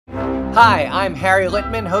Hi, I'm Harry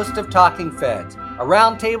Littman, host of Talking Feds, a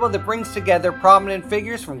roundtable that brings together prominent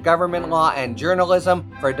figures from government law and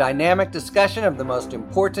journalism for a dynamic discussion of the most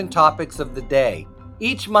important topics of the day.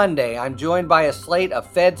 Each Monday, I'm joined by a slate of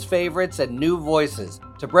Feds favorites and new voices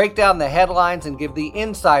to break down the headlines and give the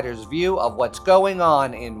insider's view of what's going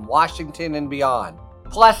on in Washington and beyond.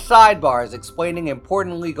 Plus sidebars explaining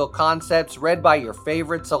important legal concepts read by your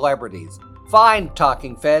favorite celebrities. Find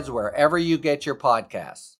Talking Feds wherever you get your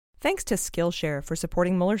podcasts. Thanks to Skillshare for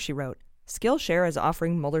supporting Mueller, She Wrote. Skillshare is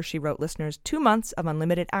offering Mueller, She Wrote listeners 2 months of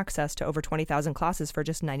unlimited access to over 20,000 classes for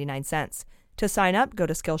just 99 cents. To sign up, go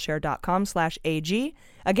to Skillshare.com/AG.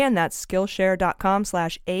 Again, that's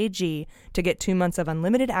Skillshare.com/AG to get 2 months of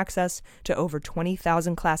unlimited access to over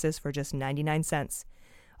 20,000 classes for just 99 cents.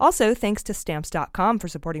 Also, thanks to Stamps.com for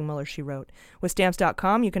supporting Mueller, She Wrote. With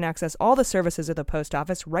Stamps.com, you can access all the services of the post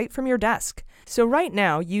office right from your desk. So right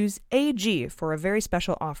now, use AG for a very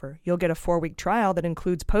special offer. You'll get a 4-week trial that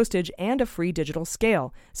includes postage and a free digital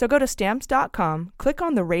scale. So go to Stamps.com, click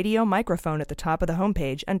on the radio microphone at the top of the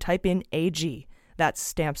homepage, and type in AG. That's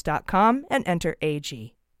Stamps.com and enter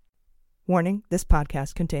AG. Warning, this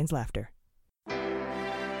podcast contains laughter.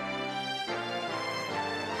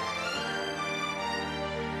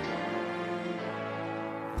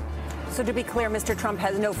 So to be clear, Mr. Trump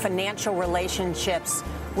has no financial relationships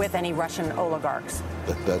with any Russian oligarchs.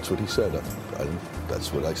 That's what he said.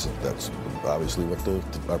 That's what I said. That's obviously what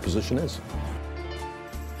our position is.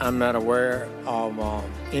 I'm not aware of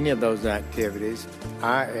any of those activities.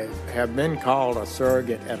 I have been called a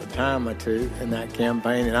surrogate at a time or two in that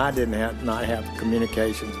campaign, and I not have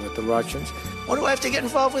communications with the Russians. What do I have to get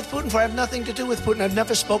involved with Putin for? I have nothing to do with Putin. I've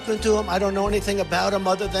never spoken to him. I don't know anything about him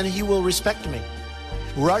other than he will respect me.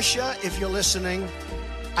 Russia, if you're listening,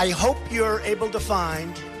 I hope you're able to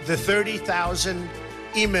find the 30,000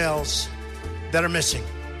 emails that are missing.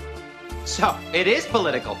 So, it is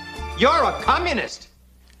political. You're a communist.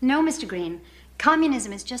 No, Mr. Green.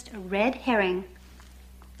 Communism is just a red herring.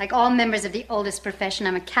 Like all members of the oldest profession,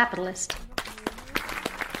 I'm a capitalist.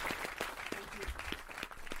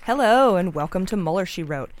 Hello, and welcome to Mueller, She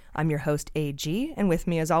Wrote. I'm your host, AG, and with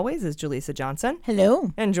me, as always, is Jaleesa Johnson.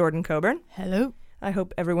 Hello. And Jordan Coburn. Hello. I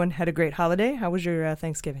hope everyone had a great holiday. How was your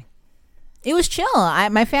Thanksgiving? It was chill.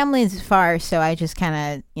 My family is far, so I just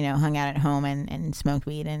kind of, hung out at home and smoked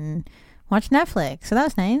weed and watched Netflix. So that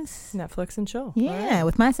was nice. Netflix and chill. Yeah, right.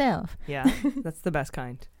 With myself. Yeah, that's the best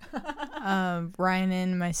kind. Ryan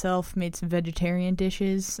and myself made some vegetarian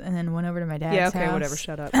dishes and then went over to my dad's house. Yeah, okay, whatever.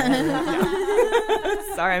 Shut up.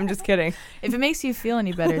 Sorry, I'm just kidding. If it makes you feel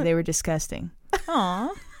any better, they were disgusting.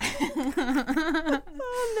 Aw.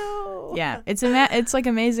 Oh, no. Yeah, it's like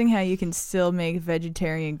amazing how you can still make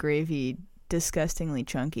vegetarian gravy disgustingly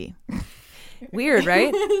chunky. Weird,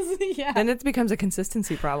 right? Yeah. Then it becomes a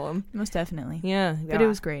consistency problem. Most definitely. Yeah. But it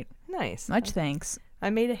was great. Nice. Much thanks. I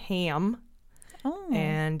made a ham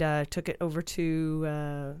and took it over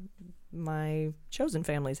to my chosen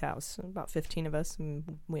family's house. About 15 of us,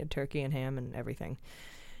 and we had turkey and ham and everything.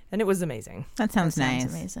 And it was amazing. That sounds nice.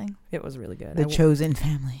 Sounds amazing. It was really good. The chosen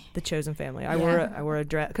family. The chosen family. I wore a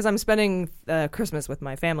dress because I'm spending Christmas with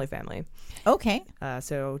my family. Okay.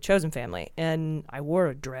 So chosen family, and I wore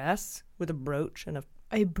a dress with a brooch and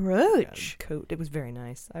a brooch coat. It was very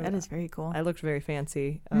nice. That is very cool. I looked very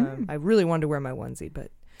fancy. I really wanted to wear my onesie,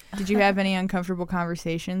 but. Did you have any uncomfortable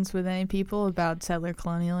conversations with any people about settler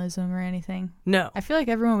colonialism or anything? No. I feel like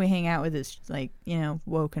everyone we hang out with is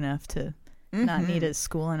woke enough to not need us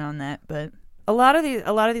schooling on that, but a lot of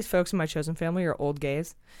these folks in my chosen family are old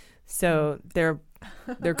gays, so they're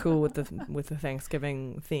cool with the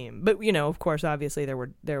Thanksgiving theme. But of course, obviously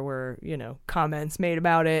there were comments made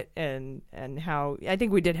about it and how I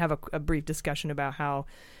think we did have a brief discussion about how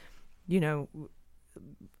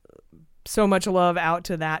so much love out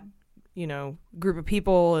to that group of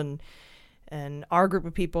people and our group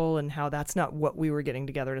of people, and how that's not what we were getting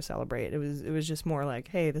together to celebrate. It was just more like,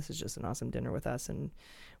 hey, this is just an awesome dinner with us, and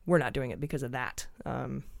we're not doing it because of that.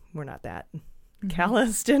 We're not that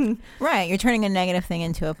calloused and right. You're turning a negative thing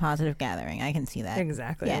into a positive gathering. I can see that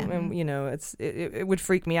exactly. Yeah. And it would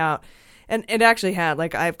freak me out, and it actually had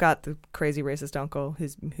I've got the crazy racist uncle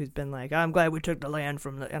who's been like, I'm glad we took the land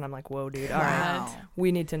from and I'm like, whoa, dude, all right,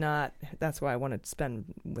 we need to not. That's why I want to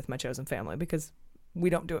spend with my chosen family, because we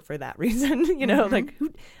don't do it for that reason. I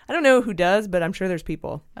don't know who does, but I'm sure there's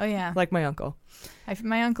people. Oh, yeah. Like my uncle.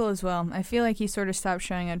 My uncle as well. I feel like he sort of stopped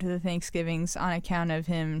showing up to the Thanksgivings on account of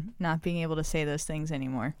him not being able to say those things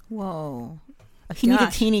anymore. Whoa. He needs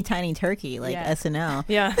a teeny tiny turkey, like SNL.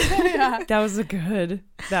 Yeah. That was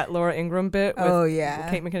that Laura Ingraham bit with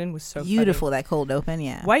Kate McKinnon was so beautiful, funny. that cold open,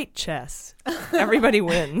 yeah. White chess. Everybody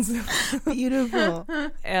wins. Beautiful.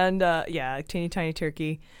 And teeny tiny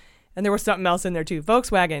turkey. And there was something else in there too.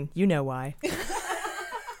 Volkswagen, you know why.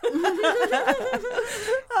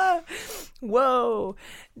 Whoa.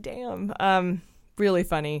 Damn. Really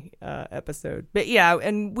funny episode. But yeah,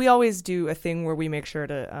 and we always do a thing where we make sure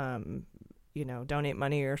to donate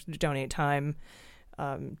money or donate time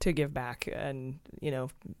to give back. And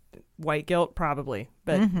white guilt probably,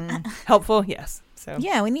 but helpful, yes. So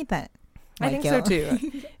yeah, we need that. I think so too.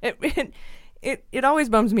 It always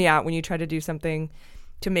bums me out when you try to do something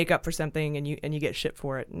to make up for something and you get shit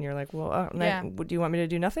for it, and you're like, well, do you want me to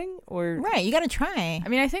do nothing? Or right, you got to try. I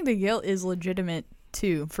mean, I think the guilt is legitimate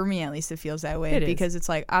too. For me, at least, it feels that way because it's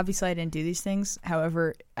like, obviously I didn't do these things.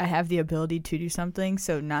 However, I have the ability to do something,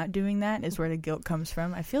 so not doing that is where the guilt comes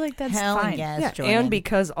from. I feel like that's fine. Yes, yeah, and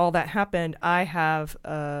because all that happened, I have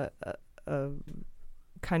a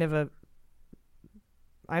kind of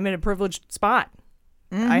I'm in a privileged spot.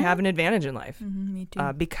 I have an advantage in life me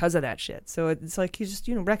too. Because of that shit. So it's like you just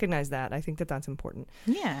recognize that. I think that's important.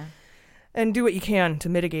 Yeah, and do what you can to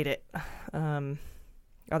mitigate it.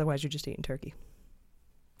 Otherwise, you're just eating turkey.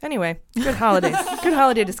 Anyway, good holidays. Good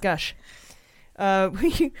holiday discussion.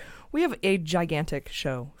 We have a gigantic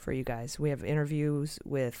show for you guys. We have interviews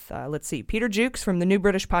with Peter Jukes from the new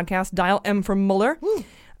British podcast Dial M for Mueller.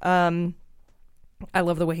 I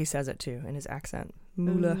love the way he says it too in his accent.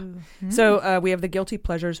 Mueller. So we have the Guilty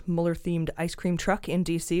Pleasures Mueller-themed ice cream truck in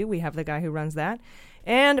D.C. We have the guy who runs that.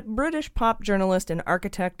 And British pop journalist and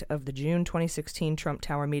architect of the June 2016 Trump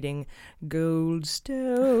Tower meeting,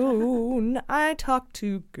 Goldstone. I talked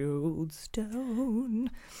to Goldstone.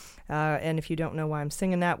 And if you don't know why I'm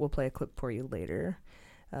singing that, we'll play a clip for you later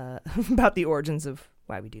about the origins of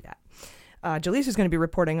why we do that. Jaleesa is going to be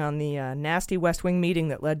reporting on the nasty West Wing meeting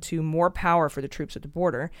that led to more power for the troops at the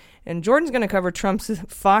border. And Jordan's going to cover Trump's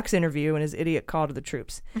Fox interview and his idiot call to the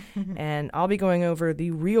troops. And I'll be going over the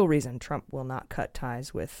real reason Trump will not cut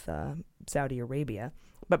ties with Saudi Arabia.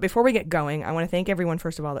 But before we get going, I want to thank everyone,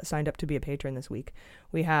 first of all, that signed up to be a patron this week.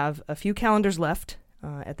 We have a few calendars left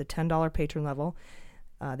at the $10 patron level.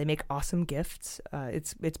 They make awesome gifts.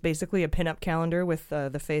 It's basically a pinup calendar with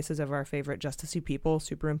the faces of our favorite Justicey people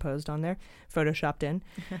superimposed on there, photoshopped in.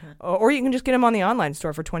 Or you can just get them on the online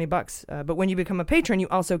store for $20. But when you become a patron, you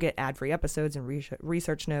also get ad-free episodes and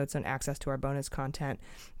research notes and access to our bonus content,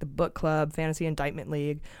 the book club, Fantasy Indictment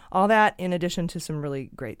League, all that in addition to some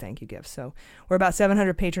really great thank you gifts. So we're about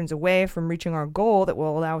 700 patrons away from reaching our goal that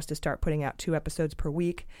will allow us to start putting out 2 episodes per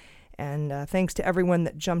week. And thanks to everyone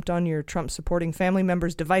that jumped on your Trump-supporting family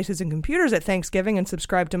members' devices and computers at Thanksgiving and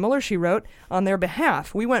subscribed to Mueller, She Wrote on their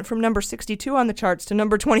behalf. We went from number 62 on the charts to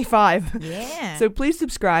number 25. Yeah. So please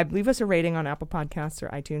subscribe. Leave us a rating on Apple Podcasts or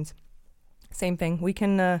iTunes. Same thing. We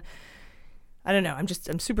can, I don't know. I'm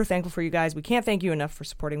super thankful for you guys. We can't thank you enough for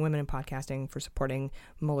supporting women in podcasting, for supporting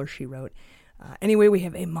Mueller, She Wrote. Anyway, we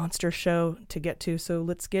have a monster show to get to, so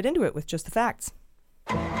let's get into it with just the facts.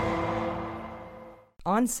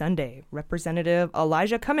 On Sunday, Representative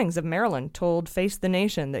Elijah Cummings of Maryland told Face the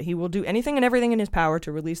Nation that he will do anything and everything in his power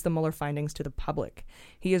to release the Mueller findings to the public.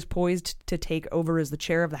 He is poised to take over as the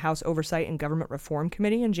chair of the House Oversight and Government Reform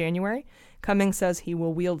Committee in January. Cummings says he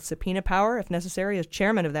will wield subpoena power, if necessary, as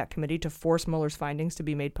chairman of that committee to force Mueller's findings to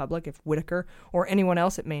be made public if Whitaker or anyone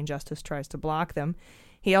else at Main Justice tries to block them.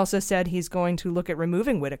 He also said he's going to look at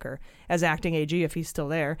removing Whitaker as acting AG if he's still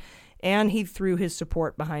there. And he threw his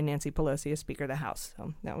support behind Nancy Pelosi as Speaker of the House.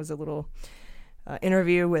 So that was a little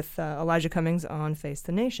interview with Elijah Cummings on Face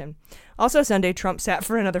the Nation. Also Sunday, Trump sat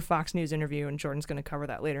for another Fox News interview, and Jordan's going to cover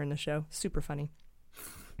that later in the show. Super funny.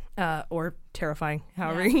 Or terrifying,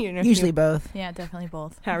 however usually both. Yeah, definitely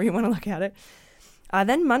both. However you want to look at it.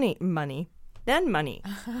 Then money.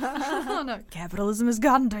 Oh, no. Capitalism has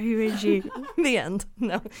gotten to you, AG. The end.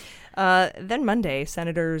 No. Then Monday,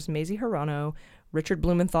 Senators Mazie Hirono, Richard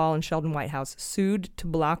Blumenthal, and Sheldon Whitehouse sued to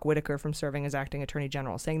block Whitaker from serving as acting attorney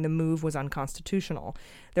general, saying the move was unconstitutional.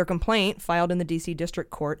 Their complaint, filed in the D.C. District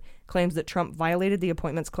Court, claims that Trump violated the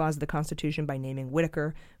Appointments Clause of the Constitution by naming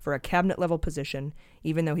Whitaker for a cabinet-level position,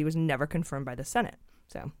 even though he was never confirmed by the Senate.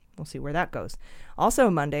 So we'll see where that goes. Also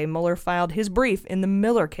Monday, Mueller filed his brief in the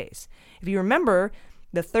Miller case. If you remember,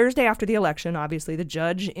 the Thursday after the election, obviously, the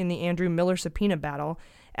judge in the Andrew Miller subpoena battle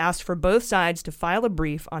asked for both sides to file a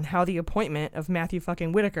brief on how the appointment of Matthew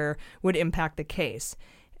fucking Whitaker would impact the case.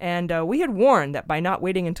 And we had warned that by not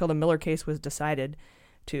waiting until the Miller case was decided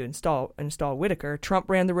to install Whitaker, Trump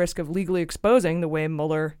ran the risk of legally exposing the way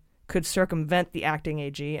Mueller could circumvent the acting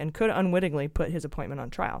AG and could unwittingly put his appointment on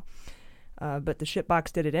trial. But the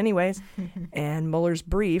shitbox did it anyways, and Mueller's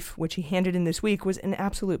brief, which he handed in this week, was an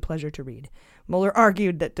absolute pleasure to read. Mueller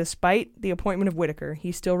argued that despite the appointment of Whitaker,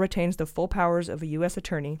 he still retains the full powers of a U.S.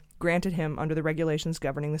 attorney granted him under the regulations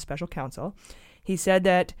governing the special counsel. He said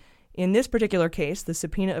that in this particular case, the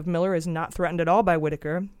subpoena of Miller is not threatened at all by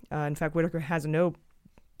Whitaker. In fact, Whitaker has no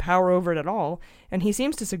power over it at all, and he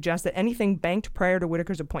seems to suggest that anything banked prior to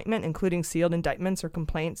Whitaker's appointment, including sealed indictments or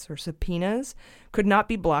complaints or subpoenas, could not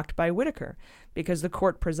be blocked by Whitaker because the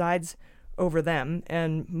court presides over them,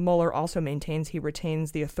 and Mueller also maintains he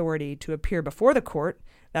retains the authority to appear before the court.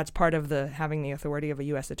 That's part of the having the authority of a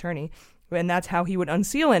U.S. attorney, and that's how he would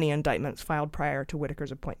unseal any indictments filed prior to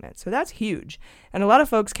Whitaker's appointment. So that's huge. And a lot of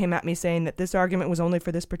folks came at me saying that this argument was only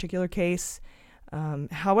for this particular case.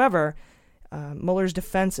 However, Mueller's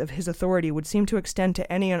defense of his authority would seem to extend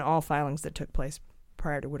to any and all filings that took place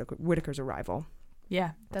prior to Whitaker's arrival.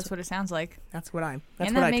 Yeah, that's what it sounds like. That's what I.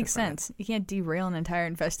 And that makes sense. You can't derail an entire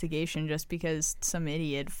investigation just because some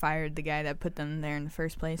idiot fired the guy that put them there in the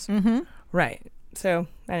first place. Mm-hmm. Right. So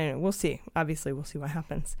I don't know. We'll see. Obviously, we'll see what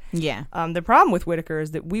happens. Yeah. The problem with Whitaker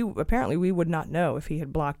is that we would not know if he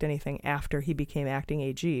had blocked anything after he became acting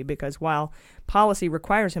AG, because while policy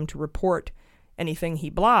requires him to report anything he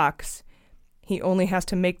blocks, he only has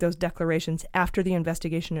to make those declarations after the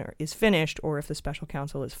investigation is finished or if the special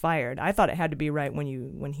counsel is fired. I thought it had to be right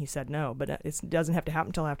when he said no, but it doesn't have to happen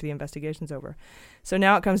until after the investigation's over. So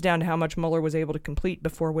now it comes down to how much Mueller was able to complete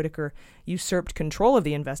before Whitaker usurped control of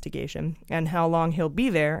the investigation and how long he'll be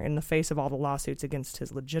there in the face of all the lawsuits against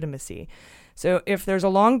his legitimacy. So if there's a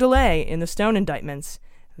long delay in the Stone indictments,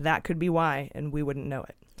 that could be why, and we wouldn't know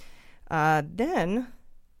it. Then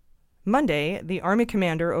Monday, the Army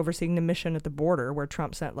commander overseeing the mission at the border, where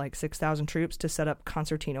Trump sent like 6,000 troops to set up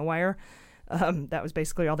concertina wire, that was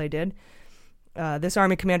basically all they did. This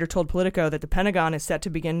Army commander told Politico that the Pentagon is set to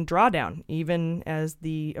begin drawdown, even as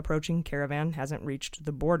the approaching caravan hasn't reached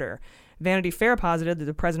the border. Vanity Fair posited that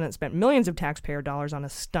the president spent millions of taxpayer dollars on a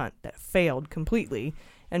stunt that failed completely.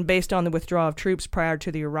 And based on the withdrawal of troops prior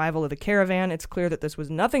to the arrival of the caravan, it's clear that this was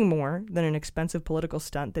nothing more than an expensive political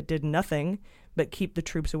stunt that did nothing but keep the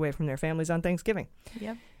troops away from their families on Thanksgiving.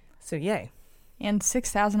 Yep. So, yay. And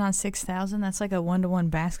 6,000 on 6,000, that's like a 1-to-1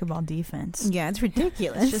 basketball defense. Yeah, it's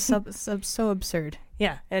ridiculous. It's just so absurd.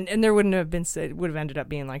 Yeah, and there wouldn't have been, it would have ended up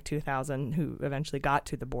being like 2,000 who eventually got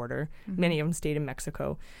to the border. Mm-hmm. Many of them stayed in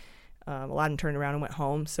Mexico. A lot of them turned around and went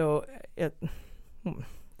home. So, yeah,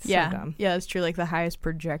 so dumb. Yeah, it's true. Like the highest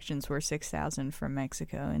projections were 6,000 from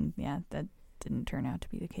Mexico, and yeah, that didn't turn out to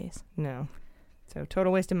be the case. No. So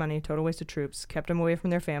total waste of money, total waste of troops, kept them away from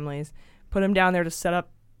their families, put them down there to set up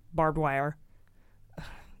barbed wire.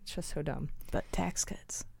 It's just so dumb. But tax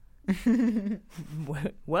cuts.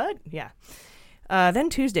 What? Yeah. Then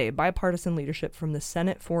Tuesday, bipartisan leadership from the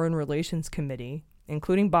Senate Foreign Relations Committee,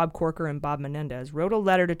 including Bob Corker and Bob Menendez, wrote a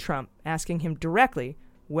letter to Trump asking him directly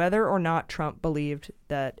whether or not Trump believed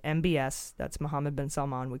that MBS, that's Mohammed bin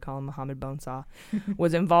Salman, we call him Mohammed Bonesaw,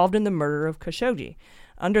 was involved in the murder of Khashoggi.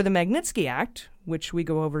 Under the Magnitsky Act, which we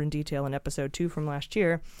go over in detail in episode 2 from last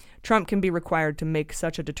year, Trump can be required to make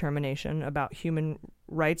such a determination about human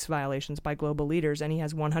rights violations by global leaders, and he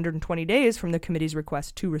has 120 days from the committee's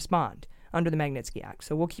request to respond under the Magnitsky Act.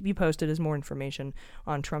 So we'll keep you posted as more information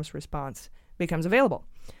on Trump's response becomes available.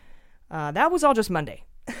 That was all just Monday.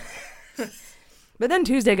 But then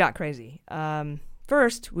Tuesday got crazy.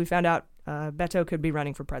 First, we found out Beto could be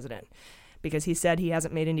running for president because he said he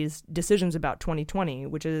hasn't made any decisions about 2020,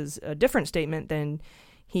 which is a different statement than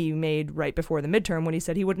he made right before the midterm when he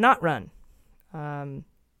said he would not run. And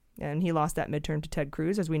he lost that midterm to Ted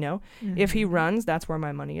Cruz, as we know. Mm-hmm. If he runs, that's where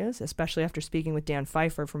my money is, especially after speaking with Dan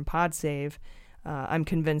Pfeiffer from PodSave. I'm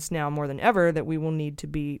convinced now more than ever that we will need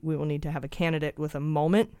to have a candidate with a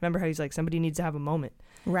moment. Remember how he's like, somebody needs to have a moment.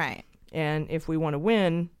 Right. And if we want to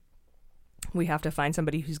win, we have to find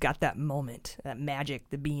somebody who's got that moment, that magic,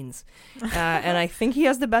 the beans. And I think he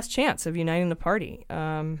has the best chance of uniting the party.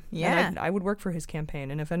 Yeah. I would work for his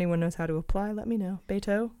campaign. And if anyone knows how to apply, let me know.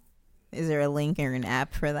 Beto? Is there a link or an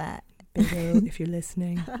app for that? Beto, if you're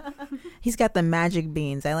listening. He's got the magic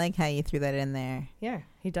beans. I like how you threw that in there. Yeah,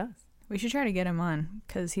 he does. We should try to get him on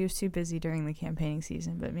because he was too busy during the campaigning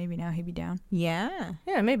season, but maybe now he'd be down. Yeah.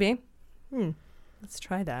 Yeah, maybe. Let's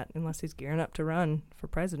try that, unless he's gearing up to run for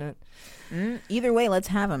president. Either way, let's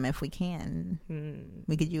have him if we can.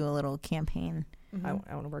 We could do a little campaign. Mm-hmm.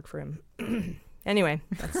 I want to work for him. Anyway,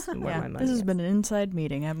 that's where my money This has is. been an inside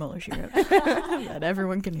meeting at Mueller, She Wrote that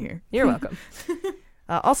everyone can hear. You're welcome.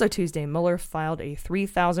 Also Tuesday, Mueller filed a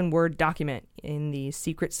 3,000-word document in the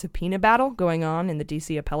secret subpoena battle going on in the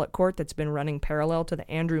D.C. appellate court that's been running parallel to the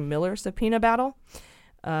Andrew Miller subpoena battle.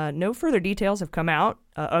 No further details have come out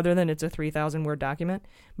other than it's a 3,000-word document,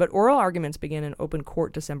 but oral arguments begin in open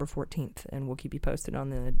court December 14th, and we'll keep you posted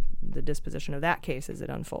on the disposition of that case as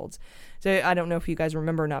it unfolds. So I don't know if you guys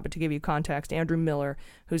remember or not, but to give you context, Andrew Miller,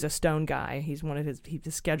 who's a Stone guy, he's a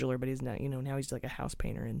scheduler, but he's not, now he's like a house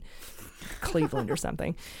painter in Cleveland or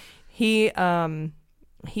something. He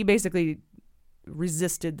basically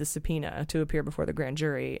resisted the subpoena to appear before the grand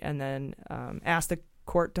jury, and then asked the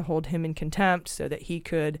court to hold him in contempt so that he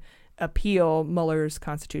could appeal Mueller's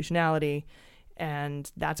constitutionality,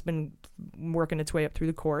 and that's been working its way up through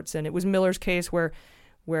the courts. And it was Miller's case where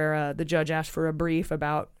the judge asked for a brief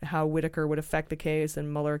about how Whitaker would affect the case,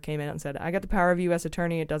 and Mueller came in and said, I got the power of U.S.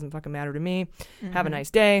 attorney, it doesn't fucking matter to me. Have a nice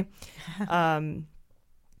day.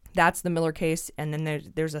 That's the Miller case. And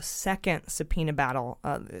then there's a second subpoena battle.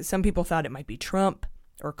 Some people thought it might be Trump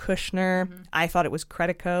or Kushner. I thought it was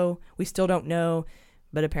Credico. We still don't know.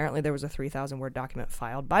 But apparently there was a 3,000-word document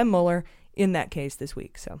filed by Mueller in that case this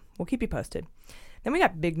week. So we'll keep you posted. Then we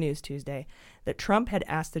got big news Tuesday that Trump had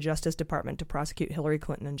asked the Justice Department to prosecute Hillary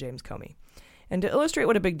Clinton and James Comey. And to illustrate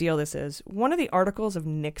what a big deal this is, one of the articles of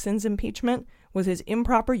Nixon's impeachment was his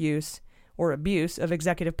improper use or abuse of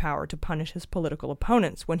executive power to punish his political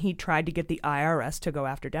opponents when he tried to get the IRS to go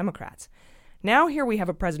after Democrats. Now here we have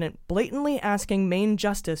a president blatantly asking Maine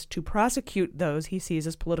justice to prosecute those he sees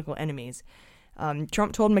as political enemies.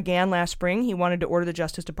 Trump told McGahn last spring he wanted to order the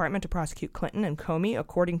Justice Department to prosecute Clinton and Comey,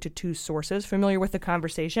 according to two sources familiar with the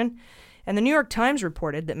conversation. And the New York Times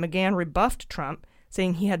reported that McGahn rebuffed Trump,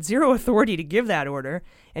 saying he had zero authority to give that order,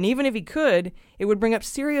 and even if he could, it would bring up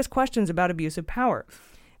serious questions about abuse of power.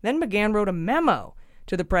 Then McGahn wrote a memo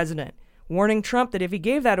to the president, warning Trump that if he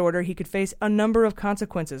gave that order, he could face a number of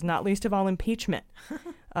consequences, not least of all impeachment.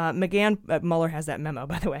 Mueller has that memo,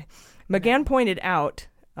 by the way. McGahn pointed out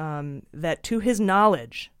that to his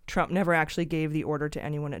knowledge, Trump never actually gave the order to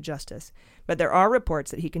anyone at Justice. But there are reports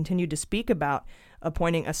that he continued to speak about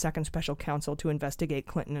appointing a second special counsel to investigate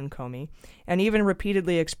Clinton and Comey, and even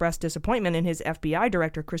repeatedly expressed disappointment in his FBI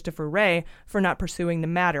director, Christopher Wray, for not pursuing the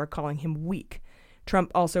matter, calling him weak.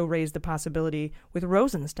 Trump also raised the possibility with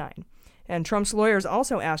Rosenstein. And Trump's lawyers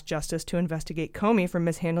also asked Justice to investigate Comey for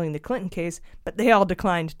mishandling the Clinton case, but they all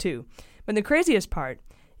declined too. But the craziest part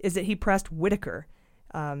is that he pressed Whitaker,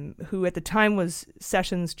 who at the time was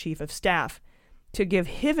Sessions' chief of staff, to give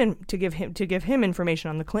him information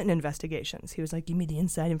on the Clinton investigations. He was like, "Give me the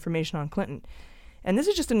inside information on Clinton." And this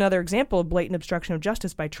is just another example of blatant obstruction of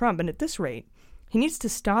justice by Trump. And at this rate, he needs to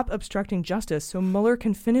stop obstructing justice so Mueller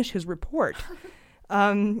can finish his report.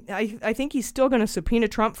 I think he's still going to subpoena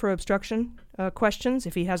Trump for obstruction questions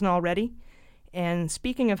if he hasn't already. And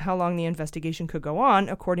speaking of how long the investigation could go on,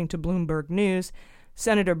 according to Bloomberg News,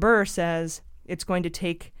 Senator Burr says it's going to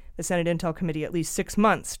take the Senate Intel Committee at least 6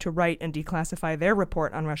 months to write and declassify their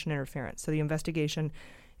report on Russian interference. So the investigation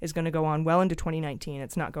is going to go on well into 2019.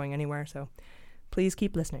 It's not going anywhere, so please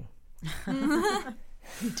keep listening.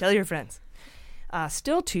 Tell your friends.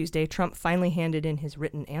 Still Tuesday, Trump finally handed in his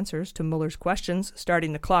written answers to Mueller's questions,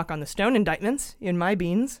 starting the clock on the Stone indictments in my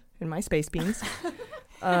space beans.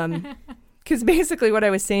 Because basically what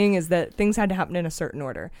I was saying is that things had to happen in a certain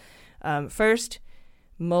order. First,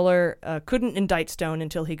 Mueller couldn't indict Stone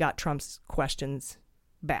until he got Trump's questions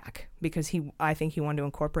back, because I think he wanted to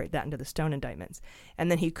incorporate that into the Stone indictments.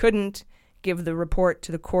 And then he couldn't give the report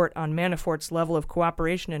to the court on Manafort's level of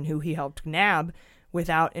cooperation and who he helped nab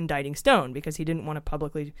without indicting Stone, because he didn't want to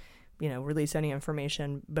publicly, release any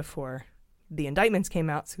information before the indictments came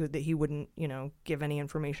out, so that he wouldn't, give any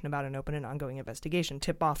information about an open and ongoing investigation,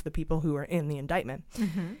 tip off the people who are in the indictment.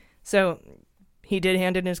 Mm-hmm. So he did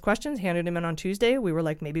hand in his questions, handed him in on Tuesday. We were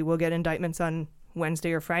like, maybe we'll get indictments on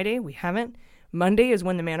Wednesday or Friday. We haven't. Monday is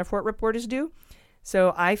when the Manafort report is due.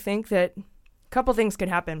 So I think that a couple things could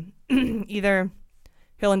happen. Either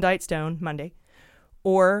he'll indict Stone Monday,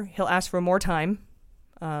 or he'll ask for more time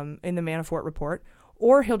in the Manafort report,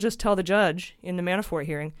 or he'll just tell the judge in the Manafort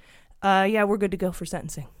hearing, yeah, we're good to go for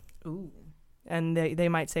sentencing. Ooh. And they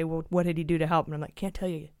might say, well, what did he do to help? And I'm like, can't tell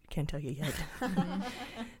you yet.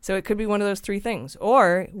 So it could be one of those three things.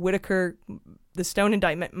 Or Whitaker, the Stone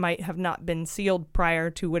indictment might have not been sealed prior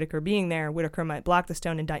to Whitaker being there. Whitaker might block the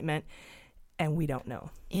Stone indictment, and we don't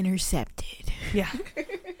know. Intercepted. Yeah.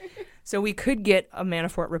 So we could get a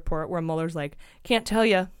Manafort report where Mueller's like, can't tell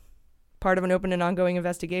you, part of an open and ongoing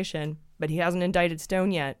investigation, but he hasn't indicted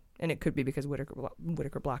Stone yet. And it could be because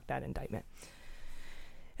Whitaker blocked that indictment.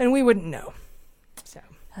 And we wouldn't know. So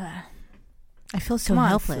I feel so Come on,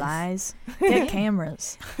 helpless. Flies. Get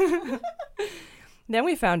cameras. Then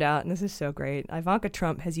we found out, and this is so great, Ivanka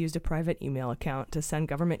Trump has used a private email account to send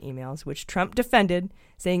government emails, which Trump defended,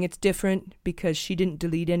 saying it's different because she didn't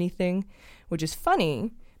delete anything, which is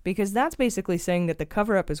funny because that's basically saying that the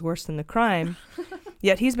cover-up is worse than the crime,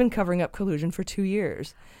 yet he's been covering up collusion for 2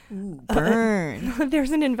 years. Ooh, burn. There's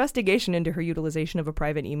an investigation into her utilization of a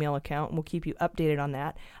private email account, and we'll keep you updated on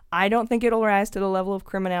that. I don't think it'll rise to the level of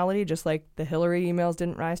criminality, just like the Hillary emails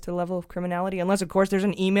didn't rise to the level of criminality, unless, of course, there's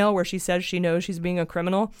an email where she says she knows she's being a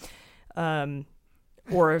criminal,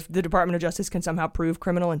 or if the Department of Justice can somehow prove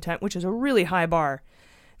criminal intent, which is a really high bar.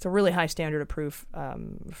 It's a really high standard of proof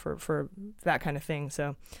for that kind of thing.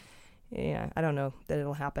 So, yeah, I don't know that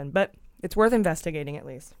it'll happen, but it's worth investigating at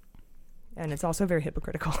least. And it's also very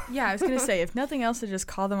hypocritical. Yeah, I was going to say, if nothing else, to just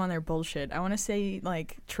call them on their bullshit. I want to say,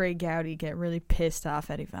 like, Trey Gowdy get really pissed off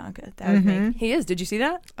at Ivanka. That would make... He is. Did you see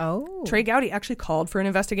that? Oh. Trey Gowdy actually called for an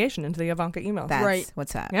investigation into the Ivanka emails. That's right.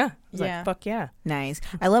 what's up. Yeah. Like, fuck yeah. Nice.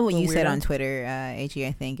 I love what you said Weirdo. on Twitter, AG.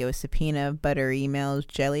 I think it was subpoena, butter, emails,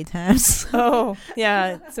 jelly times. Oh,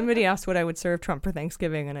 yeah. Somebody asked what I would serve Trump for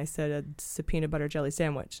Thanksgiving, and I said a subpoena butter jelly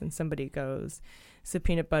sandwich. And somebody goes,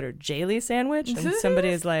 subpoena butter jelly sandwich? And somebody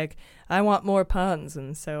is like, I want more puns.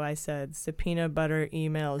 And so I said, subpoena butter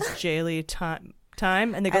emails jelly time.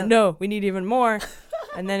 And they go, no, we need even more.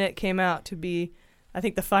 And then it came out to be, I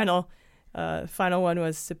think the final one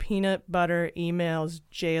was subpoena butter emails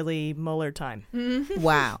jelly Mueller time.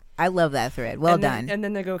 Wow. I love that thread. Well done. And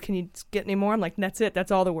then they go, can you get any more? I'm like, that's it.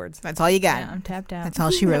 That's all the words. That's all you got. Yeah, I'm tapped out. That's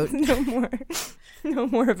all she wrote. No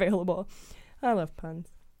more available. I love puns.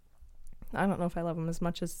 I don't know if I love them as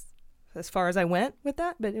much as far as I went with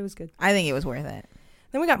that, but it was good. I think it was worth it.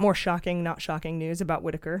 Then we got more shocking, not shocking news about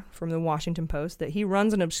Whitaker from the Washington Post, that he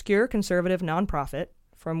runs an obscure conservative nonprofit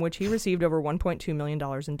from which he received over $1.2 million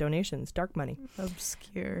in donations, dark money.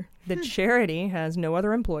 Obscure. The charity has no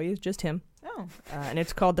other employees, just him. Oh. And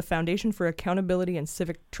it's called the Foundation for Accountability and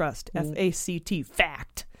Civic Trust, FACT,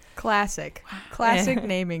 FACT. Classic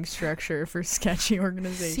naming structure for sketchy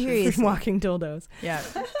organizations. Seriously. Walking dildos. Yeah.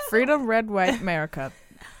 Freedom, red, white, America.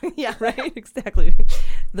 Yeah, right. Exactly.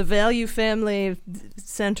 The Value Family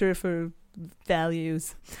Center for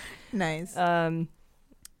Values. Nice.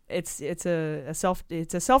 It's a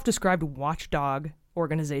self-described watchdog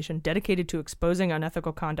organization dedicated to exposing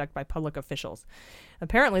unethical conduct by public officials.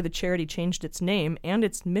 Apparently, the charity changed its name and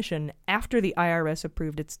its mission after the IRS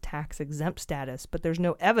approved its tax-exempt status, but there's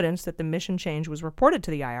no evidence that the mission change was reported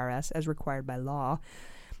to the IRS as required by law.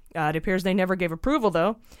 It appears they never gave approval,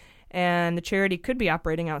 though, and the charity could be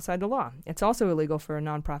operating outside the law. It's also illegal for a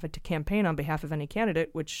nonprofit to campaign on behalf of any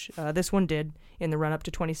candidate, which this one did in the run-up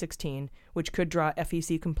to 2016, which could draw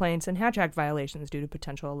FEC complaints and Hatch Act violations due to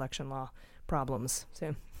potential election law problems.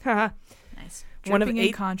 So, nice. One of in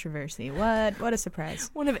 8 controversy. What a surprise.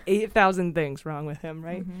 One of 8,000 things wrong with him,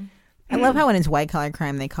 right? Mm-hmm. I love how when it's white collar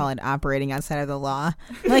crime they call it operating outside of the law.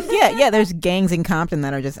 Like, yeah, there's gangs in Compton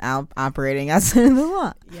that are just operating outside of the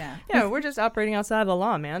law. Yeah, we're just operating outside of the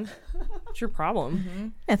law, man. What's your problem? Mm-hmm.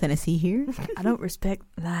 Nothing to see here. I don't respect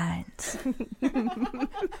lines.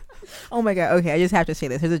 Oh my god, okay, I just have to say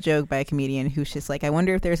this. There's a joke by a comedian who's just like, I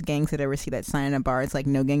wonder if there's gangs that ever see that sign in a bar. It's like,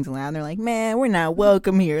 no gangs allowed. And they're like, man, we're not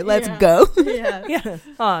welcome here. Let's go. Yeah.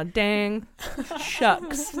 Aw, dang.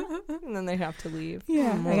 Shucks. And then they have to leave.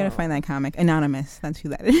 Yeah. I gotta find that comic. Anonymous. That's who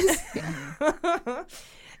that is.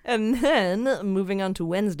 And then, moving on to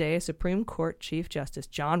Wednesday, Supreme Court Chief Justice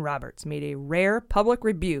John Roberts made a rare public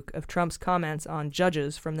rebuke of Trump's comments on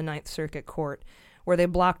judges from the Ninth Circuit Court, where they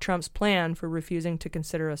blocked Trump's plan for refusing to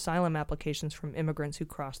consider asylum applications from immigrants who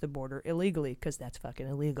cross the border illegally, because that's fucking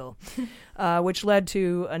illegal, which led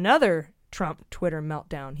to another Trump Twitter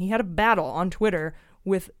meltdown. He had a battle on Twitter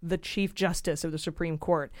with the Chief Justice of the Supreme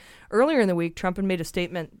Court. Earlier in the week, Trump had made a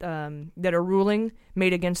statement that a ruling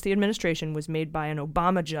made against the administration was made by an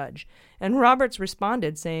Obama judge. And Roberts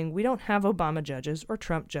responded saying, we don't have Obama judges or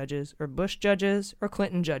Trump judges or Bush judges or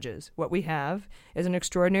Clinton judges. What we have is an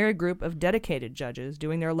extraordinary group of dedicated judges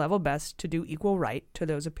doing their level best to do equal right to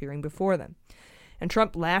those appearing before them. And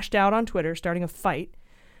Trump lashed out on Twitter, starting a fight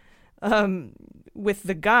with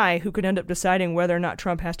the guy who could end up deciding whether or not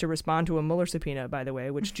Trump has to respond to a Mueller subpoena, by the way,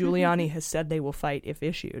 which Giuliani has said they will fight if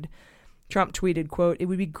issued. Trump tweeted, quote, it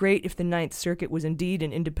would be great if the Ninth Circuit was indeed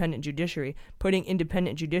an independent judiciary, putting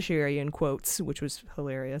independent judiciary in quotes, which was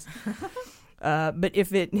hilarious. But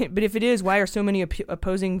if it is, why are so many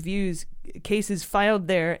opposing views cases filed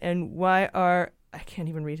there, and why are, I can't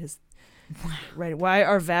even read his Right. Why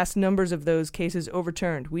are vast numbers of those cases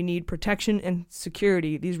overturned? We need protection and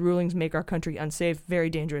security. These rulings make our country unsafe, very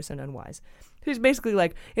dangerous, and unwise. He's basically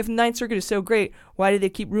like, if the Ninth Circuit is so great, why do they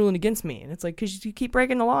keep ruling against me? And it's like, because you keep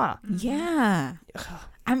breaking the law. Yeah.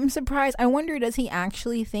 I'm surprised. I wonder, does he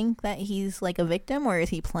actually think that he's like a victim, or is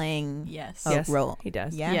he playing a role? He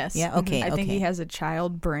does. Yeah? Yes. Yeah, okay. I think he has a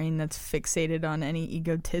child brain that's fixated on any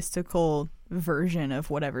egotistical version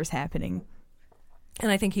of whatever's happening.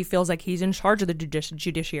 And I think he feels like he's in charge of the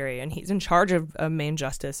judiciary, and he's in charge of main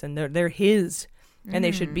justice, and they're his, and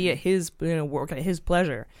they should be at his work at his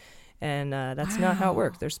pleasure. And that's not how it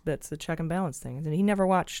works. That's the check and balance thing. And he never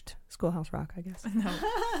watched Schoolhouse Rock, I guess. No.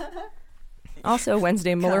 Also,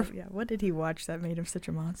 Wednesday, Mueller. God, yeah, what did he watch that made him such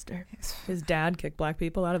a monster? His dad kicked black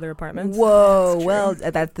people out of their apartments. Whoa, well,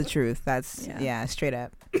 that's the truth. That's, straight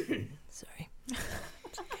up. Sorry.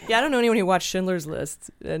 Yeah, I don't know anyone who watched Schindler's List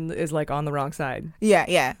and is like on the wrong side.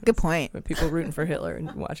 Yeah, good point. But people rooting for Hitler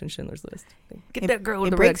and watching Schindler's List. Get that girl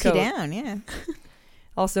with the red coat. It breaks you down, yeah.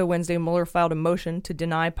 Also, Wednesday, Mueller filed a motion to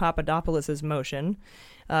deny Papadopoulos' motion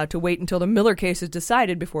to wait until the Miller case is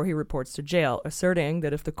decided before he reports to jail, asserting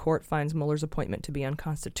that if the court finds Mueller's appointment to be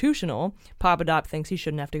unconstitutional, Papadop thinks he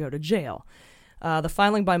shouldn't have to go to jail. The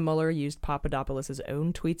filing by Mueller used Papadopoulos'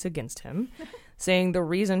 own tweets against him, saying the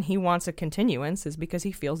reason he wants a continuance is because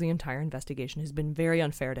he feels the entire investigation has been very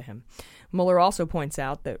unfair to him. Mueller also points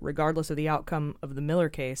out that regardless of the outcome of the Miller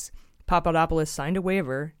case, Papadopoulos signed a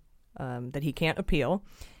waiver that he can't appeal,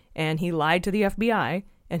 and he lied to the FBI,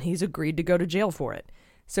 and he's agreed to go to jail for it.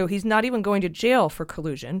 So he's not even going to jail for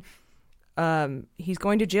collusion. He's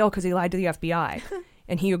going to jail because he lied to the FBI,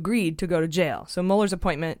 and he agreed to go to jail. So Mueller's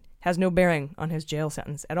appointment has no bearing on his jail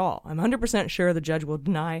sentence at all. I'm 100% sure the judge will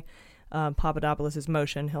deny Papadopoulos'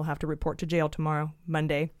 motion. He'll have to report to jail tomorrow,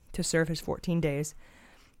 Monday, to serve his 14 days.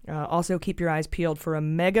 Also, keep your eyes peeled for a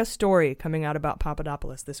mega story coming out about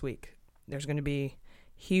Papadopoulos this week. There's going to be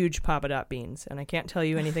huge Papadop beans, and I can't tell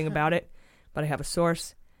you anything about it, but I have a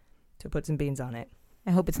source to put some beans on it.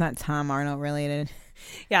 I hope it's not Tom Arnold related.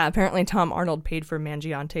 Yeah, apparently Tom Arnold paid for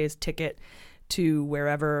Mangiante's ticket to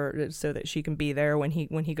wherever so that she can be there when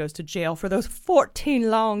he goes to jail for those 14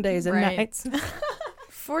 long days and nights.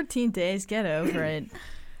 14 days, get over it.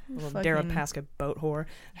 Little Deripaska boat whore.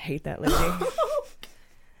 I hate that lady.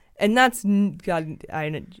 And that's, God,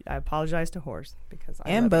 I apologize to whores because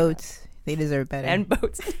I and boats. They deserve better. And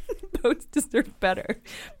boats. Boats deserve better.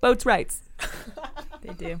 Boats' rights.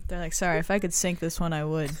 They do. They're like, sorry, if I could sink this one, I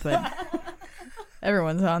would, but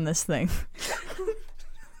everyone's on this thing.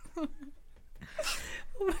 Oh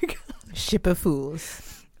my God. Ship of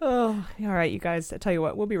fools. Oh, all right, you guys. I tell you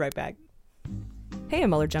what, we'll be right back. Hey,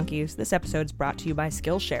 Mueller Junkies. This episode is brought to you by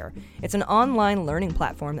Skillshare. It's an online learning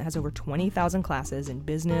platform that has over 20,000 classes in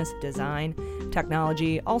business, design,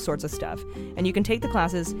 technology, all sorts of stuff. And you can take the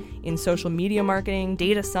classes in social media marketing,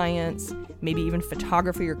 data science, maybe even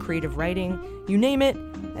photography or creative writing. You name it,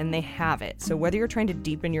 and they have it. So whether you're trying to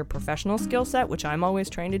deepen your professional skill set, which I'm always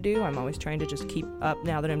trying to do, I'm always trying to just keep up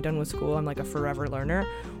now that I'm done with school, I'm like a forever learner,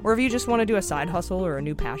 or if you just want to do a side hustle or a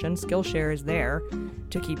new passion, Skillshare is there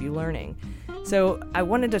to keep you learning. So I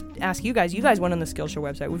wanted to ask you guys went on the Skillshare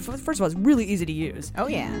website. First of all, it's really easy to use. Oh,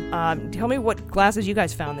 yeah. Tell me what classes you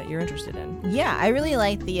guys found that you're interested in. Yeah, I really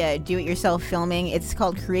like the do-it-yourself filming. It's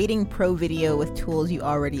called Creating Pro Video with Tools You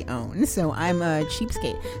Already Own. So I'm a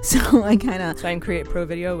cheapskate. So I kind of... So I can create pro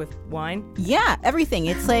video with wine? Yeah, everything.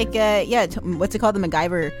 It's like, what's it called? The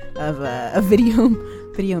MacGyver of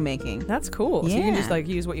video making. That's cool. Yeah. So you can just like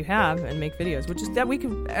use what you have and make videos, which is that we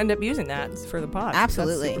could end up using that for the pod.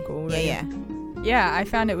 Absolutely. That's super cool. Right? Yeah. Yeah, I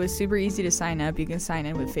found it was super easy to sign up. You can sign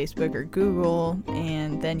in with Facebook or Google,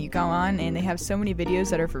 and then you go on, and they have so many videos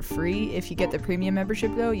that are for free. If you get the premium membership,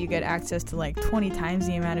 though, you get access to like 20 times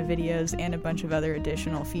the amount of videos and a bunch of other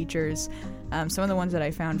additional features. Some of the ones that I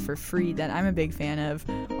found for free that I'm a big fan of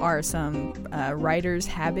are some writer's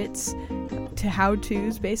habits to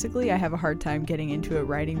how-tos, basically. I have a hard time getting into a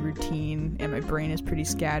writing routine, and my brain is pretty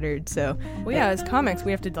scattered, so... Well, yeah, as comics,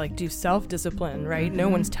 we have to like do self-discipline, right? Mm-hmm. No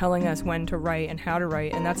one's telling us when to write and how to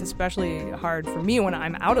write, and that's especially hard for me when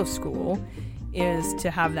I'm out of school, is to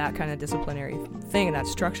have that kind of disciplinary thing and that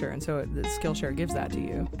structure, and so the Skillshare gives that to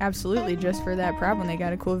you. Absolutely. Just for that problem, they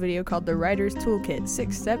got a cool video called The Writer's Toolkit,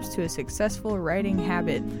 6 Steps to a Successful Writing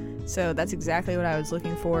Habit. So that's exactly what I was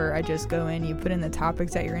looking for. I just go in, you put in the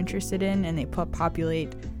topics that you're interested in, and they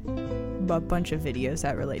populate a bunch of videos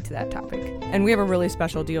that relate to that topic. And we have a really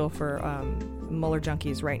special deal for Mueller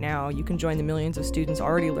Junkies right now. You can join the millions of students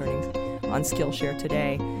already learning on Skillshare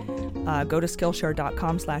today. Go to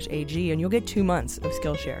Skillshare.com/AG and you'll get 2 months of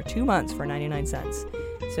Skillshare. 2 months for 99 cents.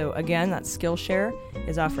 So again, that's Skillshare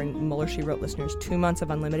is offering Mueller, She Wrote listeners 2 months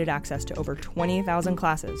of unlimited access to over 20,000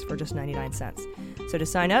 classes for just 99 cents. So to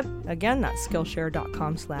sign up, again, that's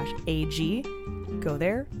Skillshare.com/AG. Go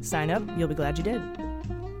there, sign up. You'll be glad you did.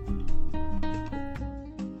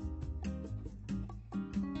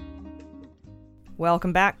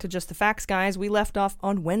 Welcome back to Just the Facts, guys. We left off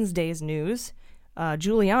on Wednesday's news.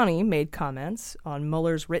 Giuliani made comments on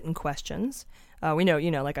Mueller's written questions. We know,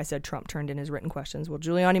 like I said, Trump turned in his written questions. Well,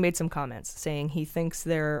 Giuliani made some comments saying he thinks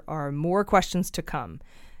there are more questions to come.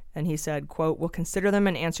 And he said, quote, "We'll consider them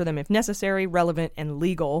and answer them if necessary, relevant, and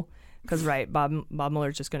legal." Because, right, Bob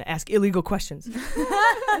Mueller's just going to ask illegal questions.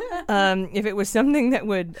 If it was something that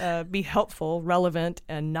would be helpful, relevant,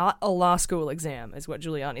 and not a law school exam, is what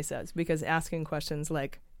Giuliani says. Because asking questions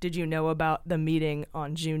like, did you know about the meeting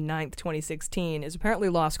on June 9th, 2016, is apparently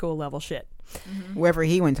law school level shit. Mm-hmm. Wherever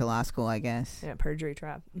he went to law school, I guess. Yeah, perjury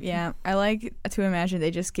trap. Yeah, I like to imagine they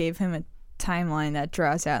just gave him a timeline that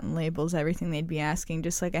draws out and labels everything they'd be asking,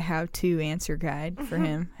 just like a how-to answer guide for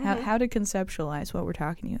him. How to conceptualize what we're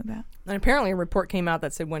talking to you about. And apparently a report came out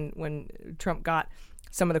that said when Trump got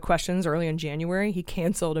some of the questions early in January, he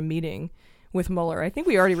canceled a meeting with Mueller. I think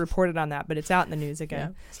we already reported on that, but it's out in the news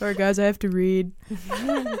again. Yeah. Sorry, guys, I have to read.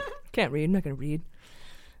 Can't read. I'm not going to read.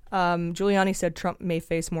 Giuliani said Trump may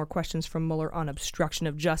face more questions from Mueller on obstruction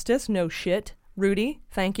of justice. No shit. Rudy,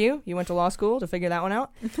 thank you. You went to law school to figure that one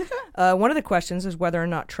out. One of the questions is whether or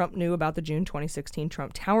not Trump knew about the June 2016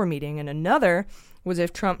 Trump Tower meeting, and another was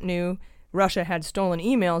if Trump knew Russia had stolen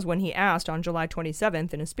emails when he asked on July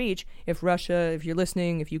 27th in a speech, if Russia, if you're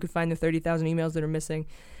listening, if you could find the 30,000 emails that are missing.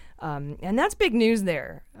 And that's big news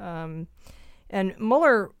there. And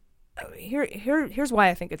Mueller, here's why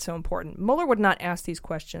I think it's so important. Mueller would not ask these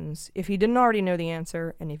questions if he didn't already know the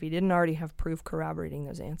answer and if he didn't already have proof corroborating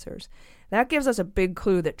those answers. That gives us a big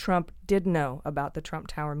clue that Trump did know about the Trump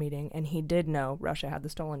Tower meeting, and he did know Russia had the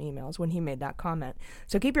stolen emails when he made that comment.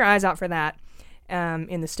 So keep your eyes out for that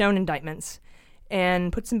in the Stone indictments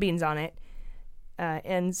and put some beans on it.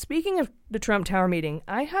 And speaking of the Trump Tower meeting,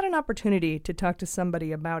 I had an opportunity to talk to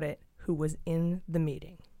somebody about it who was in the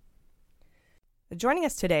meeting. Joining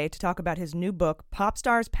us today to talk about his new book, Pop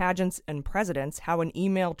Stars, Pageants, and Presidents, How an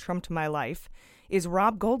Email Trumped My Life, is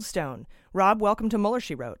Rob Goldstone. Rob, welcome to Mueller,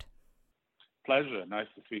 She Wrote. Pleasure. Nice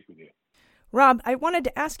to speak with you. Rob, I wanted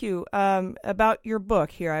to ask you about your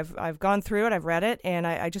book here. I've gone through it, I've read it, and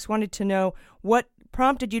I just wanted to know what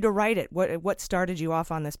prompted you to write it? What started you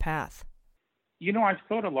off on this path? You know, I've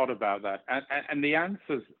thought a lot about that, and the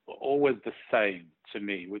answer's always the same to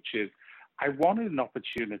me, which is I wanted an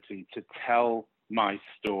opportunity to tell my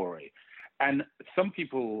story. And some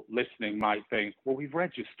people listening might think, well, we've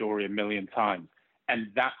read your story a million times, and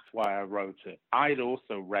that's why I wrote it. I'd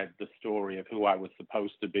also read the story of who I was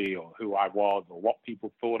supposed to be or who I was or what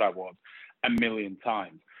people thought I was a million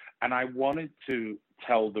times. And I wanted to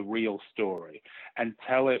tell the real story and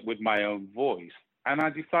tell it with my own voice. And I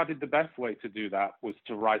decided the best way to do that was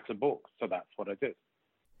to write a book. So that's what I did.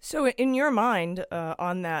 So in your mind,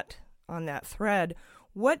 on that thread,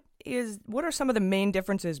 what are some of the main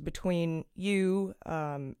differences between you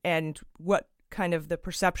and what kind of the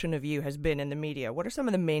perception of you has been in the media? What are some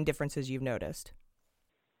of the main differences you've noticed?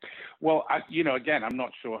 Well, again, I'm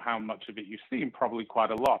not sure how much of it you've seen, probably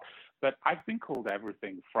quite a lot. But I've been called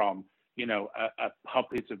everything from, a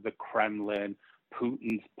puppet of the Kremlin,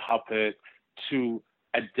 Putin's puppet, to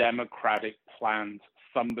a democratic plant,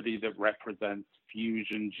 somebody that represents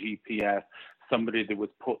fusion GPS, somebody that was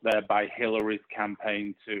put there by Hillary's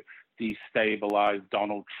campaign to destabilize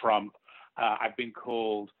Donald Trump. I've been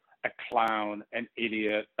called a clown, an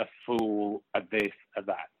idiot, a fool, a this, a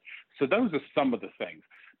that. So those are some of the things.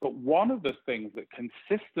 But one of the things that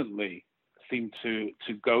consistently seemed to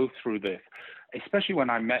go through this, especially when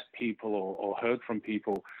I met people or heard from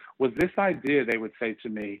people, was this idea. They would say to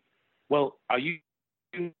me, well, are you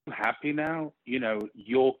happy now?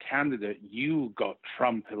 Your candidate, you got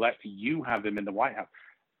Trump elected, you have him in the White House.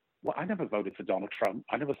 Well, I never voted for Donald Trump.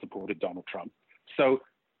 I never supported Donald Trump. So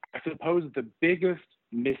I suppose the biggest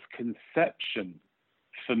misconception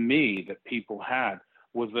for me that people had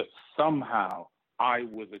was that somehow I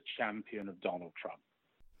was a champion of Donald Trump.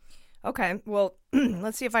 Okay, well,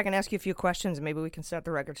 let's see if I can ask you a few questions and maybe we can set the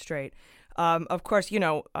record straight. Of course,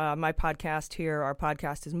 my podcast here, our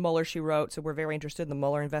podcast is Mueller, She Wrote, so we're very interested in the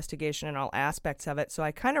Mueller investigation and all aspects of it. So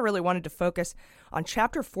I kind of really wanted to focus on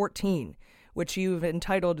Chapter 14, which you've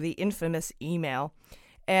entitled The Infamous Email.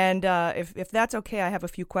 And if that's okay, I have a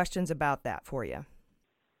few questions about that for you.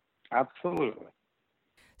 Absolutely.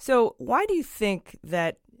 So why do you think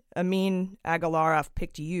that Amin Agalarov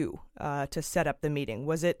picked you to set up the meeting?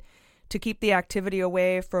 Was it to keep the activity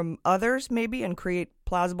away from others, maybe, and create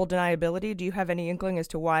plausible deniability? Do you have any inkling as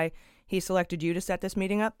to why he selected you to set this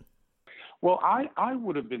meeting up? Well, I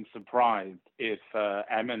would have been surprised if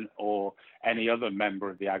Emin or any other member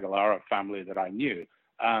of the Aguilera family that I knew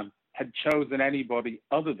had chosen anybody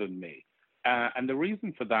other than me. And the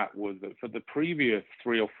reason for that was that for the previous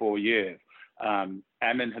 3 or 4 years,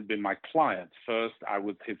 Emin had been my client. First, I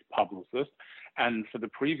was his publicist, and for the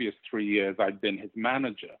previous 3 years, I'd been his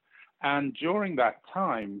manager. And during that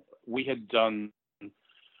time, we had done,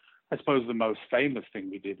 I suppose the most famous thing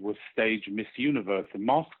we did was stage Miss Universe in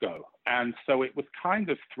Moscow. And so it was kind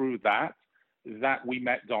of through that we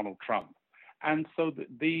met Donald Trump. And so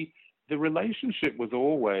the relationship was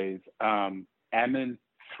always Emin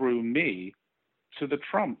through me to the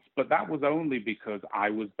Trumps. But that was only because I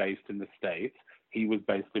was based in the States. He was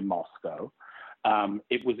based in Moscow.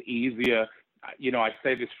 It was easier. I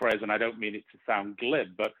say this phrase, and I don't mean it to sound glib,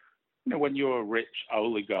 but when you're a rich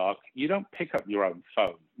oligarch, you don't pick up your own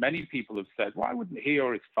phone. Many people have said, why wouldn't he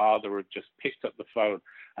or his father have just picked up the phone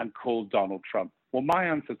and called Donald Trump? Well, my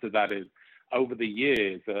answer to that is, over the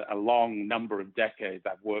years, a long number of decades,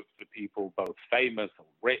 I've worked for people both famous or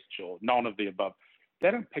rich or none of the above. They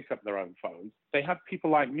don't pick up their own phones. They have people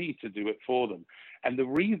like me to do it for them. And the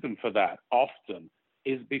reason for that often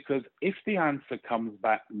is because if the answer comes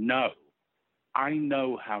back no, I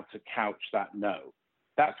know how to couch that no.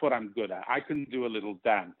 That's what I'm good at. I can do a little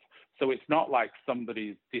dance. So it's not like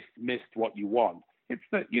somebody's dismissed what you want. It's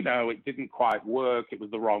that, it didn't quite work. It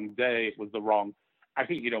was the wrong day. It was the wrong, I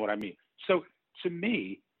think you know what I mean. So to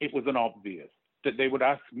me, it was an obvious that they would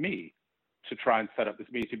ask me to try and set up this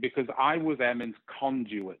meeting because I was Emin's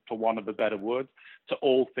conduit, for want of a better word, to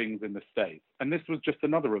all things in the States. And this was just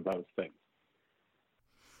another of those things.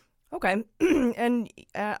 Okay. And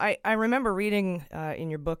I remember reading in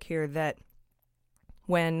your book here that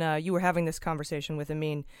when you were having this conversation with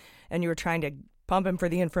Amin and you were trying to pump him for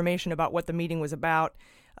the information about what the meeting was about,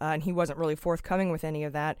 and he wasn't really forthcoming with any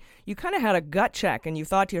of that, you kind of had a gut check and you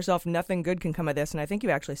thought to yourself, nothing good can come of this. And I think you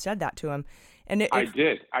actually said that to him. And I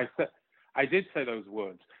did. I did say those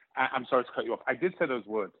words. I'm sorry to cut you off. I did say those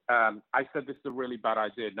words. I said this is a really bad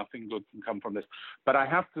idea. Nothing good can come from this. But I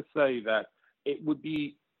have to say that it would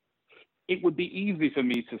be easy for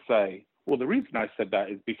me to say, well, the reason I said that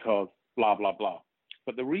is because blah, blah, blah.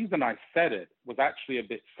 But the reason I said it was actually a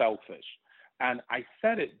bit selfish. And I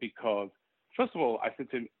said it because, first of all, I said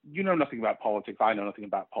to him, you know nothing about politics. I know nothing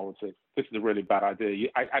about politics. This is a really bad idea.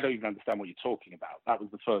 I don't even understand what you're talking about. That was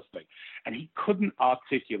the first thing. And he couldn't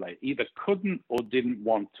articulate, either couldn't or didn't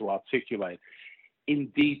want to articulate in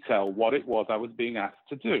detail what it was I was being asked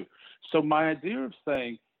to do. So my idea of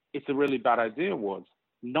saying it's a really bad idea was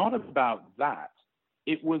not about that.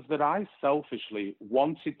 It was that I selfishly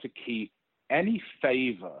wanted to keep any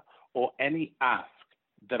favor or any ask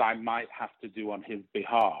that I might have to do on his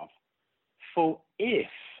behalf for if,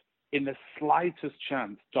 in the slightest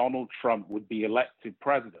chance, Donald Trump would be elected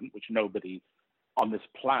president, which nobody on this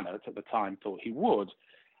planet at the time thought he would,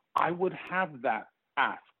 I would have that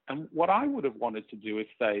ask. And what I would have wanted to do is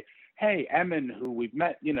say, hey, Emin, who we've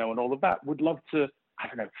met, and all of that, would love to,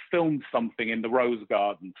 film something in the Rose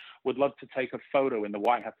Garden, would love to take a photo in the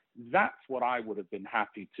White House. That's what I would have been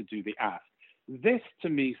happy to do the ask. This, to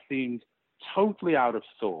me, seemed totally out of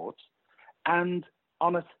sorts. And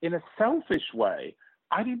in a selfish way,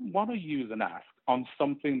 I didn't want to use an ask on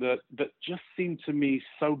something that just seemed to me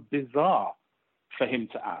so bizarre for him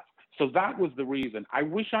to ask. So that was the reason. I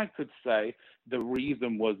wish I could say the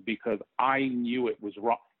reason was because I knew it was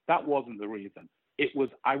wrong. That wasn't the reason. It was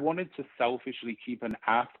I wanted to selfishly keep an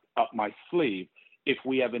ask up my sleeve if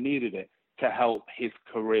we ever needed it to help his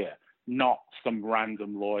career, not some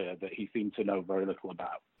random lawyer that he seemed to know very little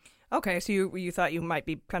about. Okay, so you thought you might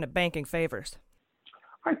be kind of banking favors.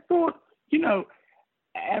 I thought,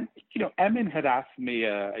 Emin had asked me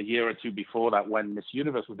a year or two before that when Miss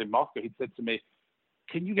Universe was in Moscow, he'd said to me,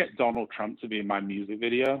 can you get Donald Trump to be in my music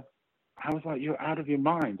video? I was like, you're out of your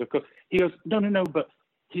mind. Because he goes, no, but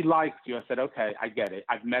he likes you. I said, okay, I get it.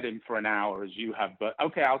 I've met him for an hour as you have, but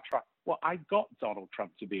okay, I'll try. Well, I got Donald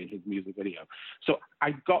Trump to be in his music video. So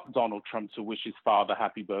I got Donald Trump to wish his father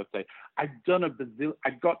happy birthday. I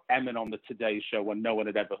got Emin on the Today Show when no one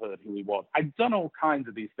had ever heard who he was. I'd done all kinds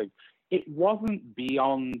of these things. It wasn't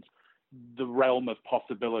beyond the realm of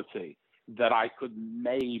possibility that I could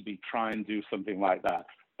maybe try and do something like that.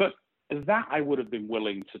 But that I would have been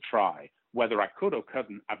willing to try. Whether I could or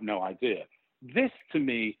couldn't, I've no idea. This, to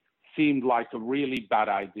me, seemed like a really bad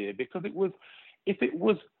idea because if it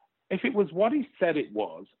was what he said it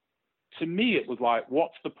was, to me it was like,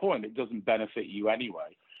 what's the point? It doesn't benefit you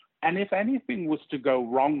anyway. And if anything was to go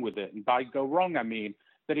wrong with it, and by go wrong, I mean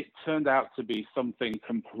that it turned out to be something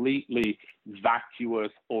completely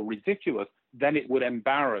vacuous or ridiculous, then it would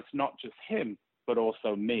embarrass not just him, but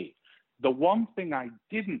also me. The one thing I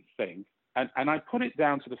didn't think, and I put it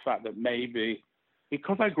down to the fact that maybe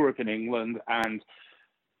because I grew up in England and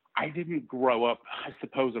I didn't grow up, I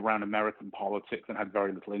suppose, around American politics and had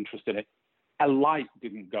very little interest in it, a light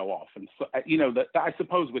didn't go off. And so, that I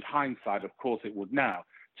suppose with hindsight, of course it would now,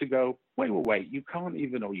 to go, wait, you can't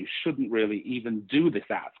even, or you shouldn't really even do this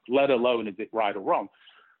ask, let alone is it right or wrong.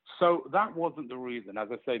 So that wasn't the reason. As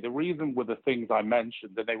I say, the reason were the things I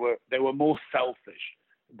mentioned, that they were more selfish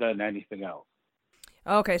than anything else.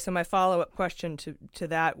 Okay, so my follow-up question to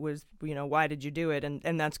that was, why did you do it?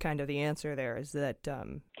 And that's kind of the answer there, is that...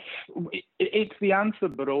 It's the answer,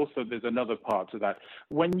 but also there's another part to that.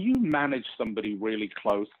 When you manage somebody really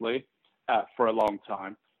closely for a long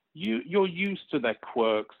time, you're used to their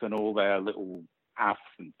quirks and all their little asks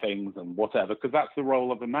and things and whatever, because that's the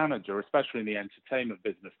role of a manager, especially in the entertainment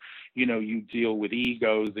business. You deal with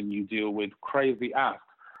egos and you deal with crazy asks.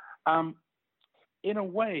 In a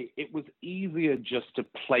way, it was easier just to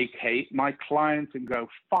placate my clients and go,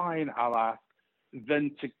 fine, I'll ask,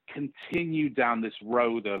 than to continue down this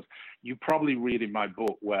road of, you probably read in my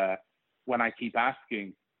book where when I keep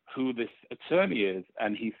asking who this attorney is,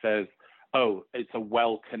 and he says, oh, it's a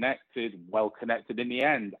well-connected. In the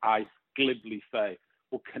end, I glibly say,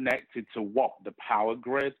 well, connected to what? The power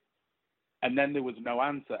grid? And then there was no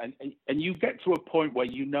answer. And you get to a point where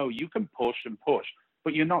you can push and push,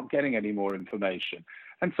 but you're not getting any more information.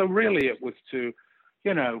 And so really it was to,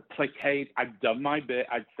 placate. I've done my bit.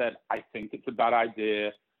 I'd said, I think it's a bad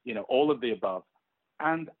idea, all of the above.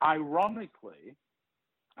 And ironically,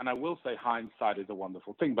 and I will say hindsight is a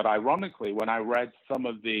wonderful thing, but ironically, when I read some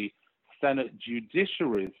of the Senate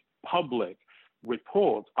Judiciary's public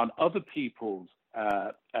reports on other people's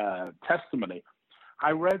testimony,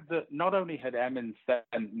 I read that not only had Emmons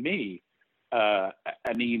sent me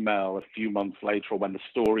an email a few months later, or when the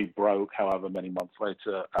story broke, however many months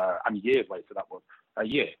later, years later, that was a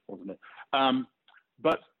year, wasn't it?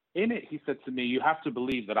 But in it, he said to me, you have to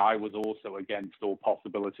believe that I was also against all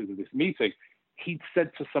possibilities of this meeting. He'd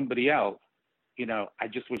said to somebody else, I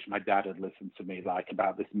just wish my dad had listened to me,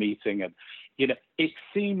 about this meeting. And, it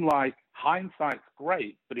seemed like hindsight's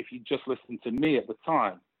great, but if you just listened to me at the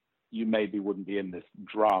time, you maybe wouldn't be in this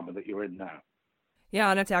drama that you're in now. Yeah,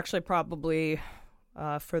 and it's actually probably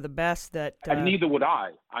for the best that... and neither would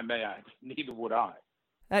I may add. Neither would I.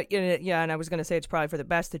 Yeah, and I was going to say it's probably for the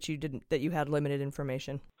best that you had limited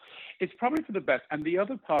information. It's probably for the best. And the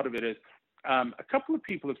other part of it is, a couple of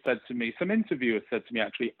people have said to me, some interviewers said to me,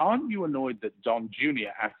 actually, aren't you annoyed that Don Jr.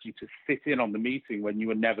 asked you to sit in on the meeting when you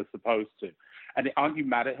were never supposed to? And aren't you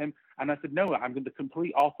mad at him? And I said, no, I'm the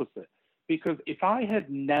complete opposite. Because if I had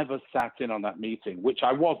never sat in on that meeting, which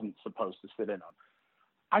I wasn't supposed to sit in on,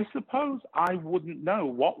 I suppose I wouldn't know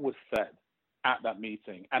what was said at that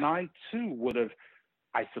meeting. And I, too, would have,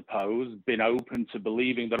 I suppose, been open to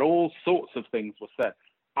believing that all sorts of things were said.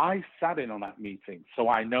 I sat in on that meeting, so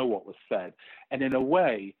I know what was said. And in a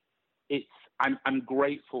way, I'm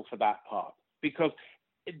grateful for that part. Because,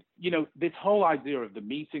 this whole idea of the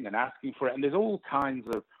meeting and asking for it, and there's all kinds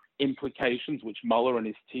of implications which Mueller and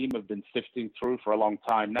his team have been sifting through for a long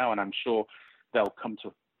time now, and I'm sure they'll come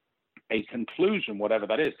to a conclusion, whatever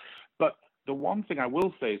that is. But the one thing I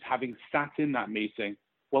will say is, having sat in that meeting,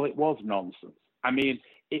 well, it was nonsense. I mean,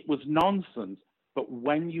 it was nonsense, but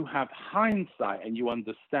when you have hindsight and you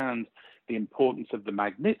understand the importance of the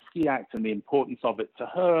Magnitsky Act and the importance of it to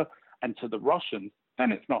her and to the Russians,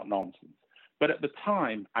 then it's not nonsense. But at the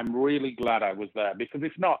time, I'm really glad I was there, because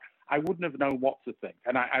if not, I wouldn't have known what to think.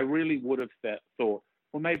 And I really would have thought,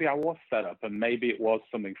 well, maybe I was set up, and maybe it was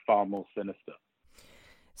something far more sinister.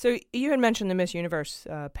 So you had mentioned the Miss Universe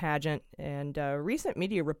pageant, and recent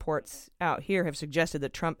media reports out here have suggested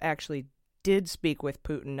that Trump actually did speak with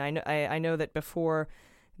Putin. I know that before,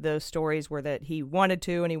 those stories were that he wanted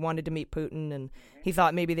to, and he wanted to meet Putin, and he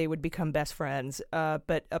thought maybe they would become best friends.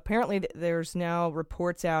 But apparently there's now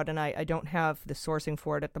reports out, and I don't have the sourcing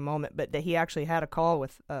for it at the moment, but that he actually had a call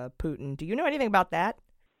with Putin. Do you know anything about that?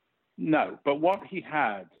 No, but what he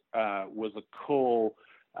had was a call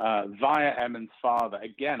via Emmons' father.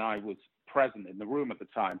 Again, I was present in the room at the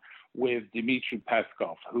time with Dmitry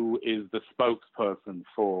Peskov, who is the spokesperson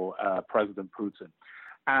for President Putin.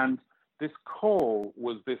 And this call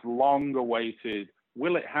was this long-awaited,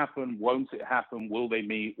 will it happen, won't it happen, will they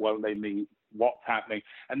meet, won't they meet, what's happening?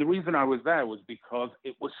 And the reason I was there was because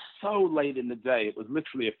it was so late in the day. It was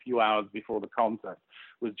literally a few hours before the contest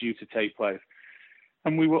was due to take place.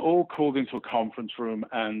 And we were all called into a conference room,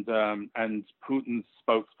 and Putin's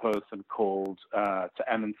spokesperson called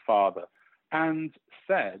to Emin's father and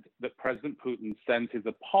said that President Putin sent his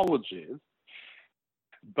apologies,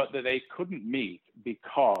 but that they couldn't meet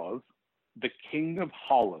because the King of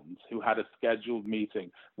Holland, who had a scheduled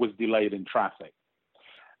meeting, was delayed in traffic.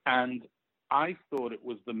 And I thought it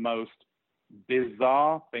was the most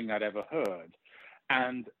bizarre thing I'd ever heard.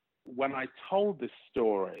 And when I told this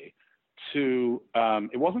story to,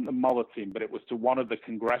 it wasn't the Mueller team, but it was to one of the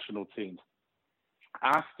congressional teams,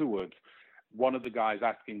 afterwards, one of the guys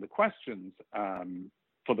asking the questions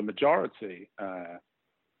for the majority,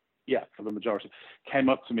 came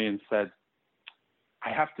up to me and said, I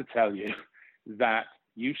have to tell you that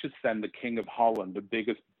you should send the King of Holland the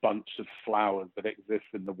biggest bunch of flowers that exists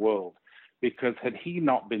in the world, because had he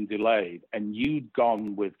not been delayed and you'd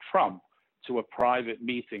gone with Trump to a private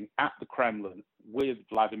meeting at the Kremlin with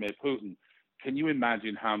Vladimir Putin, can you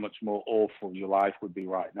imagine how much more awful your life would be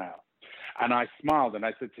right now? And I smiled and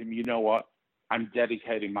I said to him, you know what? I'm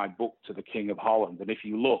dedicating my book to the King of Holland. And if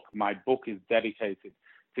you look, my book is dedicated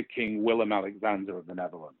to King Willem-Alexander of the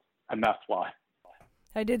Netherlands. And that's why.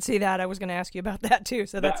 I did see that. I was going to ask you about that too.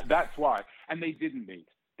 So that's why. And they didn't meet.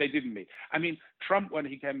 I mean, Trump, when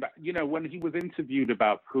he came back, when he was interviewed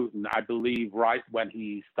about Putin, I believe right when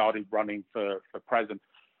he started running for president,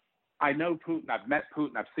 I know Putin, I've met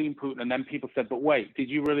Putin, I've seen Putin, and then people said, but wait, did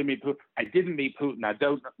you really meet Putin? I didn't meet Putin, I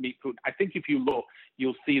don't meet Putin. I think if you look,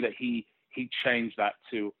 you'll see that he changed that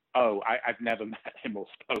to, I've never met him or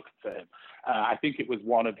spoken to him. I think it was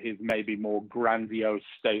one of his maybe more grandiose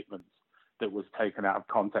statements that was taken out of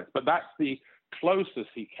context. But that's the closest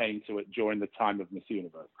he came to it during the time of Miss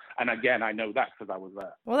Universe. And again, I know that because I was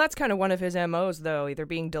there. Well, that's kind of one of his MOs, though, either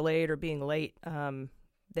being delayed or being late.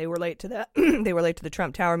 They were late to the they were late to the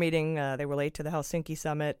Trump Tower meeting. They were late to the Helsinki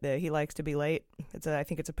summit. He likes to be late. I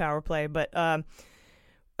think it's a power play. But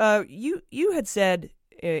you had said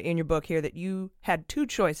in your book here that you had two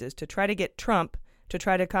choices: to try to get Trump, to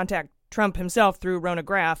try to contact Trump himself through Rona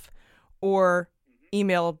Graff, or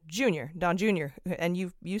email Don Jr. And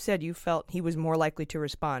you said you felt he was more likely to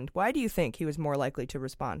respond. Why do you think he was more likely to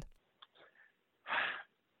respond?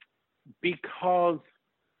 Because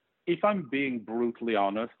if I'm being brutally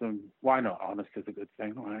honest, and why not, honest is a good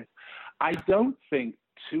thing, right? I don't think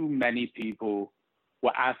too many people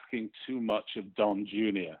were asking too much of Don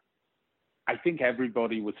Jr. I think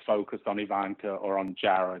everybody was focused on Ivanka or on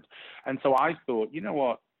Jared. And so I thought, you know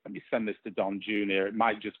what? Let me send this to Don Jr. It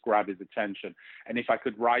might just grab his attention. And if I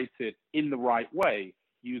could write it in the right way,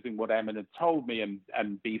 using what Emin had told me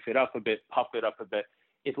and beef it up a bit, puff it up a bit,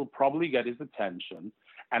 it'll probably get his attention.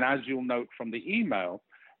 And as you'll note from the email,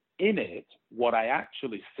 in it, what I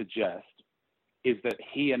actually suggest is that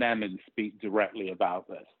he and Emin speak directly about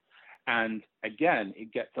this. And again,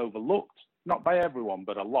 it gets overlooked, not by everyone,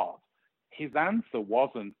 but a lot. His answer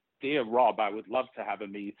wasn't, dear Rob, I would love to have a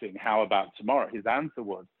meeting. How about tomorrow? His answer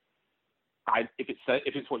was, if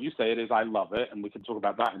it's what you say it is, I love it. And we can talk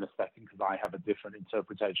about that in a second because I have a different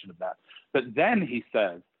interpretation of that. But then he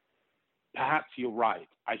says, perhaps you're right.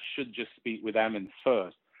 I should just speak with Emin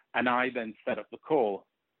first. And I then set up the call,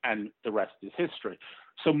 and the rest is history.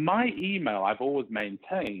 So my email, I've always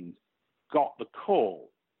maintained, got the call.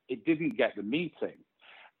 It didn't get the meeting.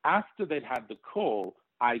 After they'd had the call,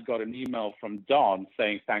 I got an email from Don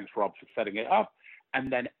saying, thanks, Rob, for setting it up.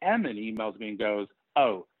 And then Emin emails me and goes,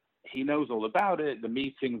 oh, he knows all about it. The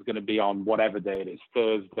meeting's going to be on whatever day it is,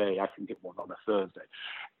 Thursday. I think it was on a Thursday.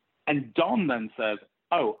 And Don then says,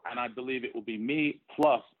 oh, and I believe it will be me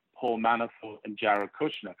plus Paul Manafort and Jared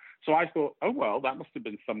Kushner. So I thought, oh, well, that must have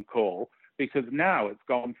been some call, because now it's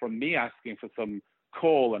gone from me asking for some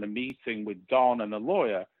call and a meeting with Don and a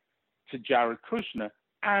lawyer to Jared Kushner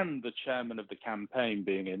and the chairman of the campaign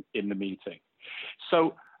being in the meeting.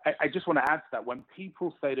 So I just want to add to that. When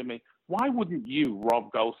people say to me, why wouldn't you,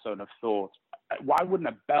 Rob Goldstone, have thought, why wouldn't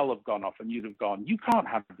a bell have gone off and you'd have gone, you can't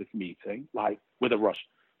have this meeting, like, with a rush?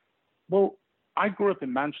 Well, I grew up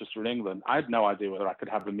in Manchester in England. I had no idea whether I could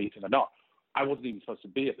have a meeting or not. I wasn't even supposed to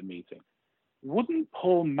be at the meeting. Wouldn't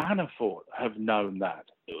Paul Manafort have known that?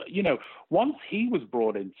 You know, once he was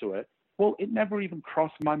brought into it, well, it never even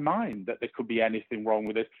crossed my mind that there could be anything wrong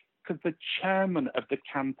with it, because the chairman of the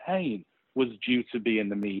campaign was due to be in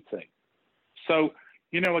the meeting. So,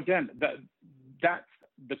 you know, again, that's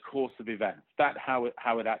the course of events. That's how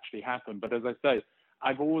it actually happened. But as I say,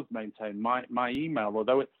 I've always maintained my email,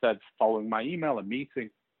 although it said following my email, a meeting,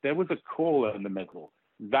 there was a call in the middle.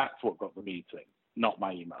 That's what got the meeting, not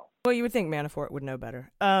my email. Well, you would think Manafort would know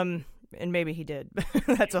better. And maybe he did.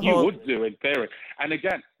 That's a You whole... would do in theory. And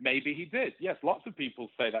again, maybe he did. Yes, lots of people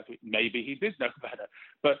say that. Maybe he did know better.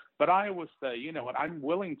 But I always say, you know what, I'm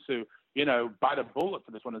willing to, you know, bite a bullet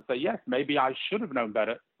for this one and say, yes, maybe I should have known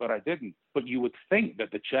better, but I didn't. But you would think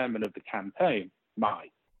that the chairman of the campaign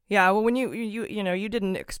might. Yeah, well, when you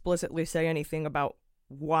didn't explicitly say anything about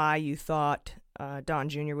why you thought Don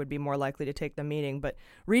Jr. would be more likely to take the meeting, but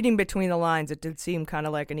reading between the lines, it did seem kind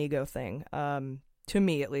of like an ego thing, to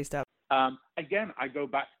me at least. Again, I go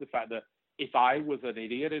back to the fact that if I was an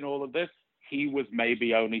idiot in all of this, he was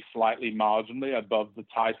maybe only slightly marginally above the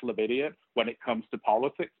title of idiot when it comes to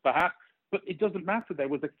politics, perhaps. But it doesn't matter. There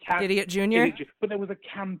was a Idiot Junior? But there was a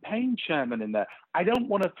campaign chairman in there. I don't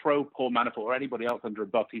want to throw Paul Manafort or anybody else under a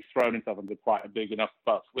bus. He's thrown himself under quite a big enough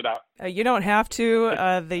bus without... You don't have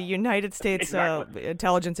to. The United States exactly.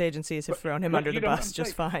 Intelligence agencies have thrown him under the bus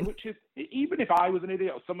just fine. Which is, even if I was an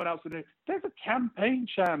idiot or someone else was an idiot, there's a campaign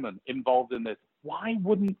chairman involved in this. Why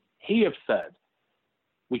wouldn't he have said,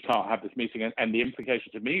 we can't have this meeting? And the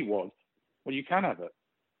implication to me was, well, you can have it.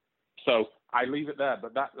 So I leave it there,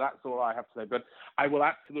 but that's all I have to say. But I will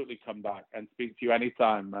absolutely come back and speak to you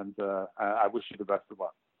anytime, and I wish you the best of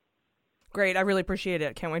luck. Great. I really appreciate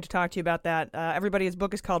it. Can't wait to talk to you about that. Everybody's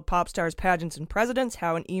book is called Pop Stars, Pageants, and Presidents,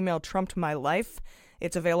 How an Email Trumped My Life.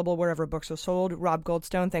 It's available wherever books are sold. Rob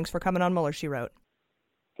Goldstone, thanks for coming on Mueller, She Wrote.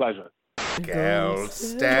 Pleasure.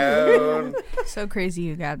 Goldstone. So crazy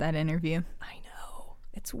you got that interview. I know.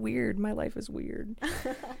 It's weird. My life is weird.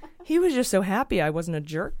 He was just so happy I wasn't a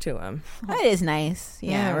jerk to him. That is nice.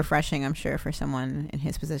 Yeah, refreshing, I'm sure, for someone in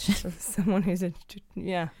his position. Someone who's a...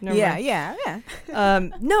 Yeah. Yeah.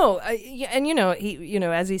 No, and he,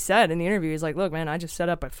 as he said in the interview, he's like, look, man, I just set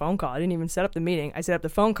up a phone call. I didn't even set up the meeting. I set up the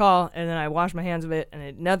phone call, and then I washed my hands of it,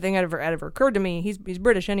 and nothing ever occurred to me. He's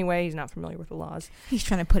British anyway. He's not familiar with the laws. He's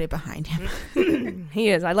trying to put it behind him. He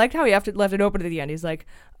is. I liked how he left it open to the end. He's like,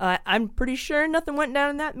 I'm pretty sure nothing went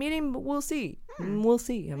down in that meeting, but we'll see. We'll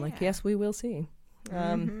see. I'm like, yes, we will see.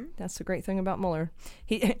 That's the great thing about Mueller.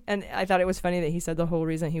 And I thought it was funny that he said the whole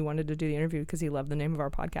reason he wanted to do the interview because he loved the name of our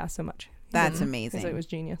podcast so much. That's amazing. It was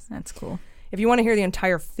genius. That's cool. If you want to hear the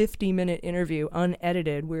entire 50-minute interview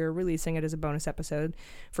unedited, we're releasing it as a bonus episode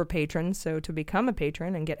for patrons. So to become a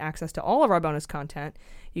patron and get access to all of our bonus content,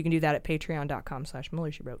 you can do that at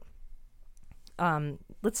patreon.com/MuellerSheWrote.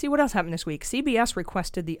 Let's see what else happened this week. CBS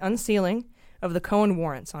requested the unsealing of the Cohen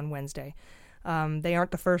warrants on Wednesday. They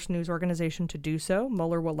aren't the first news organization to do so.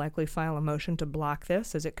 Mueller will likely file a motion to block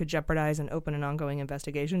this, as it could jeopardize an open and ongoing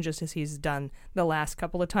investigation, just as he's done the last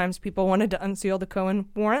couple of times people wanted to unseal the Cohen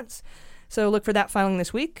warrants. So look for that filing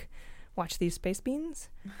this week. Watch these space beans.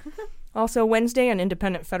 Also, Wednesday, an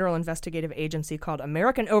independent federal investigative agency called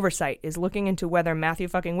American Oversight is looking into whether Matthew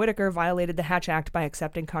fucking Whitaker violated the Hatch Act by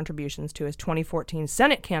accepting contributions to his 2014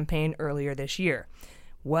 Senate campaign earlier this year.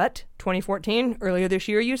 What? 2014? Earlier this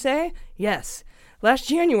year, you say? Yes. Last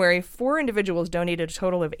January, 4 individuals donated a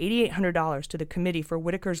total of $8,800 to the committee for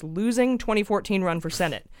Whitaker's losing 2014 run for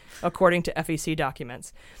Senate, according to FEC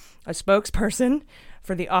documents. A spokesperson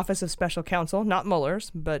for the Office of Special Counsel, not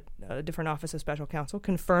Mueller's, but a different Office of Special Counsel,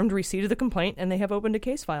 confirmed receipt of the complaint, and they have opened a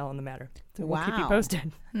case file on the matter. So we'll keep you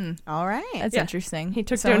posted. All right. That's interesting. He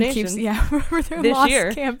took donations for their this lost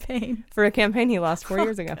year campaign. For a campaign he lost 4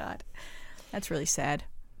 years ago. God. That's really sad.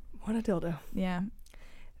 What a dildo. Yeah.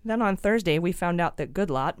 Then on Thursday, we found out that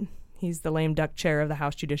Goodlatte, he's the lame duck chair of the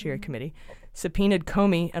House Judiciary Committee, subpoenaed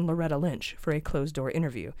Comey and Loretta Lynch for a closed-door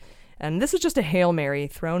interview. And this is just a Hail Mary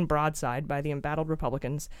thrown broadside by the embattled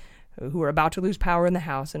Republicans who are about to lose power in the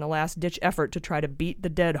House in a last-ditch effort to try to beat the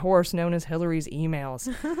dead horse known as Hillary's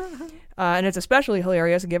emails. And it's especially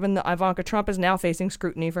hilarious given that Ivanka Trump is now facing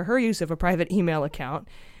scrutiny for her use of a private email account.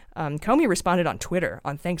 Comey responded on Twitter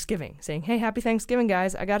on Thanksgiving, saying, "Hey, happy Thanksgiving,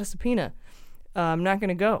 guys. I got a subpoena. I'm not going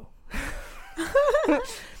to go."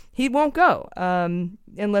 He won't go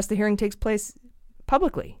unless the hearing takes place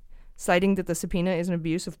publicly, citing that the subpoena is an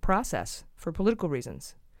abuse of process for political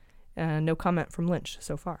reasons. No comment from Lynch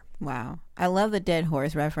so far. Wow. I love the dead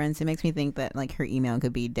horse reference. It makes me think that her email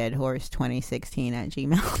could be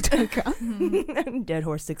deadhorse2016@gmail.com.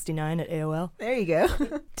 Deadhorse69 at AOL. There you go.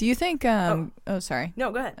 Do you think sorry.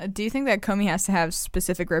 No, go ahead. Do you think that Comey has to have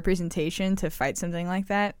specific representation to fight something like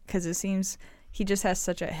that? Because it seems he just has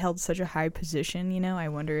held such a high position, I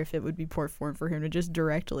wonder if it would be poor form for him to just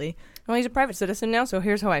directly. Well, he's a private citizen now, so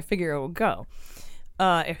here's how I figure it will go.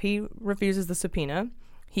 If he refuses the subpoena,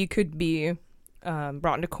 he could be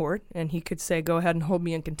brought into court, and he could say, go ahead and hold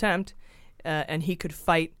me in contempt, and he could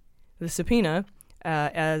fight the subpoena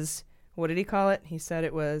as, what did he call it? He said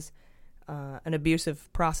it was an abusive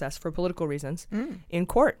process for political reasons in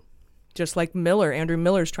court. Just like Andrew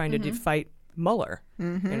Miller's trying to fight Mueller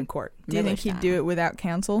in court. Do you think he'd do it without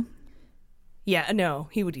counsel? Yeah, no,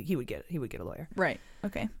 he would get a lawyer. Right.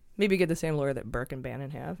 Okay. Maybe get the same lawyer that Burke and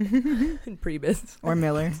Bannon have in Priebus. Or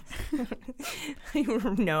Miller.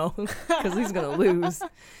 No, because he's going to lose.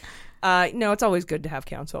 No, it's always good to have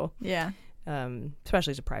counsel. Yeah.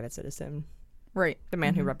 Especially as a private citizen. Right. The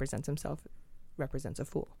man who represents himself represents a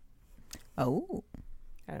fool. Oh.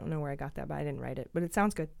 I don't know where I got that, but I didn't write it. But it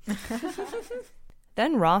sounds good.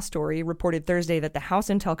 Then Raw Story reported Thursday that the House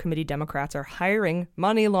Intel Committee Democrats are hiring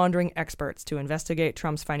money laundering experts to investigate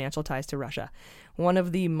Trump's financial ties to Russia. One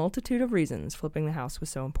of the multitude of reasons flipping the House was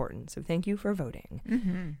so important. So thank you for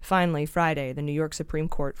voting. Finally, Friday, the New York Supreme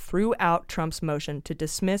Court threw out Trump's motion to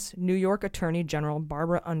dismiss New York Attorney General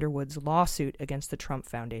Barbara Underwood's lawsuit against the Trump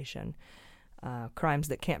Foundation. Crimes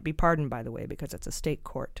that can't be pardoned, by the way, because it's a state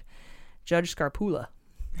court. Judge Scarpula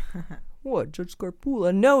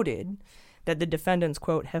noted that the defendants,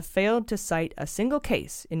 quote, have failed to cite a single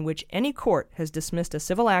case in which any court has dismissed a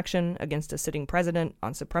civil action against a sitting president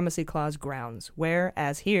on supremacy clause grounds,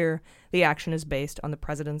 whereas here, the action is based on the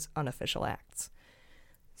president's unofficial acts.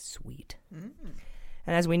 Sweet. And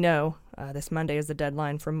as we know, this Monday is the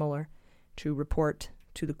deadline for Mueller to report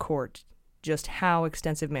to the court just how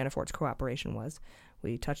extensive Manafort's cooperation was.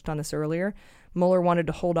 We touched on this earlier. Mueller wanted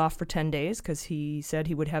to hold off for 10 days because he said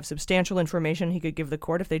he would have substantial information he could give the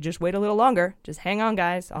court if they just wait a little longer. Just hang on,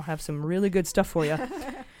 guys. I'll have some really good stuff for you.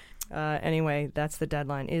 Anyway, that's the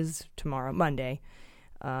deadline, is tomorrow, Monday.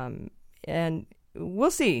 And we'll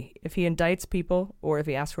see if he indicts people or if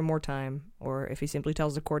he asks for more time or if he simply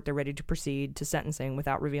tells the court they're ready to proceed to sentencing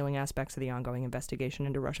without revealing aspects of the ongoing investigation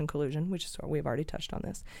into Russian collusion, which is we've already touched on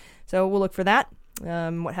this. So we'll look for that,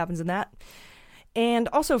 what happens in that. And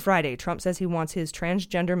also Friday, Trump says he wants his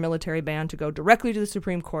transgender military ban to go directly to the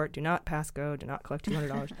Supreme Court. Do not pass go. Do not collect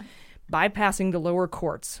 $200. Bypassing the lower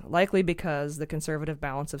courts, likely because the conservative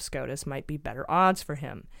balance of SCOTUS might be better odds for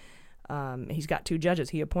him. He's got 2 judges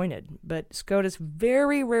he appointed. But SCOTUS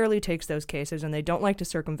very rarely takes those cases, and they don't like to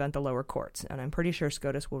circumvent the lower courts. And I'm pretty sure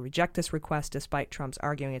SCOTUS will reject this request despite Trump's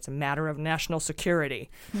arguing it's a matter of national security.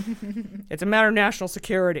 It's a matter of national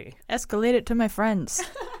security. Escalate it to my friends.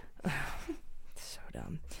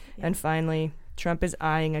 Dumb. Yeah. And finally, Trump is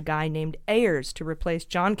eyeing a guy named Ayers to replace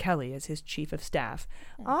John Kelly as his chief of staff.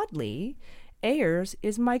 Oddly, Ayers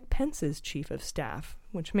is Mike Pence's chief of staff,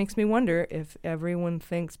 which makes me wonder if everyone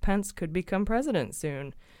thinks Pence could become president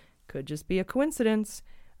soon. Could just be a coincidence.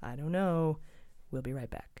 I don't know. We'll be right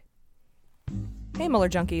back. Hey, Mueller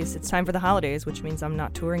junkies, it's time for the holidays, which means I'm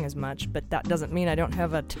not touring as much, but that doesn't mean I don't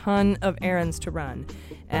have a ton of errands to run.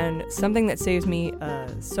 And something that saves me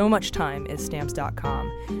so much time is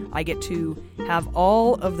Stamps.com. I get to have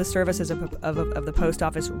all of the services of the post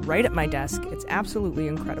office right at my desk. It's absolutely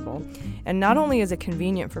incredible. And not only is it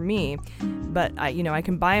convenient for me, but I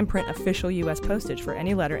can buy and print official U.S. postage for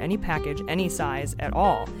any letter, any package, any size at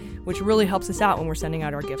all, which really helps us out when we're sending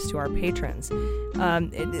out our gifts to our patrons.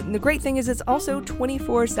 The great thing is it's also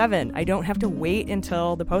 24/7. I don't have to wait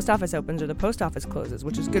until the post office opens or the post office closes,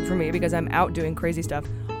 which is good for me because I'm out doing crazy stuff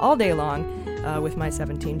all day long with my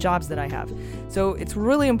 17 jobs that I have. So it's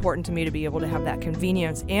really important to me to be able to have that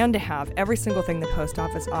convenience and to have every single thing the post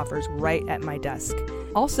office offers right at my desk.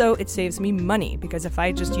 Also, it saves me money because if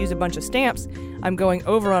I just use a bunch of stamps, I'm going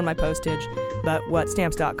over on my postage. But what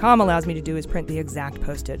Stamps.com allows me to do is print the exact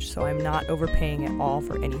postage, so I'm not overpaying at all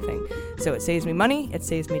for anything. So it saves me money, it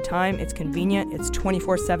saves me time, it's convenient, it's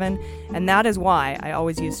 24/7, and that is why I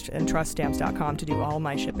always use and trust Stamps.com to do all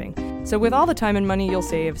my shipping. So with all the time and money you'll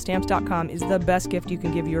save, Stamps.com is the best gift you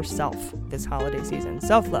can give yourself this holiday season.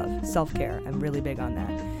 Self-love, self-care, I'm really big on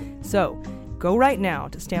that. So go right now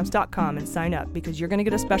to Stamps.com and sign up because you're going to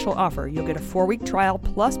get a special offer. You'll get a 4-week trial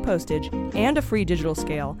plus postage and a free digital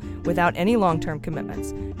scale without any long-term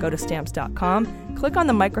commitments. Go to Stamps.com, click on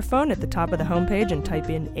the microphone at the top of the homepage and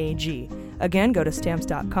type in AG. Again, go to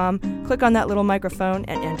Stamps.com, click on that little microphone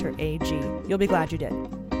and enter AG. You'll be glad you did.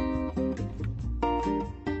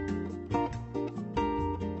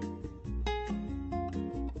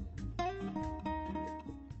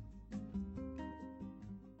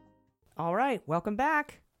 All right, welcome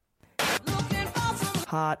back.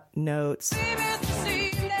 Hot notes.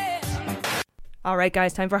 All right,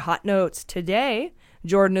 guys, time for hot notes. Today,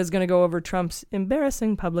 Jordan is going to go over Trump's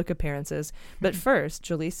embarrassing public appearances. But first,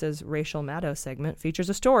 Jaleesa's Racial Maddow segment features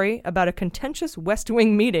a story about a contentious West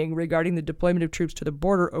Wing meeting regarding the deployment of troops to the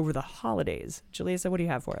border over the holidays. Jaleesa, what do you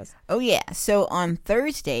have for us? Oh, yeah. So on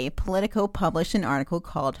Thursday, Politico published an article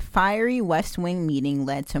called Fiery West Wing Meeting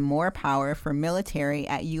Led to More Power for Military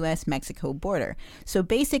at U.S.-Mexico Border. So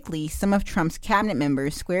basically, some of Trump's cabinet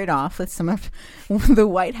members squared off with some of the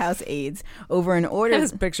White House aides over an order. I have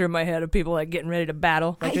this picture in my head of people like getting ready to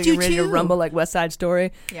battle, like I they're do getting ready to too. rumble, like West Side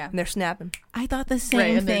Story. Yeah. And they're snapping. I thought the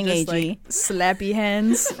same and thing, they're just, AG. like, slappy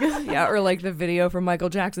hands. Yeah, or like the video from Michael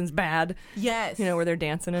Jackson's Bad. Yes. You know, where they're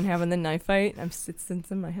dancing and having the knife fight. It's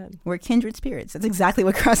in my head. We're kindred spirits. That's exactly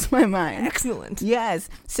what crossed my mind. Excellent. Yes.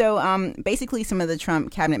 So basically, some of the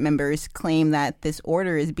Trump cabinet members claim that this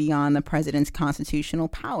order is beyond the president's constitutional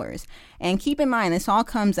powers. And keep in mind, this all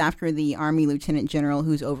comes after the Army Lieutenant General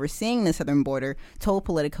who's overseeing the southern border told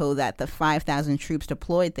Politico that the 5,000 troops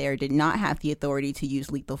deployed there did not have the authority to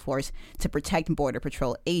use lethal force to protect Border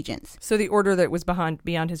Patrol agents. So the order that was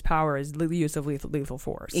beyond his power is the use of lethal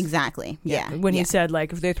force. Exactly. Yeah. When he said,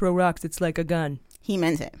 like, if they throw rocks, it's like a gun. He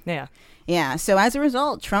meant it. Yeah. Yeah, so as a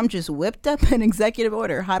result, Trump just whipped up an executive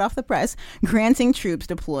order, hot off the press, granting troops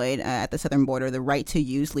deployed at the southern border the right to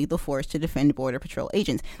use lethal force to defend Border Patrol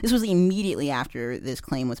agents. This was immediately after this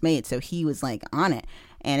claim was made, so he was like on it.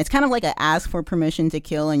 And it's kind of like a ask for permission to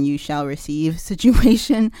kill and you shall receive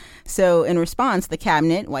situation. So in response, the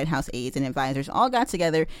cabinet, White House aides, and advisors all got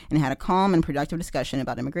together and had a calm and productive discussion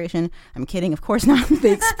about immigration. I'm kidding, of course not.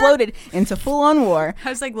 They exploded into full-on war.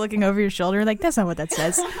 I was like looking over your shoulder, like, that's not what that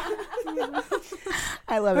says.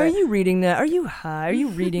 I love it. Are you reading that? Are you high? Are you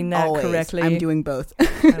reading that Always. correctly? I'm doing both.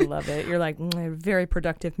 I love it. You're like, a very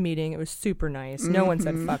productive meeting. It was super nice. No one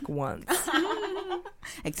said fuck once.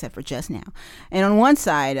 Except for just now. And on one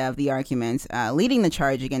side of the argument, leading the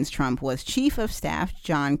charge against Trump was Chief of Staff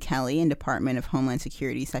John Kelly and Department of Homeland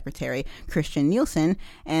Security Secretary Christian Nielsen.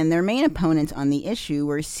 And their main opponents on the issue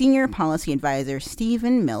were Senior Policy Advisor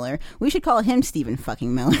Stephen Miller. We should call him Stephen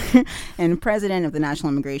fucking Miller. And President of the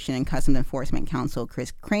National Immigration and Customs Enforcement Council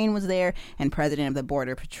Chris Crane was there. And President of the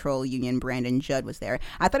Border Patrol Union Brandon Judd was there.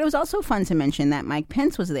 I thought it was also fun to mention that Mike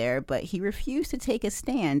Pence was there, but he refused to take a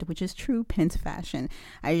stand, which is true Pence fashion.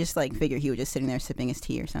 I just figure he was just sitting there sipping his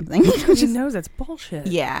tea or something. He knows that's bullshit.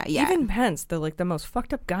 Yeah. Even Pence, the most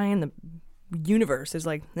fucked up guy in the universe, is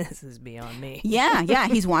like, this is beyond me. Yeah.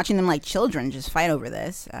 He's watching them like children just fight over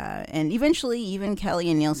this. And eventually, even Kelly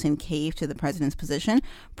and Nielsen caved to the president's position,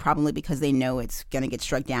 probably because they know it's going to get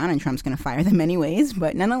struck down and Trump's going to fire them anyways.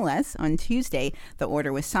 But nonetheless, on Tuesday, the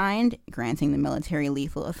order was signed, granting the military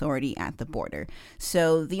lethal authority at the border.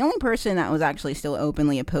 So the only person that was actually still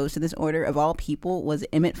openly opposed to this order, of all people, was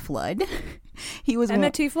Emmett Flood. He was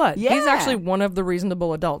Emmett T. Flood. Yeah. He's actually one of the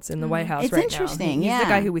reasonable adults in the White House It's right interesting, now. He's yeah. the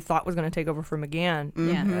guy who we thought was going to take over for McGahn.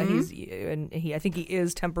 Mm-hmm. I think he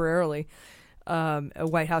is temporarily a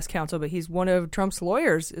White House counsel, but he's one of Trump's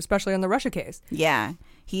lawyers, especially on the Russia case. Yeah.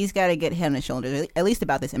 He's got a good head on his shoulders, at least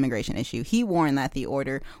about this immigration issue. He warned that the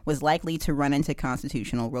order was likely to run into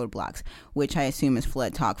constitutional roadblocks, which I assume is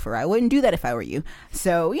flood talk for I wouldn't do that if I were you.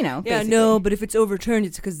 So, Yeah, basically. no, but if it's overturned,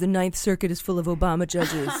 it's because the Ninth Circuit is full of Obama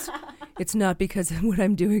judges. It's not because what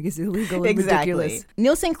I'm doing is illegal and ridiculous.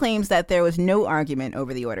 Nielsen claims that there was no argument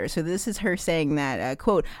over the order. So this is her saying that,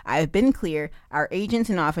 quote, I've been clear, our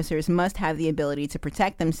agents and officers must have the ability to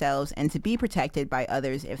protect themselves and to be protected by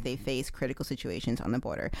others if they face critical situations on the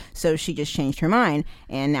border. So she just changed her mind,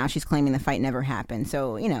 and now she's claiming the fight never happened.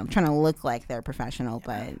 So, trying to look like they're professional.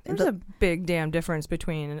 But there's a big damn difference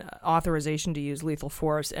between authorization to use lethal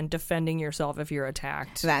force and defending yourself if you're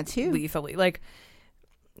attacked. That too. Lethally. Like,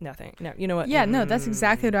 nothing. No, you know what? Yeah, no, that's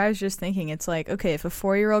exactly what I was just thinking. It's like, okay, if a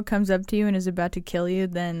 4-year-old comes up to you and is about to kill you,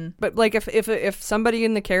 then... But, like, if somebody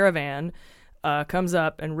in the caravan comes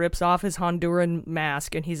up and rips off his Honduran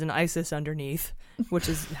mask and he's an ISIS underneath, which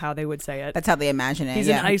is how they would say it. That's how they imagine it. He's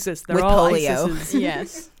an ISIS. They're with all polio. ISISes.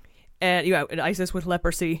 Yes. And, an ISIS with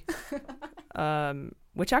leprosy.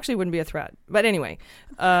 Which actually wouldn't be a threat. But anyway,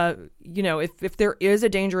 if there is a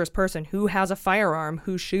dangerous person who has a firearm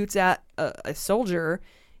who shoots at a soldier,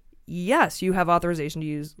 yes, you have authorization to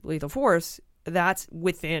use lethal force. That's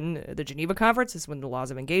within the Geneva Conference. It's within the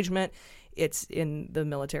laws of engagement. It's in the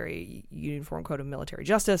military Uniform Code of Military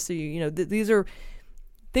Justice. So, these are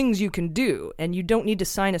things you can do, and you don't need to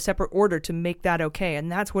sign a separate order to make that okay.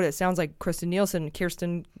 And that's what it sounds like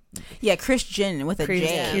Kirstjen with a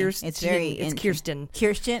J. It's Kirsten.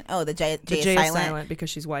 Kirsten? Oh, the J is silent because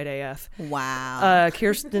she's white AF. Wow.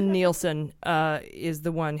 Kirstjen Nielsen is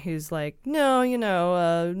the one who's like,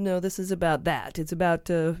 no, this is about that. It's about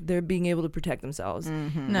they're being able to protect themselves.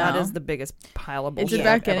 Mm-hmm. That is the biggest pile of bullshit It's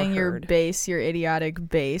about I've ever getting your heard. your idiotic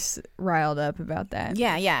base, riled up about that.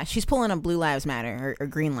 Yeah. She's pulling a Blue Lives Matter or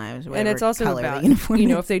Green Lives, whatever. And it's also color about, the uniform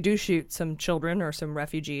is. if they do shoot some children or some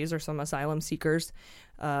refugees or some asylum seekers,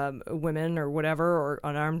 women or whatever, or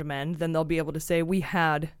unarmed men, then they'll be able to say, we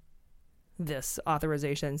had this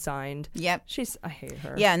authorization signed. Yep. I hate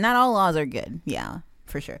her. Yeah, not all laws are good. Yeah,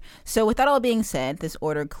 for sure. So with that all being said, this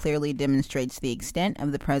order clearly demonstrates the extent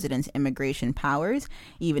of the president's immigration powers,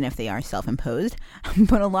 even if they are self-imposed.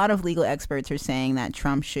 But a lot of legal experts are saying that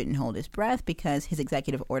Trump shouldn't hold his breath because his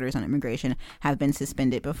executive orders on immigration have been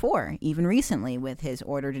suspended before, even recently with his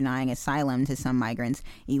order denying asylum to some migrants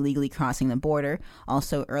illegally crossing the border.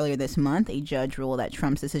 Also, earlier this month, a judge ruled that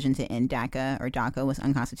Trump's decision to end DACA was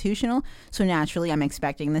unconstitutional. So naturally, I'm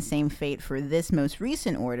expecting the same fate for this most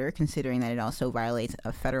recent order, considering that it also violates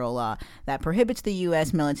a federal law that prohibits the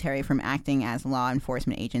U.S. military from acting as law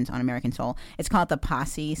enforcement agents on American soil. It's called the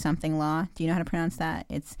Posse something law. Do you know how to pronounce that?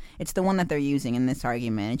 It's the one that they're using in this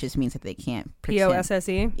argument. It just means that they can't pretend.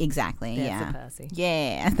 POSSE? Exactly, yeah. It's a posse.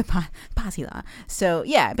 Yeah, the Posse law. So,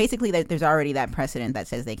 yeah, basically there's already that precedent that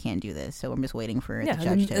says they can't do this. So I'm just waiting for the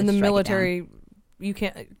judge to and the strike military, it down. you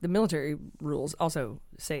can't. The military rules also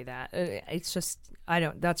say that. It's just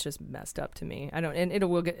that's just messed up to me. And it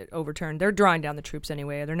will get overturned. They're drawing down the troops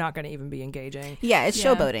anyway. They're not going to even be engaging. Yeah, it's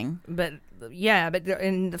showboating. But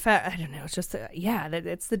in the fact, I don't know. It's just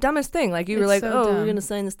it's the dumbest thing. Like you were like, so we're dumb. going to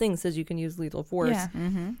sign this thing that says you can use lethal force. Yeah.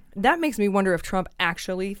 Mm-hmm. That makes me wonder if Trump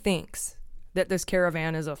actually thinks that this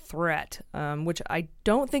caravan is a threat, which I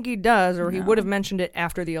don't think he does, or he would have mentioned it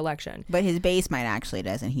after the election. But his base might actually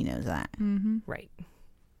does, and he knows that. Mm-hmm. Right.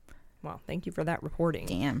 Well, thank you for that reporting.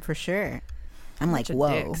 Damn, for sure. I'm like, Bunch of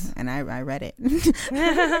whoa. dicks. And I read it.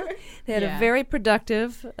 They had a very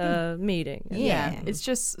productive meeting. Yeah. It's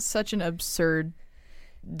just such an absurd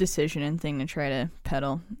decision and thing to try to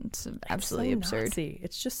peddle. It's absolutely absurd. Nazi.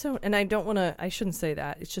 It's just so, and I shouldn't say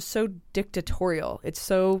that. It's just so dictatorial. It's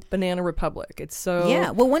so banana republic. It's so.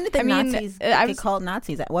 Yeah. Well, when did the Nazis I get called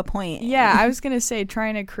Nazis? At what point? Yeah, I was going to say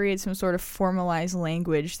trying to create some sort of formalized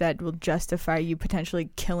language that will justify you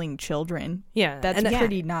potentially killing children. Yeah. That's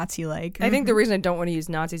pretty Nazi-like. I think the reason I don't want to use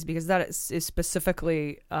Nazis because that is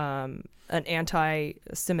specifically an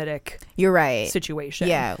anti-Semitic You're right. situation.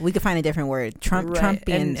 Yeah, we could find a different word.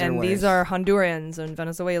 Trumpians and these are Hondurans and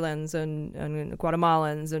Venezuelans and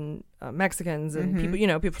Guatemalans and Mexicans and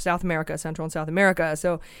people from South America, Central and South America.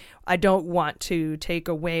 So I don't want to take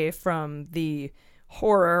away from the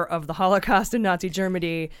horror of the Holocaust in Nazi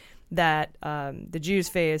Germany that the Jews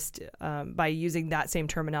faced by using that same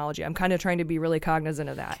terminology. I'm kind of trying to be really cognizant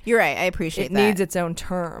of that. You're right. I appreciate it. That. It needs its own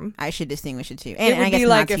term. I should distinguish it too. And it would I guess be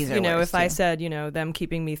like Nazis if I too. said, them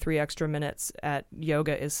keeping me 3 extra minutes at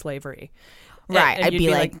yoga is slavery. Right. And I'd you'd be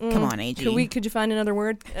like, come on, AG. Could you find another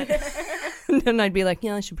word? And I'd be like,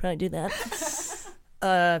 yeah, I should probably do that.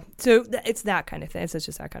 So it's that kind of thing. It's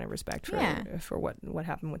just that kind of respect for what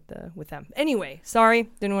happened with them. Anyway, sorry,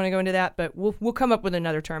 didn't want to go into that, but we'll come up with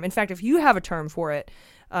another term. In fact, if you have a term for it,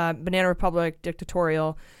 banana republic,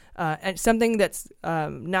 dictatorial, and something that's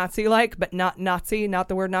Nazi-like but not Nazi, not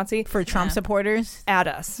the word Nazi for Trump supporters, at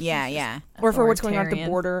us. Yeah. Or for what's going on at the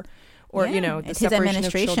border, or the his separation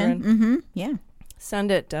administration. of children. Mm-hmm. Yeah. Send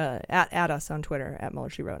it at us on Twitter at Mueller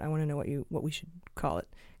She Wrote. I want to know what we should call it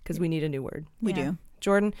because we need a new word. We do.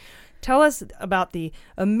 Jordan, tell us about the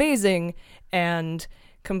amazing and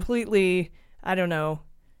completely,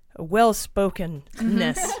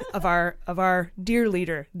 well-spokenness of our dear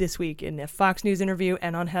leader this week in a Fox News interview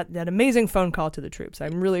and on that amazing phone call to the troops.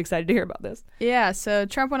 I'm really excited to hear about this. Yeah, so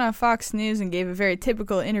Trump went on Fox News and gave a very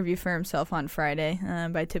typical interview for himself on Friday.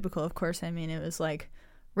 By typical, of course, I mean it was like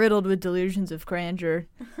riddled with delusions of grandeur,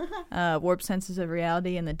 warped senses of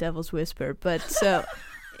reality, and the devil's whisper. But so...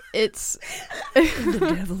 It's the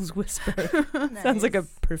devil's whisper. Nice. Sounds like a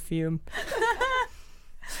perfume.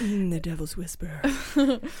 The devil's whisper.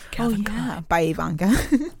 Calvin Klein by Ivanka.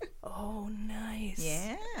 Oh, nice.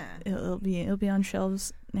 Yeah, it'll be on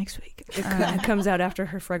shelves next week. It comes out after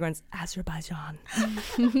her fragrance Azerbaijan.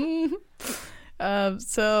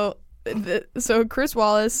 So Chris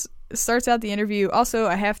Wallace starts out the interview. Also,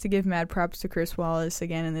 I have to give mad props to Chris Wallace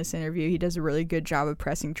again in this interview. He does a really good job of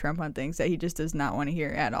pressing Trump on things that he just does not want to hear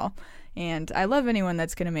at all. And I love anyone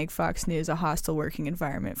that's going to make Fox News a hostile working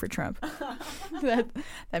environment for Trump. That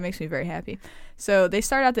makes me very happy. So they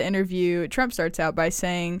start out the interview. Trump starts out by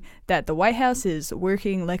saying that the White House is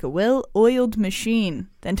working like a well-oiled machine.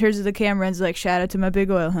 Then turns to the camera and's like, shout out to my big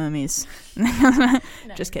oil homies.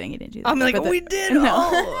 Just kidding, he didn't do that. I'm like, we did.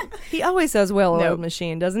 No. He always says well-oiled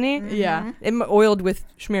machine, doesn't he? Yeah. Oiled with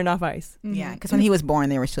Smirnoff Ice. Yeah, because when he was born,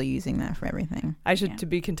 they were still using that for everything. I should to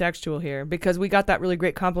be contextual here, because we got that really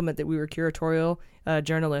great compliment that we were curatorial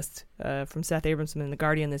journalists from Seth Abramson in The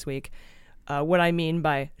Guardian this week. What I mean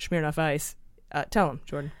by Smirnoff Ice, tell him,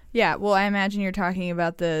 Jordan. Yeah, well, I imagine you're talking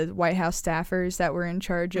about the White House staffers that were in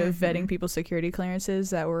charge of vetting people's security clearances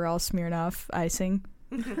that were all Smirnoff icing.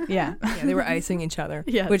 Yeah. Yeah, they were icing each other,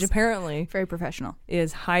 yes. Which apparently very professional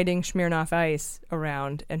is hiding Smirnoff Ice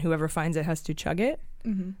around, and whoever finds it has to chug it.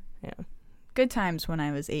 Mm-hmm. Yeah. Good times when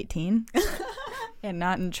I was 18 and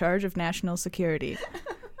not in charge of national security.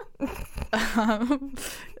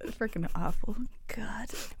 Freaking awful. God.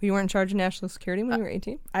 You weren't in charge of national security when you were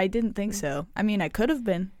 18? I didn't think so. I mean, I could have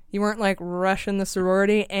been. You weren't like rushing the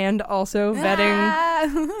sorority and also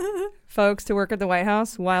vetting folks to work at the White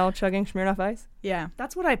House while chugging Smirnoff Ice? Yeah.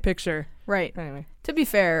 That's what I picture. Right. Anyway. To be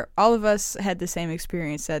fair, all of us had the same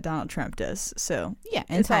experience that Donald Trump does. So, yeah,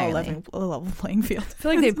 it's all a level playing field. I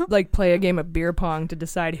feel like they play a game of beer pong to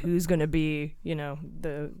decide who's going to be,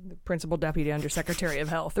 the principal deputy undersecretary of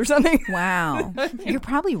health or something. Wow. You're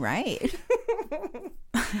probably right.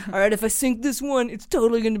 All right, if I sink this one, it's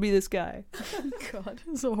totally going to be this guy. God,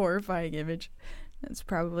 it's a horrifying image. That's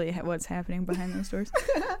probably what's happening behind those doors.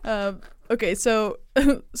 Okay, so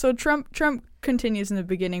Trump continues in the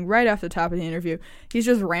beginning, right off the top of the interview. He's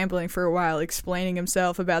just rambling for a while, explaining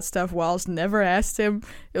himself about stuff Walls never asked him.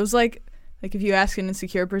 It was like if you ask an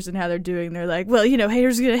insecure person how they're doing, they're like, well,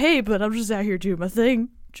 haters gonna hate, but I'm just out here doing my thing.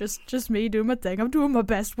 Just me doing my thing. I'm doing my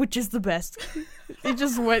best, which is the best. He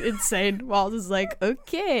just went insane. Walls is like,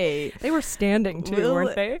 okay. They were standing too,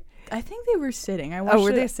 weren't they? I think they were sitting. I watched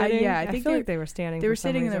were they sitting? Yeah, I feel like they were standing. They were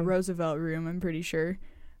sitting in the Roosevelt room, I'm pretty sure.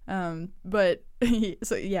 But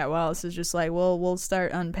Wallace is just like, well, we'll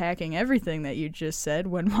start unpacking everything that you just said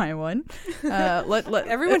one by one. Let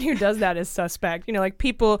everyone who does that is suspect. Like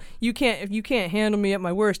people, if you can't handle me at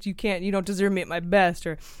my worst, you don't deserve me at my best,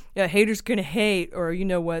 or haters gonna hate, or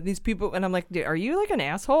what these people. And I'm like, are you like an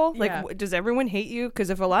asshole? Yeah. Like, does everyone hate you? Because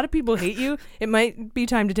if a lot of people hate you, it might be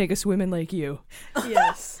time to take a swim in Lake U.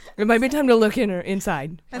 Yes, it might be time to look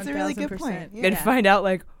inside. That's a really good point. And find out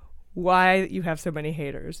why you have so many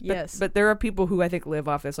haters. Yes. But there are people who I think live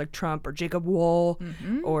off this, like Trump or Jacob Wohl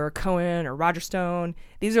or Cohen or Roger Stone.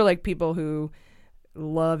 These are like people who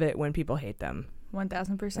love it when people hate them.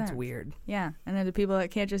 1,000%. That's weird. Yeah. And then the people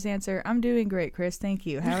that can't just answer, I'm doing great, Chris. Thank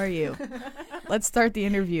you. How are you? Let's start the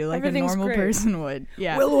interview like a normal person would.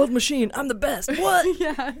 Yeah. Well-oiled machine. I'm the best. What?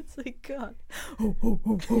 Yeah. It's like, God.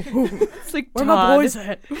 It's like where Todd. my boys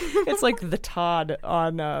at? It's like the Todd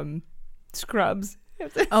on Scrubs.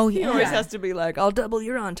 Oh, yeah. He always has to be like, I'll double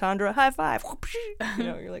your entendre. High five.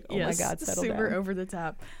 You're like, oh yes, my God, settle super down. over the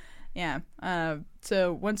top. Yeah.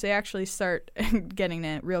 So once they actually start getting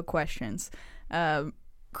to real questions,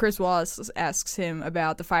 Chris Wallace asks him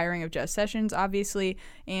about the firing of Jeff Sessions, obviously,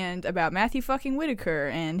 and about Matthew fucking Whitaker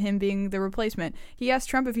and him being the replacement. He asked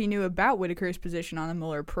Trump if he knew about Whitaker's position on the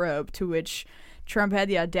Mueller probe, to which Trump had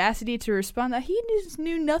the audacity to respond that he just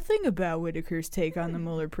knew nothing about Whitaker's take on the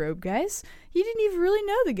Mueller probe, guys. He didn't even really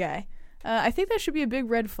know the guy. I think that should be a big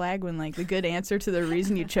red flag when, the good answer to the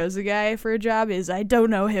reason you chose a guy for a job is, I don't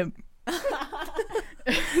know him. Even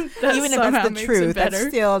if that's the truth, that's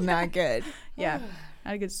still not good. Yeah,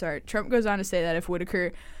 not a good start. Trump goes on to say that if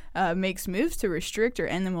Whitaker makes moves to restrict or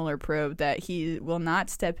end the Mueller probe, that he will not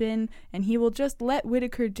step in, and he will just let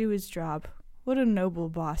Whitaker do his job. What a noble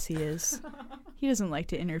boss he is. He doesn't like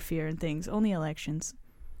to interfere in things, only elections.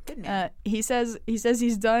 He says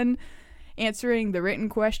he's done answering the written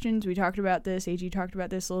questions. We talked about this. AG talked about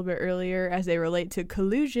this a little bit earlier as they relate to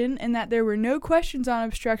collusion, and that there were no questions on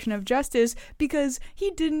obstruction of justice because he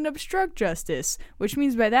didn't obstruct justice, which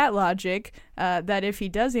means by that logic that if he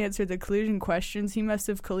does answer the collusion questions, he must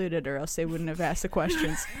have colluded, or else they wouldn't have asked the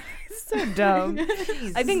questions. So dumb.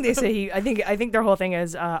 I think they say I think their whole thing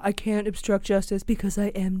is I can't obstruct justice because I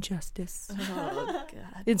am justice. Oh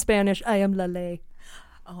God. In Spanish, I am la ley.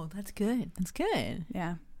 Oh, that's good. That's good.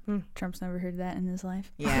 Yeah. Trump's never heard that in his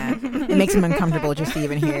life. Yeah. It makes him uncomfortable just to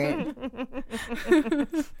even hear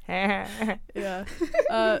it. Yeah.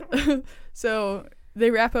 So They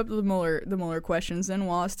wrap up the Mueller questions. Then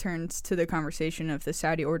Wallace turns to the conversation of the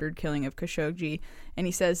Saudi-ordered killing of Khashoggi, and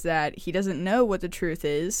he says that he doesn't know what the truth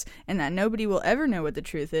is, and that nobody will ever know what the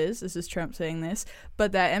truth is. This is Trump saying this,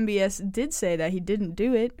 but that MBS did say that he didn't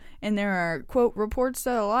do it, and there are, quote, reports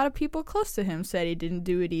that a lot of people close to him said he didn't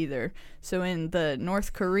do it either. So in the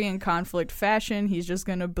North Korean conflict fashion, he's just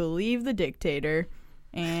going to believe the dictator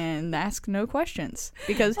and ask no questions,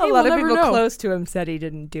 because a lot of people close to him said he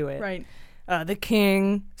didn't do it. Right. The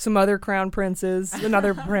king, some other crown princes,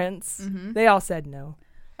 another prince. Mm-hmm. They all said no.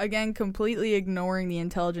 Again, completely ignoring the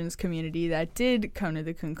intelligence community that did come to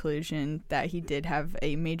the conclusion that he did have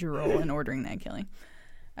a major role in ordering that killing.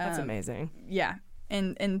 That's amazing. Yeah.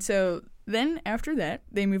 And so then after that,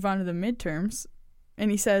 they move on to the midterms,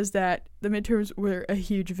 and he says that the midterms were a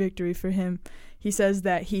huge victory for him. He says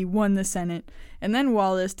that he won the Senate, and then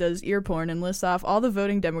Wallace does ear porn and lists off all the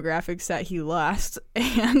voting demographics that he lost,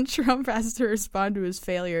 and Trump has to respond to his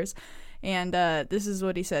failures. And this is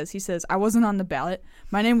what he says. He says, I wasn't on the ballot.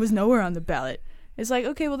 My name was nowhere on the ballot. It's like,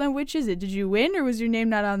 okay, well then which is it? Did you win, or was your name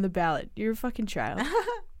not on the ballot? You're a fucking child.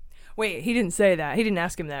 Wait, he didn't say that. He didn't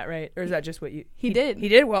ask him that, right? Or is that just what you... He did. He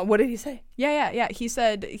did? Well, what did he say? Yeah. He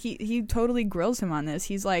said, he totally grills him on this.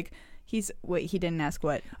 He's like... Wait, he didn't ask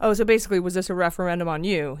what? Oh, so basically, was this a referendum on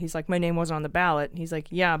you? He's like, my name wasn't on the ballot. He's like,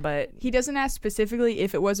 yeah, but... He doesn't ask specifically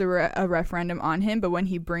if it was a referendum on him, but when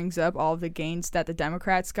he brings up all of the gains that the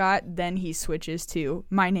Democrats got, then he switches to,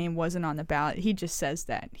 my name wasn't on the ballot. He just says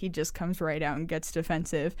that. He just comes right out and gets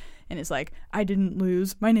defensive and is like, I didn't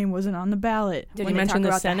lose. My name wasn't on the ballot. Did he mention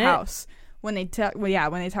the Senate? House. When they talked about because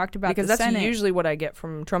the Senate. Because that's usually what I get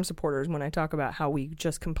from Trump supporters when I talk about how we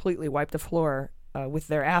just completely wiped the floor with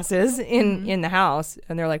their asses in the House,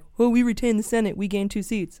 and they're like, "Oh, we retained the Senate. We gained 2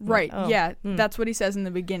 seats." Right? Like, yeah, that's what he says in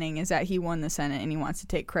the beginning, is that he won the Senate and he wants to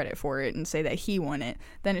take credit for it and say that he won it.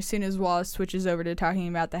 Then, as soon as Wallace switches over to talking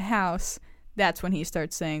about the House, that's when he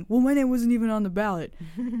starts saying, "Well, my name wasn't even on the ballot.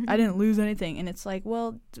 I didn't lose anything." And it's like,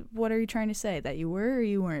 well, what are you trying to say? That you were or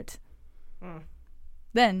you weren't?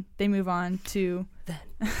 Then they move on to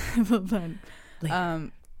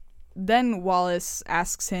Then Wallace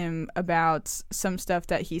asks him about some stuff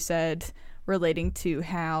that he said relating to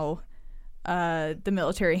how the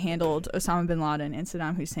military handled Osama bin Laden and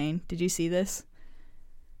Saddam Hussein. Did you see this?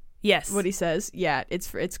 Yes. What he says? Yeah, it's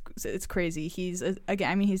crazy. He's again,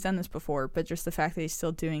 I mean, he's done this before, but just the fact that he's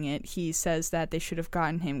still doing it. He says that they should have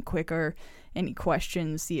gotten him quicker, and he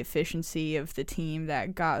questions the efficiency of the team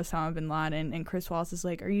that got Osama bin Laden. And Chris Wallace is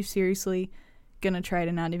like, "Are you seriously gonna try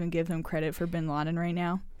to not even give him credit for bin Laden right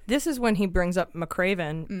now?" This is when he brings up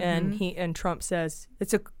McRaven, and Trump says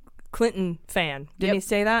it's a Clinton fan. Didn't he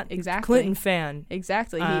say that? Exactly. Clinton fan.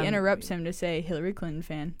 Exactly. He interrupts him to say Hillary Clinton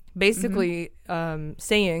fan. Basically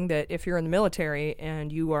saying that if you're in the military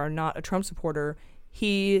and you are not a Trump supporter,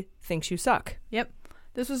 he thinks you suck. Yep.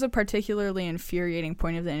 This was a particularly infuriating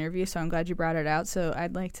point of the interview, so I'm glad you brought it out. So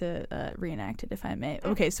I'd like to reenact it if I may.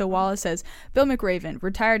 Okay, so Wallace says, Bill McRaven,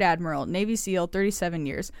 retired admiral, Navy SEAL, 37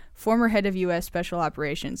 years, former head of U.S. Special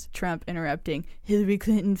Operations. Trump interrupting, Hillary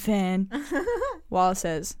Clinton fan. Wallace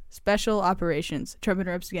says, Special Operations. Trump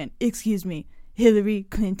interrupts again, excuse me, Hillary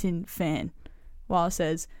Clinton fan. Wallace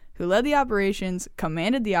says, who led the operations,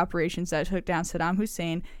 commanded the operations that took down Saddam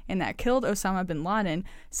Hussein and that killed Osama bin Laden,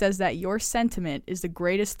 says that your sentiment is the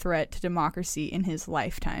greatest threat to democracy in his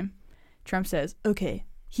lifetime. Trump says, okay,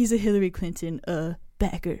 he's a Hillary Clinton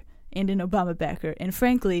backer and an Obama backer, and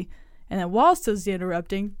frankly, and then Wallace does the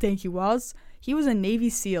interrupting, thank you, Wallace, he was a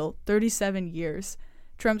Navy SEAL, 37 years.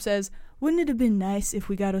 Trump says, wouldn't it have been nice if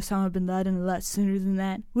we got Osama bin Laden a lot sooner than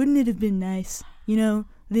that? Wouldn't it have been nice, you know?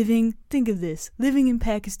 Think of this, living in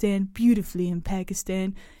Pakistan, beautifully in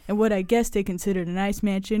Pakistan, and what I guess they considered a nice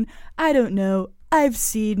mansion. I don't know, I've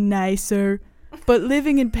seen nicer. But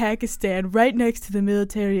living in Pakistan, right next to the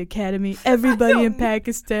military academy, everybody in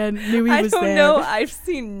Pakistan knew he was there. I don't know, I've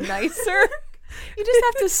seen nicer. You just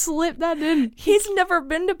have to slip that in. He's never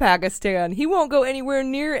been to Pakistan. He won't go anywhere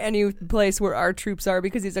near any place where our troops are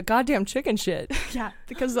because he's a goddamn chicken shit. Yeah,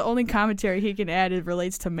 because the only commentary he can add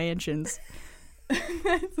relates to mansions.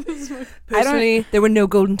 Personally, there were no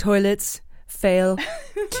golden toilets. Fail.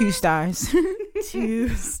 2 stars. 2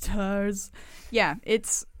 stars. Yeah,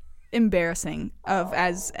 it's embarrassing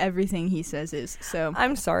as everything he says is. So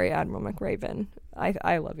I'm sorry, Admiral McRaven.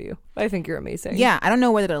 I love you. I think you're amazing. Yeah, I don't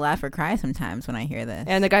know whether to laugh or cry sometimes when I hear this.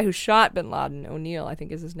 And the guy who shot bin Laden, O'Neill, I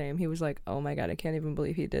think is his name, he was like, oh my God, I can't even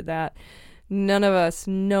believe he did that. None of us,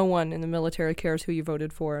 no one in the military cares who you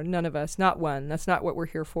voted for. None of us, not one. That's not what we're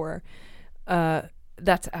here for.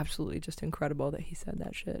 That's absolutely just incredible that he said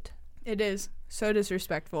that shit. It is. So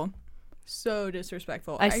disrespectful. So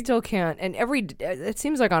disrespectful. I still can't. And it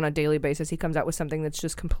seems like on a daily basis he comes out with something that's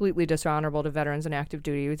just completely dishonorable to veterans in active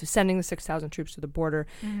duty, with sending the 6,000 troops to the border.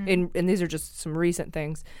 And these are just some recent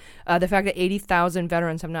things. The fact that 80,000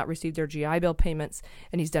 veterans have not received their GI Bill payments,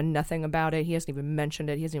 and he's done nothing about it. He hasn't even mentioned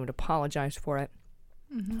it. He hasn't even apologized for it.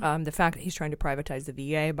 The fact that he's trying to privatize the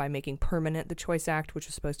VA by making permanent the Choice Act, which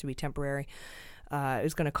was supposed to be temporary,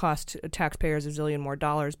 is going to cost taxpayers $1 zillion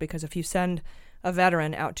more, because if you send a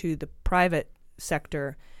veteran out to the private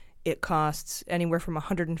sector, it costs anywhere from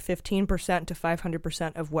 115% to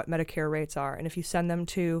 500% of what Medicare rates are. And if you send them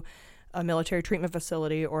to a military treatment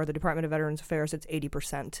facility or the Department of Veterans Affairs, it's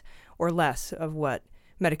 80% or less of what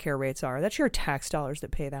Medicare rates are. That's your tax dollars that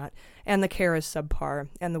pay that. And the care is subpar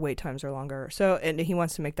and the wait times are longer. So, and he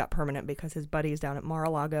wants to make that permanent because his buddies down at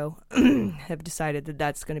Mar-a-Lago have decided that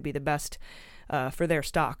that's going to be the best for their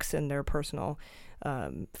stocks and their personal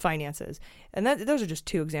finances. And those are just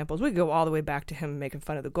two examples. We could go all the way back to him making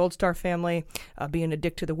fun of the Goldstone family, being a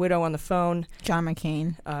dick to the widow on the phone. John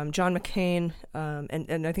McCain.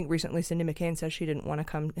 And I think recently Cindy McCain says she didn't want to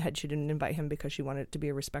come, she didn't invite him because she wanted it to be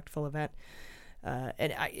a respectful event.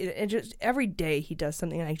 And just every day he does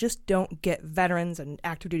something, and I just don't get veterans and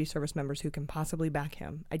active duty service members who can possibly back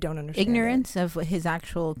him. I don't understand ignorance of his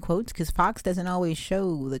actual quotes, because Fox doesn't always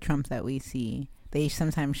show the Trump that we see. They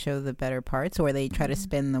sometimes show the better parts, or they try to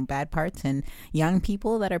spin the bad parts. And young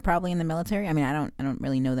people that are probably in the military, I mean, I don't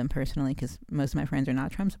really know them personally because most of my friends are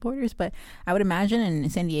not Trump supporters, but I would imagine in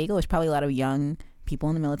San Diego there's probably a lot of young people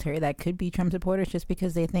in the military that could be Trump supporters just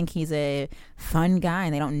because they think he's a fun guy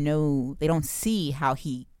and they don't see how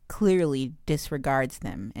he clearly disregards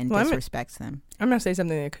them and disrespects them. I'm going to say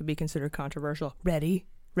something that could be considered controversial. Ready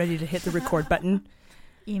to hit the record button.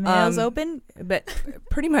 Emails open. But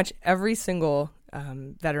pretty much every single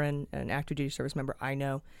veteran and active duty service member I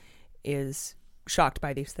know is shocked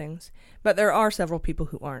by these things. But there are several people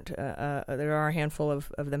who aren't. There are a handful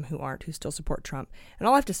of them who aren't, who still support Trump. And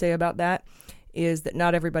all I have to say about that is that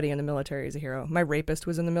not everybody in the military is a hero. My rapist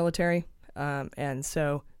was in the military, and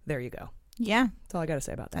so there you go. Yeah. That's all I got to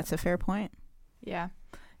say about that. That's a fair point. Yeah.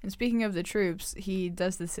 And speaking of the troops, he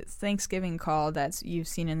does this Thanksgiving call that you've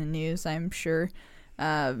seen in the news, I'm sure.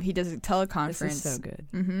 He does a teleconference. This is so good.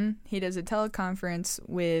 Mm-hmm. He does a teleconference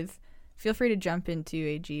with, feel free to jump into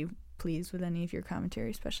AG, please, with any of your commentary,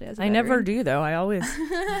 especially as a veteran. Never do, though. I always...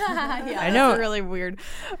 yeah, I know. That's a really weird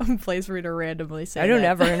place for me to randomly say I don't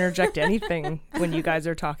ever interject anything when you guys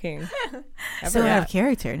are talking. So out of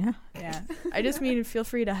character, no? Yeah. I just mean feel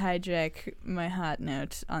free to hijack my hot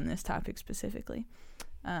note on this topic specifically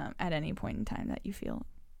at any point in time that you feel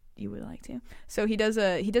you would like to. So he does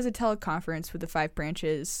a teleconference with the 5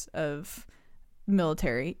 branches of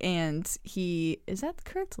military, and is that the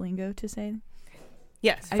correct lingo to say?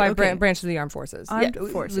 Yes, 5 branches of the armed forces. Armed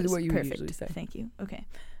forces. What you Perfect. usually say. Thank you. Okay.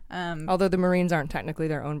 Although the Marines aren't technically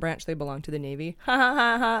their own branch, they belong to the Navy.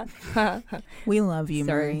 We love you,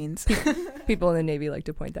 Marines. People in the Navy like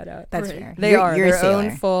to point that out. That's fair. They are their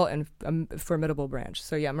own full and formidable branch.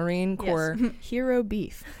 So yeah, Marine Corps. Yes. Hero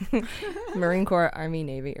beef. Marine Corps, Army,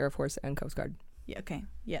 Navy, Air Force, and Coast Guard. Yeah, okay.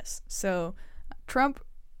 Yes. So Trump,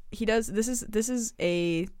 he does, this is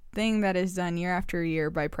a thing that is done year after year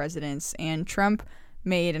by presidents, and Trump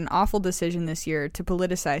made an awful decision this year to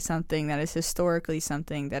politicize something that is historically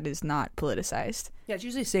something that is not politicized. Yeah, it's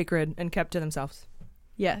usually sacred and kept to themselves.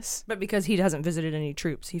 Yes. But because he hasn't visited any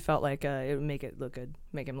troops, he felt like it would make it look good,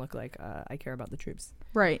 make him look like I care about the troops.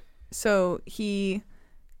 Right. So he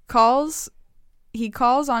calls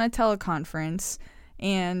on a teleconference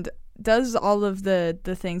and does all of the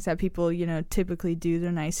things that people, typically do,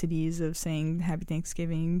 the niceties of saying Happy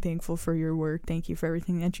Thanksgiving, thankful for your work, thank you for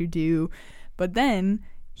everything that you do. But then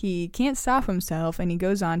he can't stop himself, and he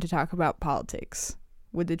goes on to talk about politics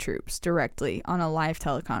with the troops directly on a live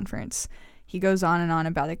teleconference. He goes on and on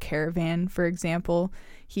about the caravan, for example.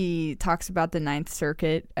 He talks about the Ninth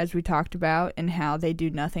Circuit, as we talked about, and how they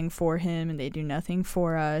do nothing for him and they do nothing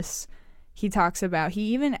for us. He calls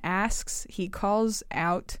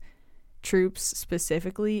out troops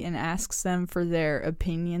specifically and asks them for their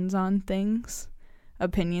opinions on things.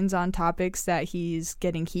 Opinions on topics that he's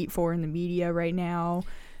getting heat for in the media right now.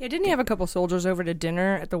 Yeah, didn't he have a couple soldiers over to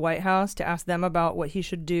dinner at the White House to ask them about what he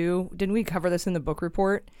should do? Didn't we cover this in the book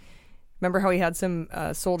report? Remember how he had some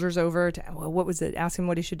soldiers over to, what was it? Ask him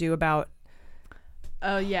what he should do about...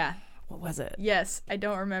 Oh, yeah. What was it? Yes, I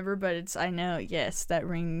don't remember, but I know. Yes, that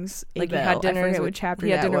rings a like bell. He had dinner. I forget what chapter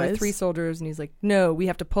he had that dinner was. with 3 soldiers, and he's like, "No, we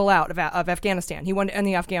have to pull out of Afghanistan." He wanted to end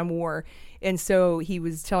the Afghan war, and so he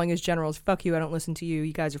was telling his generals, "Fuck you! I don't listen to you.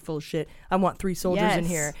 You guys are full of shit. I want 3 soldiers in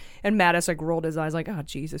here." And Mattis like rolled his eyes, like, "Oh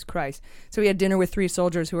Jesus Christ!" So he had dinner with 3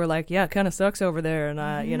 soldiers who were like, "Yeah, it kind of sucks over there, and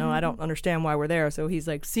I don't understand why we're there." So he's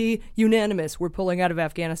like, "See, unanimous. We're pulling out of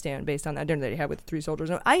Afghanistan based on that dinner that he had with the 3 soldiers."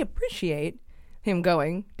 And I appreciate him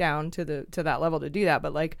going down to that level to do that,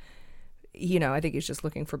 but like, I think he's just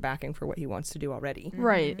looking for backing for what he wants to do already.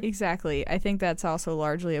 Right, exactly. I think that's also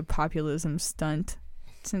largely a populism stunt,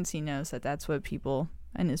 since he knows that that's what people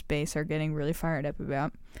in his base are getting really fired up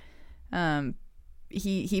about.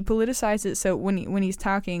 He politicized it, so when he's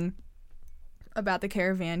talking about the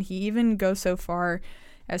caravan, he even goes so far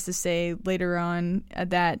as to say later on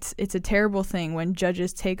that it's a terrible thing when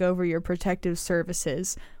judges take over your protective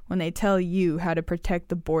services, when they tell you how to protect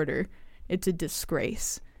the border. It's a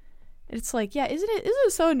disgrace. It's like, yeah, isn't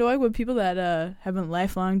it so annoying when people that have been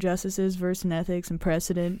lifelong justices versed in ethics and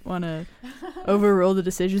precedent want to overrule the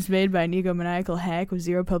decisions made by an egomaniacal hack with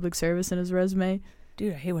 0 public service in his resume?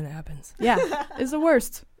 Dude, I hate when that happens. Yeah, it's the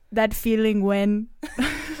worst. That feeling when...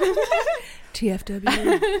 TFW.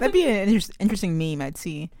 That'd be an interesting meme I'd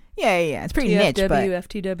see. Yeah. It's pretty niche, but...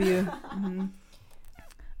 FTW.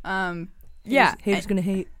 Mm-hmm. Yeah. Haters gonna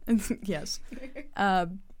hate. Yes.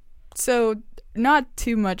 So not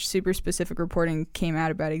too much super specific reporting came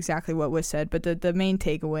out about exactly what was said, but the main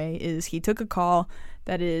takeaway is he took a call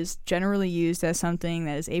that is generally used as something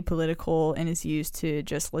that is apolitical and is used to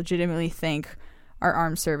just legitimately thank our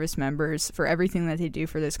armed service members for everything that they do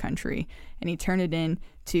for this country, and he turned it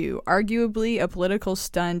into arguably a political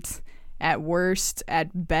stunt at worst,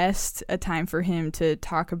 at best a time for him to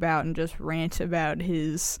talk about and just rant about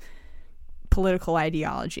his political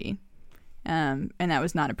ideology. And that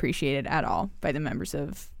was not appreciated at all by the members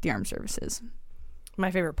of the armed services.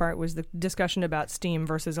 My favorite part was the discussion about steam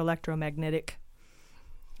versus electromagnetic,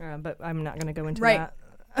 but I'm not going to go into that.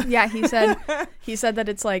 Yeah, he said that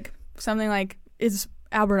it's like something like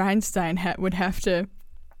Albert Einstein would have to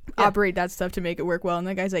operate that stuff to make it work well, and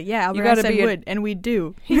the guy's like, yeah, Albert Einstein would, and we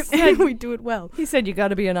do. He said we do it well. He said you got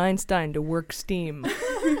to be an Einstein to work steam.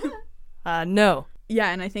 No.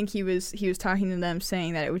 Yeah, and I think he was talking to them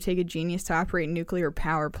saying that it would take a genius to operate nuclear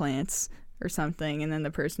power plants or something, and then the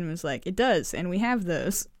person was like, it does, and we have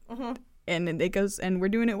those. Uh-huh. And it goes, and we're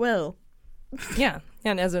doing it well. Yeah,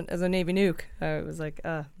 and as a Navy nuke, I was like,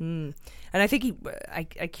 And I think I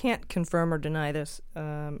can't confirm or deny this.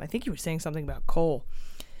 I think he was saying something about coal,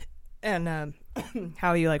 and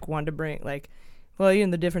how he wanted to bring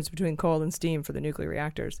the difference between coal and steam for the nuclear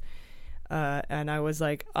reactors. And I was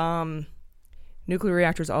like, nuclear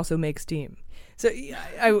reactors also make steam. So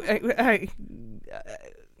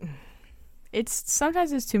it's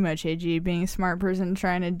sometimes it's too much, AG, being a smart person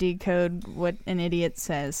trying to decode what an idiot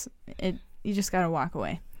says. You just gotta walk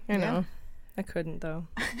away. I know. I couldn't, though.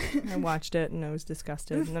 I watched it and I was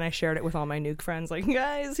disgusted. And then I shared it with all my nuke friends, like,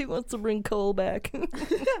 guys, he wants to bring coal back.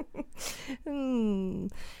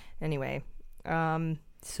 Anyway,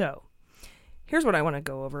 so here's what I want to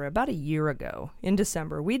go over. About a year ago, in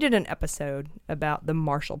December, we did an episode about the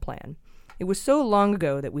Marshall Plan. It was so long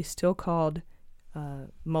ago that we still called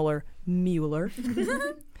Mueller.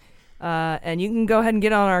 And you can go ahead and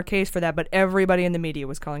get on our case for that, but everybody in the media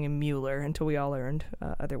was calling him Mueller until we all learned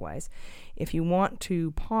otherwise. If you want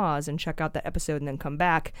to pause and check out that episode and then come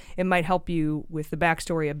back, it might help you with the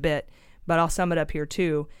backstory a bit, but I'll sum it up here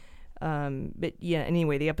too. But yeah,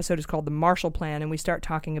 anyway, the episode is called The Marshall Plan, and we start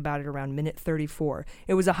talking about it around minute 34.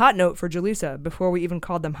 It was a hot note for Jaleesa before we even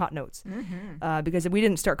called them hot notes. Mm-hmm. Because we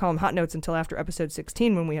didn't start calling them hot notes until after episode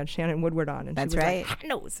 16 when we had Shannon Woodward on. And that's she was right. Like, hot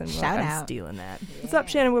notes. And Shout out. I'm stealing that. Yeah. What's up,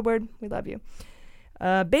 Shannon Woodward? We love you.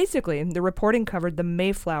 Basically, the reporting covered the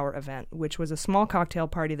Mayflower event, which was a small cocktail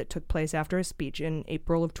party that took place after his speech in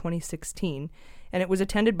April of 2016. And it was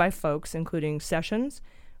attended by folks including Sessions,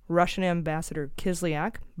 Russian Ambassador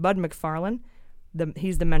Kislyak, Bud McFarlane,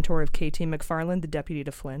 he's the mentor of KT McFarlane, the deputy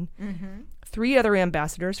to Flynn, 3 other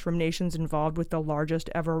ambassadors from nations involved with the largest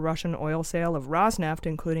ever Russian oil sale of Rosneft,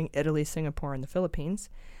 including Italy, Singapore, and the Philippines.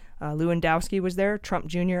 Lewandowski was there, Trump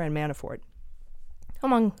Jr., and Manafort,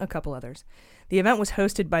 among a couple others. The event was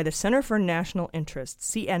hosted by the Center for National Interest,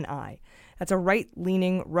 CNI. That's a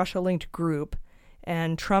right-leaning, Russia-linked group,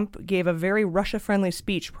 and Trump gave a very Russia-friendly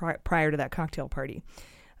speech prior to that cocktail party.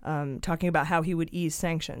 Talking about how he would ease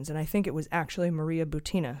sanctions. And I think it was actually Maria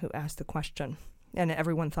Butina who asked the question, and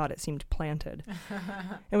everyone thought it seemed planted.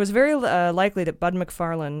 It was very likely that Bud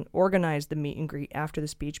McFarlane organized the meet and greet after the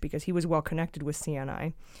speech because he was well connected with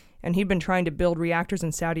CNI, and he'd been trying to build reactors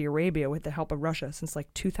in Saudi Arabia with the help of Russia since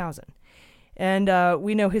 2000. And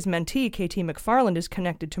we know his mentee, KT McFarland, is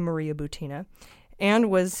connected to Maria Butina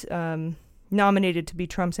and was nominated to be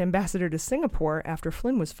Trump's ambassador to Singapore after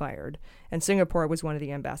Flynn was fired. And Singapore was one of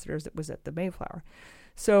the ambassadors that was at the Mayflower.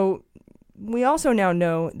 So we also now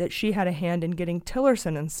know that she had a hand in getting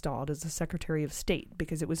Tillerson installed as the Secretary of State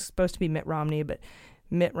because it was supposed to be Mitt Romney, but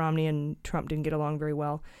Mitt Romney and Trump didn't get along very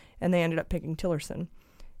well, and they ended up picking Tillerson.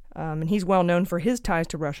 And he's well known for his ties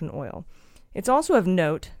to Russian oil. It's also of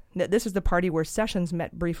note that this is the party where Sessions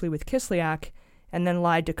met briefly with Kislyak and then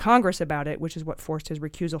lied to Congress about it, which is what forced his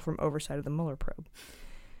recusal from oversight of the Mueller probe.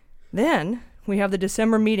 Then we have the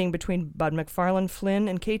December meeting between Bud McFarlane, Flynn,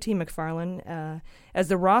 and KT McFarlane as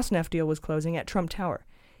the Rosneft deal was closing at Trump Tower.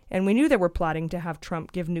 And we knew they were plotting to have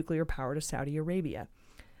Trump give nuclear power to Saudi Arabia.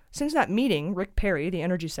 Since that meeting, Rick Perry, the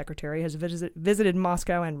energy secretary, has visited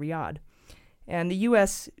Moscow and Riyadh. And the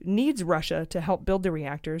U.S. needs Russia to help build the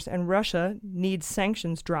reactors, and Russia needs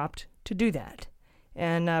sanctions dropped to do that.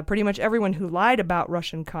 And pretty much everyone who lied about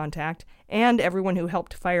Russian contact and everyone who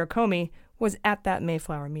helped fire Comey was at that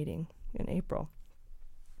Mayflower meeting in April.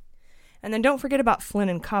 And then don't forget about Flynn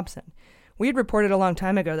and Cobson. We had reported a long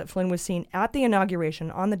time ago that Flynn was seen at the inauguration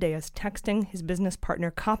on the dais texting his business partner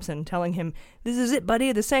Cobson, telling him, "This is it,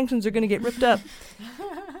 buddy, the sanctions are going to get ripped up."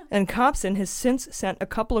 And Cobson has since sent a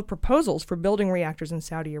couple of proposals for building reactors in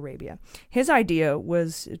Saudi Arabia. His idea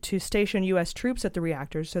was to station U.S. troops at the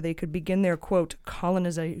reactors so they could begin their, quote,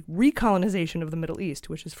 recolonization of the Middle East,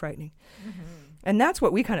 which is frightening. Mm-hmm. And that's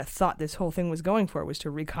what we kind of thought this whole thing was going for, was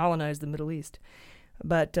to recolonize the Middle East.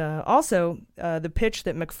 But also, the pitch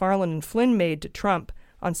that McFarlane and Flynn made to Trump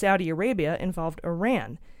on Saudi Arabia involved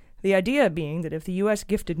Iran. The idea being that if the U.S.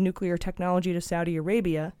 gifted nuclear technology to Saudi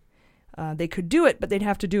Arabia, they could do it, but they'd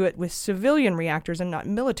have to do it with civilian reactors and not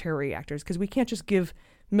military reactors, because we can't just give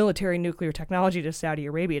military nuclear technology to Saudi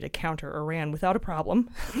Arabia to counter Iran without a problem.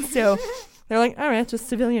 So they're like, all right, just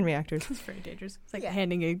civilian reactors. It's very dangerous. It's like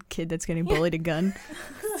handing a kid that's getting bullied a gun.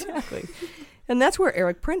 Exactly. And that's where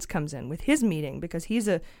Eric Prince comes in with his meeting, because he's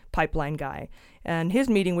a pipeline guy. And his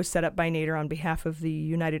meeting was set up by Nader on behalf of the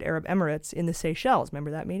United Arab Emirates in the Seychelles.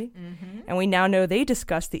 Remember that meeting? Mm-hmm. And we now know they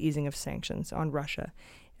discussed the easing of sanctions on Russia.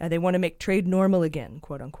 They want to make trade normal again,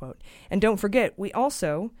 quote unquote. And don't forget, we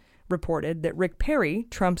also reported that Rick Perry,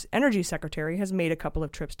 Trump's energy secretary, has made a couple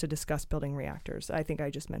of trips to discuss building reactors. I think I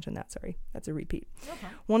just mentioned that. Sorry. That's a repeat. Okay.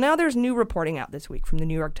 Well, now there's new reporting out this week from the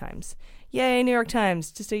New York Times. Yay, New York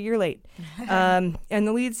Times, just a year late. And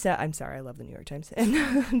the lead I'm sorry, I love the New York Times.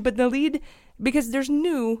 But the lead, because there's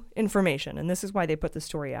new information, and this is why they put the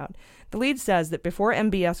story out. The lead says that before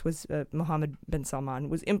MBS was, Mohammed bin Salman,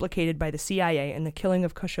 was implicated by the CIA in the killing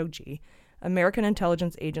of Khashoggi, American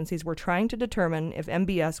intelligence agencies were trying to determine if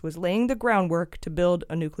MBS was laying the groundwork to build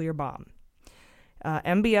a nuclear bomb.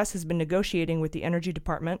 MBS has been negotiating with the Energy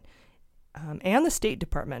Department and the State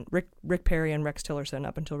Department, Rick Perry and Rex Tillerson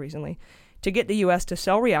up until recently, to get the U.S. to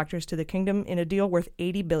sell reactors to the kingdom in a deal worth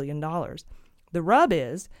 $80 billion. The rub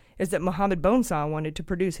is that Mohammed Bonesaw wanted to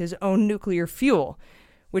produce his own nuclear fuel,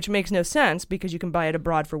 which makes no sense because you can buy it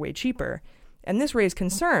abroad for way cheaper. And this raised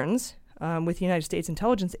concerns with the United States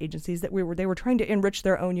intelligence agencies that they were trying to enrich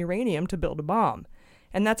their own uranium to build a bomb.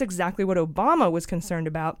 And that's exactly what Obama was concerned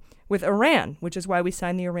about with Iran, which is why we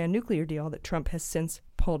signed the Iran nuclear deal that Trump has since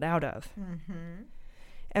pulled out of. Mm-hmm.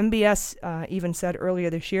 MBS even said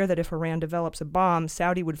earlier this year that if Iran develops a bomb,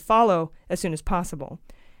 Saudi would follow as soon as possible.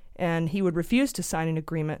 And he would refuse to sign an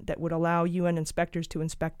agreement that would allow UN inspectors to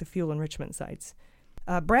inspect the fuel enrichment sites.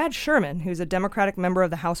 Brad Sherman, who's a Democratic member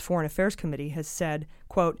of the House Foreign Affairs Committee, has said,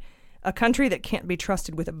 quote, "A country that can't be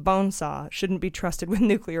trusted with a bone saw shouldn't be trusted with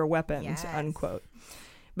nuclear weapons," yes. Unquote.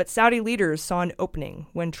 But Saudi leaders saw an opening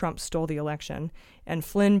when Trump stole the election, and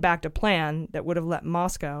Flynn backed a plan that would have let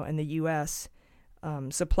Moscow and the U.S.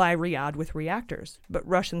 Supply Riyadh with reactors, but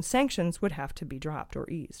Russian sanctions would have to be dropped or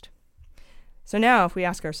eased. So now, if we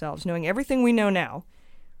ask ourselves, knowing everything we know now,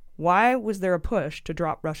 why was there a push to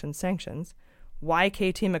drop Russian sanctions? Why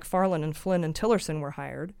KT McFarlane and Flynn and Tillerson were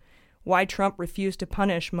hired? Why Trump refused to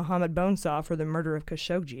punish Mohammed Bonesaw for the murder of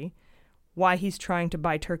Khashoggi? Why he's trying to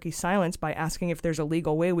buy Turkey's silence by asking if there's a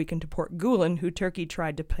legal way we can deport Gulen, who Turkey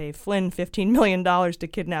tried to pay Flynn $15 million to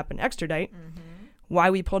kidnap and extradite? Mm-hmm. Why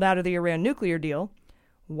we pulled out of the Iran nuclear deal?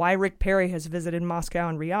 Why Rick Perry has visited Moscow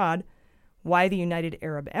and Riyadh? Why the United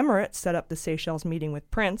Arab Emirates set up the Seychelles meeting with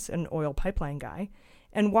Prince, an oil pipeline guy?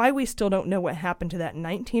 And why we still don't know what happened to that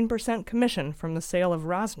 19% commission from the sale of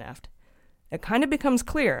Rosneft? it kind of becomes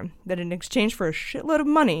clear that in exchange for a shitload of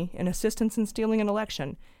money and assistance in stealing an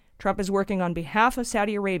election, Trump is working on behalf of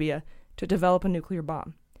Saudi Arabia to develop a nuclear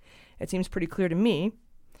bomb. It seems pretty clear to me.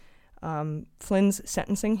 Flynn's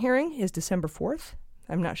sentencing hearing is December 4th.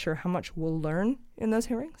 I'm not sure how much we'll learn in those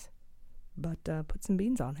hearings, but put some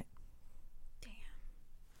beans on it.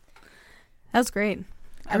 That was great.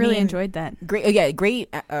 I really enjoyed that. Great,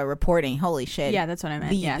 great reporting. Holy shit. Yeah, that's what I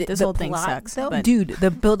meant. This whole thing sucks. But dude,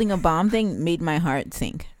 the building a bomb thing made my heart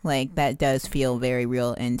sink. Like, that does feel very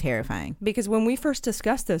real and terrifying. Because when we first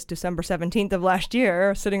discussed this December 17th of last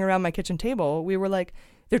year, sitting around my kitchen table, we were like,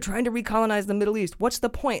 they're trying to recolonize the Middle East. What's the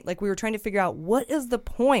point? Like, we were trying to figure out, what is the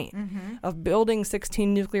point of building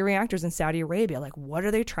 16 nuclear reactors in Saudi Arabia? Like, what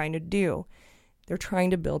are they trying to do? They're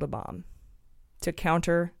trying to build a bomb to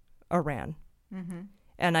counter Iran.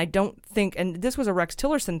 And I don't think, and this was a Rex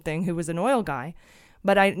Tillerson thing, who was an oil guy,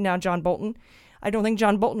 but now John Bolton, I don't think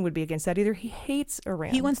John Bolton would be against that either. He hates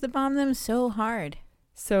Iran. He wants to bomb them so hard.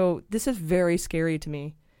 So this is very scary to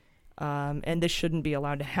me, and this shouldn't be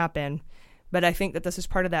allowed to happen. But I think that this is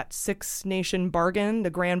part of that six-nation bargain, the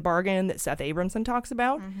grand bargain that Seth Abramson talks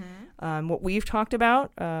about. What we've talked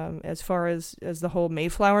about as far as the whole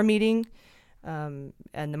Mayflower meeting, and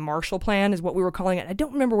the Marshall Plan is what we were calling it. I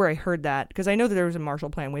don't remember where I heard that, because I know that there was a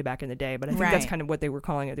Marshall Plan way back in the day, but I think that's kind of what they were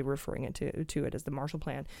calling it. They were referring it to it as the Marshall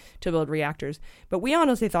Plan to build reactors. But we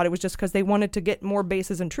honestly thought it was just because they wanted to get more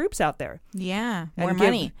bases and troops out there. Yeah, more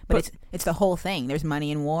money. But it's the whole thing. There's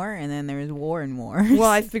money in war, and then there's war in war.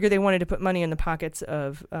 Well, I figured they wanted to put money in the pockets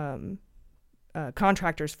of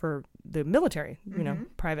contractors for the military, you know,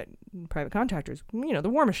 private contractors, you know,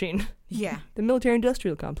 the war machine. Yeah. The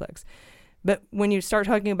military-industrial complex. But when you start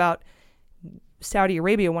talking about Saudi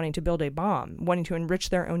Arabia wanting to build a bomb, wanting to enrich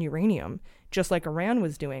their own uranium, just like Iran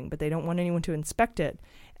was doing, but they don't want anyone to inspect it.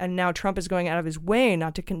 And now Trump is going out of his way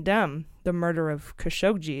not to condemn the murder of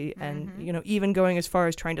Khashoggi and, you know, even going as far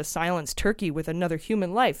as trying to silence Turkey with another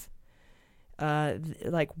human life.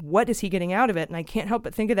 Like, what is he getting out of it? And I can't help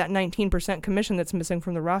but think of that 19% commission that's missing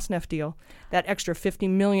from the Rosneft deal, that extra $50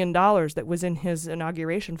 million that was in his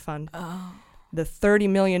inauguration fund. Oh. The $30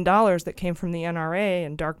 million that came from the NRA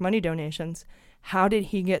and dark money donations. How did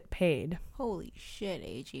he get paid? Holy shit,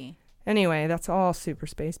 AG. Anyway, that's all super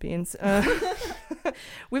space beans.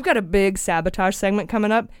 We've got a big sabotage segment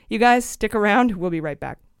coming up. You guys, stick around. We'll be right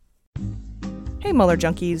back. Hey, Mueller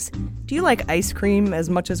junkies. Do you like ice cream as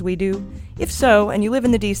much as we do? If so, and you live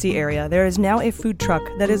in the D.C. area, there is now a food truck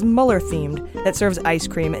that is Mueller-themed that serves ice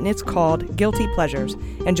cream, and it's called Guilty Pleasures.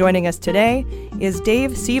 And joining us today is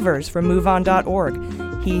Dave Sievers from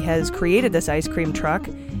MoveOn.org. He has created this ice cream truck,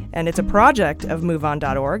 and it's a project of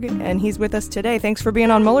MoveOn.org, and he's with us today. Thanks for being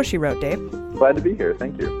on Mueller, She Wrote, Dave. Glad to be here.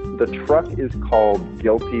 Thank you. The truck is called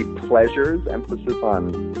Guilty Pleasures, emphasis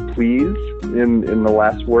on please in the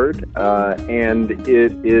last word, and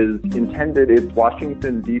it is intended, it's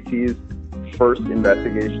Washington, D.C.'s first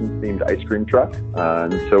investigation-themed ice cream truck,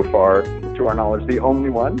 and so far, to our knowledge, the only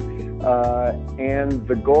one. And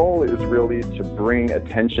the goal is really to bring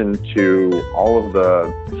attention to all of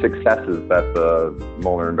the successes that the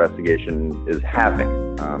Mueller investigation is having.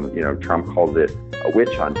 You know, Trump calls it a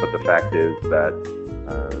witch hunt, but the fact is that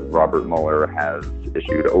Robert Mueller has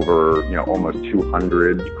issued over, you know, almost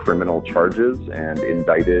 200 criminal charges and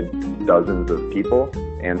indicted dozens of people.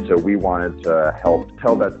 And so we wanted to help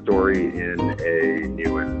tell that story in a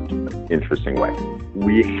new and interesting way.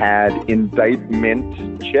 We had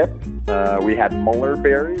indictment chip. We had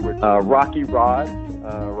Muellerberry with Rocky Rod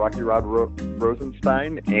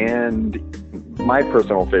Rosenstein, and my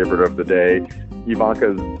personal favorite of the day,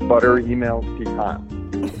 Ivanka's butter emails pecan.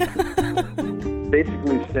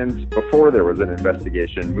 Basically, since before there was an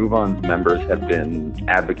investigation, MoveOn's members have been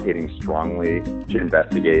advocating strongly to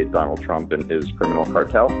investigate Donald Trump and his criminal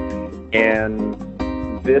cartel. And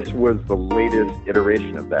this was the latest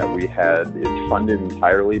iteration of that. It's funded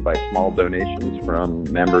entirely by small donations from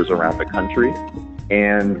members around the country.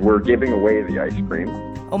 And we're giving away the ice cream.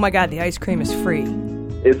 Oh my God, the ice cream is free.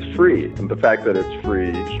 It's free. And the fact that it's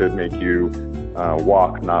free should make you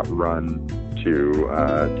walk, not run to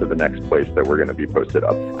the next place that we're going to be posted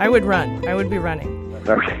up. I would run. I would be running.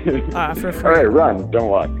 Okay. For free. All right, run. Don't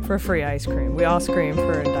walk. For free ice cream. We all scream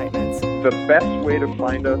for indictments. The best way to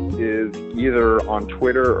find us is either on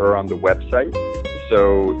Twitter or on the website.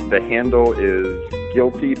 So the handle is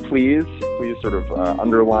Guilty Please. Please sort of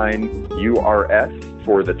underline URS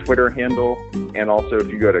for the Twitter handle. And also if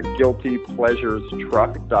you go to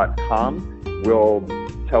guiltypleasurestruck.com, we'll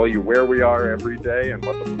tell you where we are every day and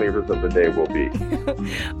what the flavors of the day will be.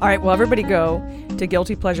 All right, well, everybody go to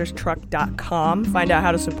guiltypleasurestruck.com, find out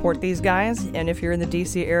how to support these guys, and if you're in the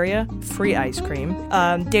D.C. area, free ice cream.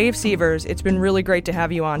 Dave Sievers, it's been really great to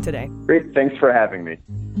have you on today. Great, thanks for having me.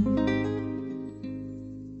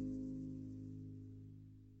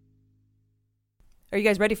 Are you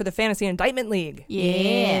guys ready for the Fantasy Indictment League?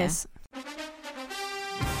 Yes.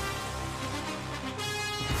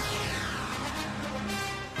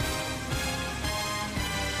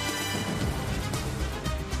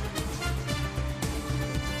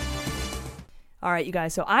 All right, you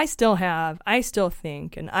guys. So I still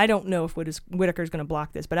think, and I don't know if Whitaker's going to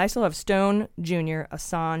block this, but I still have Stone, Jr.,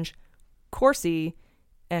 Assange, Corsi,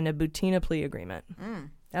 and a Butina plea agreement.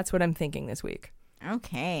 That's what I'm thinking this week.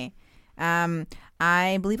 Okay.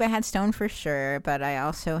 I believe I had Stone for sure, but I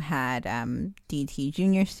also had DT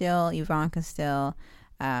Jr. still, Ivanka still,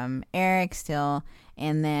 Eric still,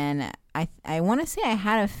 and then I want to say I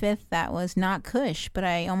had a fifth that was not Kush, but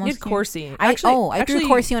I almost... You had Corsi. I threw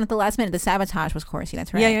Corsi on at the last minute. The sabotage was Corsi,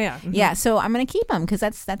 that's right. Yeah. Mm-hmm. Yeah, so I'm going to keep him because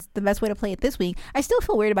that's the best way to play it this week. I still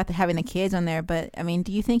feel weird about having the kids on there, but, I mean,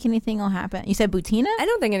 do you think anything will happen? You said Butina? I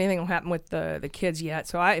don't think anything will happen with the kids yet.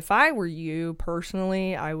 So if I were you,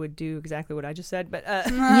 personally, I would do exactly what I just said. But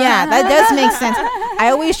yeah, that does make sense. I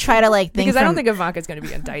always try to, think because I don't think Ivanka's going to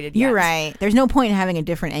be indicted yet. You're right. There's no point in having a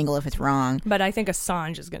different angle if it's wrong. But I think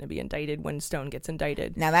Assange is going to be indicted when Stone gets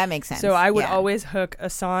indicted. Now that makes sense. So I would always hook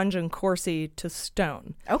Assange and Corsi to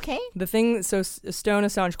Stone. Okay. So Stone,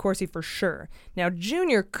 Assange, Corsi for sure. Now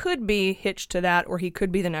Junior could be hitched to that, or he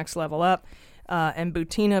could be the next level up. And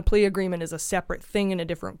Butina plea agreement is a separate thing in a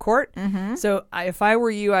different court. Mm-hmm. So if I were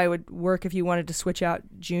you, I would work if you wanted to switch out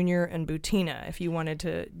Junior and Butina. If you wanted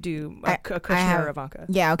to do a Kushner or Ivanka.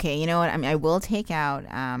 Yeah. Okay. You know what? I mean, I will take out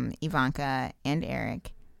Ivanka and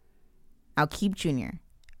Eric. I'll keep Junior.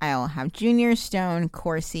 I'll have Junior, Stone,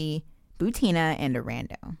 Corsi, Butina, and a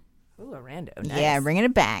rando. Ooh, a rando. Nice. Yeah, bringing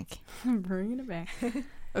it back. Bringing it back.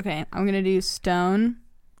 Okay, I'm going to do Stone,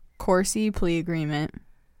 Corsi plea agreement,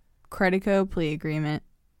 Credico plea agreement,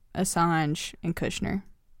 Assange, and Kushner.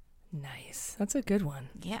 Nice. That's a good one.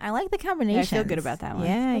 Yeah, I like the combination. Yeah, I feel good about that one.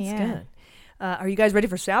 Yeah, That's good. Are you guys ready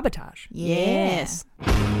for sabotage? Yes.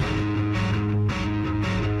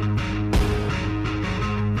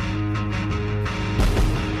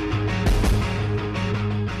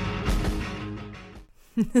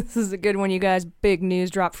 This is a good one, you guys. Big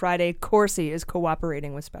news drop Friday. Corsi is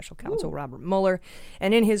cooperating with Special Counsel Robert Mueller.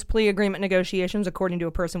 And in his plea agreement negotiations, according to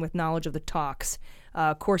a person with knowledge of the talks,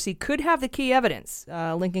 Corsi could have the key evidence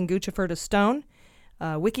linking Guccifer to Stone,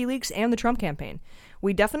 WikiLeaks, and the Trump campaign.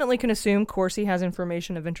 We definitely can assume Corsi has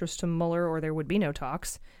information of interest to Mueller, or there would be no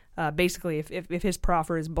talks. Basically, if his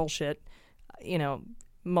proffer is bullshit,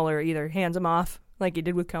 Mueller either hands him off, like he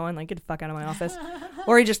did with Cohen, like, get the fuck out of my office.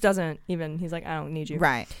 Or he just doesn't even, he's like, I don't need you.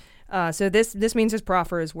 Right. So this means his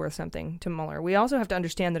proffer is worth something to Mueller. We also have to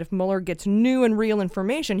understand that if Mueller gets new and real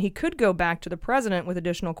information, he could go back to the president with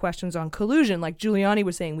additional questions on collusion. Like Giuliani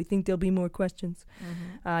was saying, we think there'll be more questions.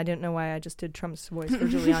 Mm-hmm. I didn't know why I just did Trump's voice for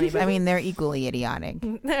Giuliani. But I mean, they're equally idiotic.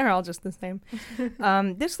 They're all just the same.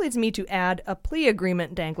 This leads me to add a plea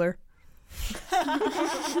agreement dangler.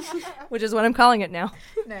 Which is what I'm calling it now.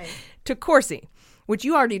 Nice. To Corsi, which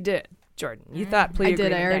you already did, Jordan. You thought plea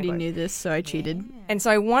agreement I already dangler. knew this, so I cheated. And so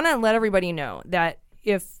I want to let everybody know that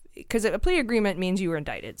because a plea agreement means you were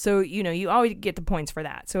indicted, so you always get the points for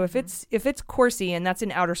that. So if it's Corsi and that's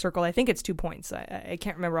an outer circle, I think it's 2 points. I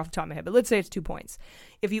can't remember off the top of my head, but let's say it's 2 points.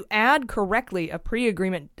 If you add correctly a plea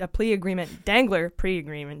agreement dangler.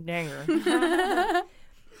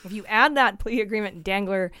 If you add that plea agreement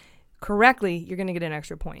dangler correctly, you're going to get an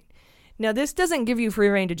extra point. Now, this doesn't give you free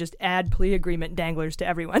reign to just add plea agreement danglers to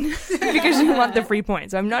everyone because you want the free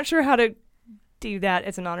points. I'm not sure how to do that.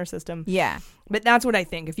 It's an honor system. Yeah. But that's what I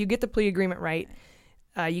think. If you get the plea agreement right,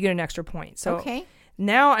 you get an extra point. So okay.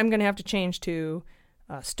 Now I'm going to have to change to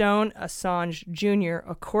Stone, Assange, Jr.,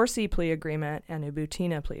 a Corsi plea agreement, and a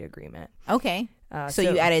Butina plea agreement. Okay. So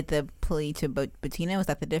you added the plea to Butina? Was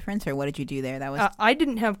that the difference, or what did you do there? That was I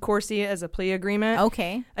didn't have Corsi as a plea agreement.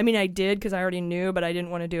 Okay. I mean, I did because I already knew, but I didn't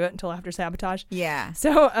want to do it until after sabotage. Yeah.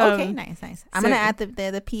 So okay, nice. I'm gonna add the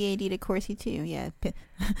PAD to Corsi too. Yeah.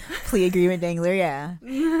 Plea agreement dangler. Yeah.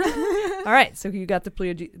 All right. So you got the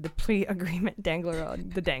plea agreement dangler,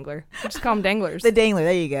 the dangler. We'll just call them danglers. The dangler.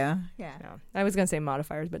 There you go. Yeah. I was gonna say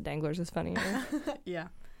modifiers, but danglers is funnier. Yeah.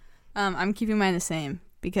 I'm keeping mine the same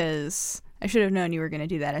because I should have known you were going to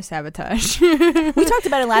do that as sabotage. We talked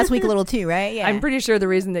about it last week a little too, right? Yeah. I'm pretty sure the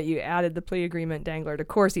reason that you added the plea agreement dangler to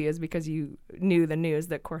Corsi is because you knew the news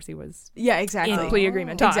that Corsi was exactly. in plea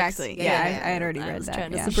agreement talks. Exactly. Yeah, I had already read that.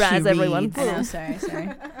 Trying to surprise everyone. I know, sorry.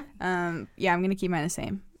 I'm going to keep mine the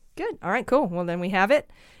same. Good. All right, cool. Well, then we have it.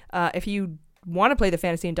 If you want to play the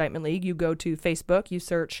Fantasy Indictment League, you go to Facebook, you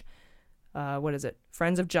search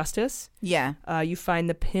Friends of Justice. Yeah. You find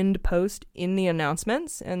the pinned post in the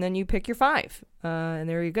announcements, and then you pick your 5. And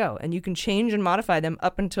there you go. And you can change and modify them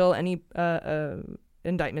up until any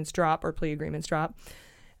indictments drop or plea agreements drop.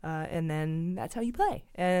 And then that's how you play.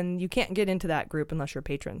 And you can't get into that group unless you're a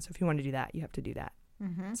patron. So if you want to do that, you have to do that.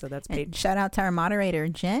 Mm-hmm. So that's shout out to our moderator,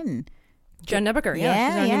 Jen Nebaker. Yeah,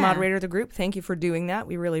 she's our new moderator of the group. Thank you for doing that.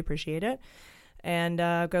 We really appreciate it. And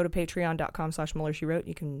go to patreon.com/MullerSheWrote.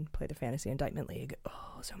 You can play the Fantasy Indictment League.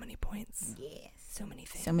 Oh, so many points. Yes. So many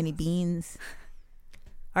things. So many beans.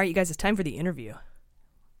 All right, you guys, it's time for the interview.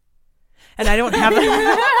 And I don't have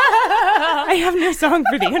I have no song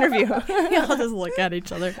for the interview. We all just look at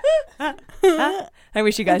each other. I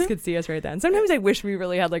wish you guys could see us right then. Sometimes I wish we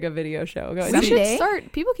really had like a video show going. We should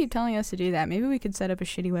start. People keep telling us to do that. Maybe we could set up a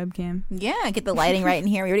shitty webcam. Yeah, get the lighting right in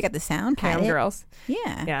here. We already got the sound. Cam girls.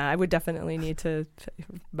 Yeah. Yeah, I would definitely need to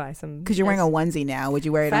buy some. Because you're wearing a onesie now. Would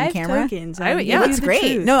you wear it 5 on camera? Tokens. Yeah, that's great.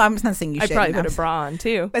 Truth. No, I'm not saying you should. I'd probably put a bra on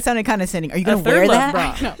too. That sounded condescending. Are you going to wear that?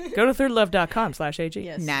 Bra. No. Go to thirdlove.com/AG.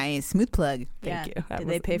 Yes. Nice. Smooth plug. Thank you. Did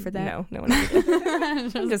they pay for that? No one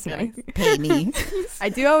did. Just nice. Pay me. I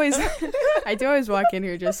do always walk in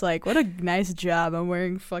here just like, what a nice job. I'm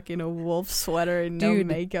wearing fucking a wolf sweater and no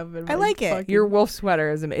makeup. And I like it. Your wolf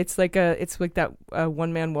sweater is it's like that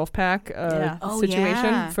one man wolf pack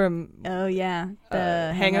situation from the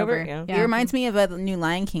Hangover. Yeah. It reminds me of a new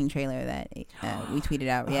Lion King trailer that we tweeted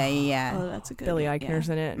out. Yeah. Oh, that's a good Billy Eichner's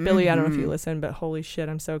in it. Billy, I don't know if you listen, but holy shit,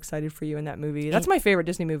 I'm so excited for you in that movie. That's my favorite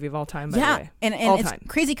Disney movie of all time, by the way. And it's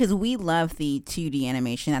crazy because we love the 2D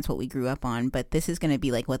animation. That's what we grew up on. But this is going to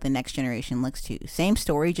be like what the next generation looks to. Same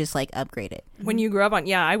story, just like upgraded. When you grew up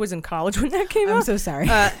on, I was in college when that came out. I'm so sorry.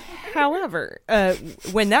 However,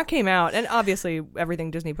 when that came out, and obviously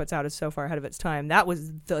everything Disney puts out is so far ahead of its time, that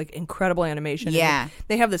was the like incredible animation. Yeah. And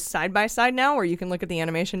they have this side by side now where you can look at the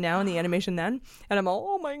animation now and the animation then, and I'm all,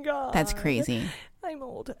 oh my god, that's crazy. I'm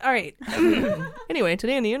old. All right. Anyway,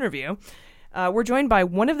 today in the interview, we're joined by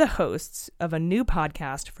one of the hosts of a new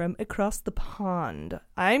podcast from across the pond.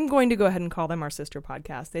 I'm going to go ahead and call them our sister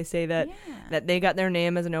podcast. They say that they got their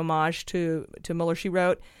name as an homage to Mueller, She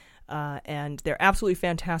Wrote, and they're absolutely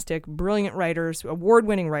fantastic, brilliant writers,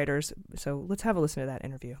 award-winning writers. So let's have a listen to that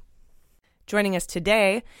interview. Joining us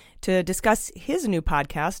today to discuss his new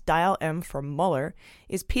podcast, Dial M for Mueller,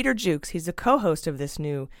 is Peter Jukes. He's the co-host of this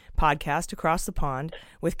new podcast, Across the Pond,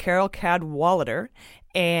 with Carol Cadwalader,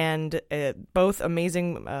 and both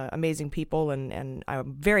amazing people, and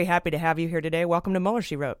I'm very happy to have you here today. Welcome to Mueller,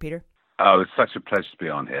 She Wrote, Peter. Oh, it's such a pleasure to be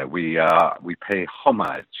on here. We pay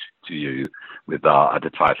homage to you with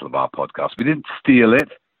the title of our podcast. We didn't steal it.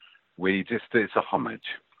 It's a homage.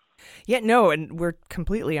 Yeah, no, and we're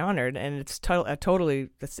completely honored, and it's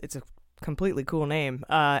it's a completely cool name.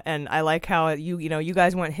 And I like how you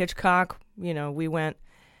guys went Hitchcock, we went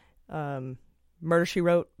Murder, She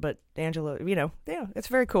Wrote, but Angela, it's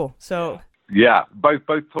very cool. So yeah, both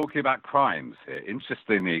talking about crimes here.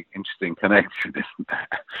 Interesting connection, isn't there?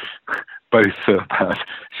 Both about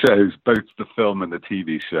shows, both the film and the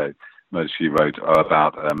TV show Murder, She Wrote, are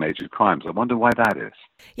about major crimes. I wonder why that is.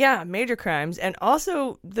 Yeah, major crimes, and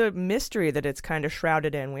also the mystery that it's kind of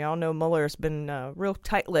shrouded in. We all know Mueller's been real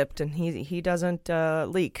tight-lipped, and he doesn't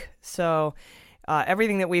leak. So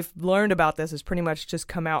everything that we've learned about this has pretty much just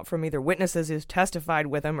come out from either witnesses who've testified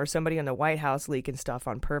with him or somebody in the White House leaking stuff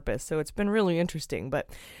on purpose. So it's been really interesting. But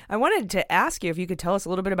I wanted to ask you if you could tell us a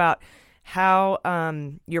little bit about how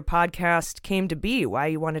your podcast came to be, why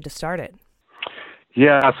you wanted to start it.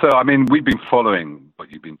 Yeah, so, we've been following what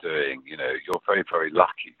you've been doing. You're very, very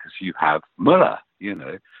lucky because you have Mueller,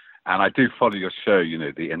 and I do follow your show,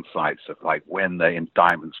 the insights of like when the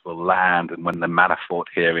indictments will land and when the Manafort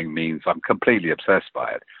hearing means. I'm completely obsessed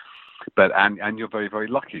by it. But, and you're very, very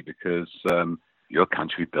lucky because your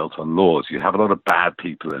country built on laws. You have a lot of bad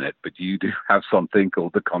people in it, but you do have something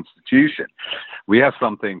called the Constitution. We have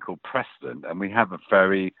something called precedent, and we have a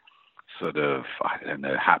very sort of,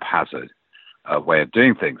 haphazard way of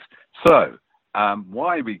doing things. So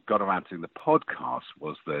why we got around to the podcast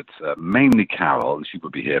was that mainly Carol, she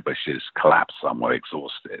would be here, but she's collapsed somewhere,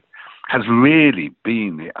 exhausted, has really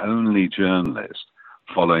been the only journalist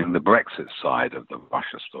following the Brexit side of the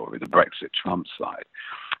Russia story, the Brexit Trump side.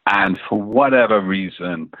 And for whatever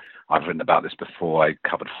reason, I've written about this before. I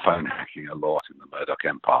covered phone hacking a lot in the Murdoch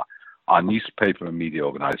Empire. Our newspaper and media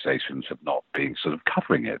organizations have not been sort of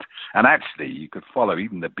covering it. And actually, you could follow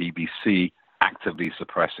even the BBC actively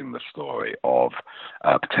suppressing the story of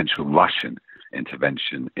potential Russian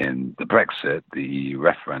intervention in the Brexit, the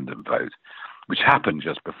referendum vote, which happened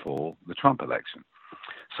just before the Trump election.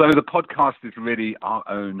 So the podcast is really our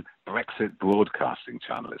own Brexit broadcasting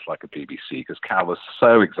channel. It's like a BBC, because Cal was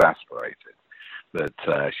so exasperated that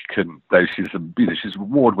she couldn't, though she's an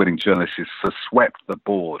award-winning journalist, she's swept the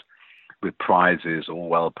board with prizes,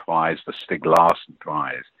 Orwell Prize, the Stig Larsson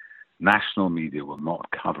Prize. National media will not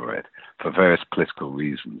cover it for various political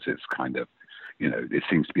reasons. It's kind of, it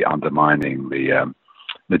seems to be undermining the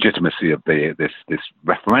legitimacy of this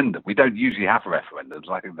referendum. We don't usually have referendums.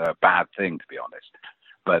 I think they're a bad thing, to be honest.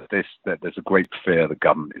 But there's a great fear the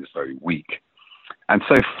government is very weak. And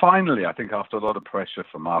so finally, I think after a lot of pressure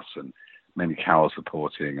from us and many Carol's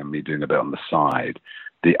reporting and me doing a bit on the side,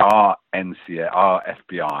 our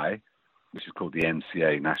FBI, which is called the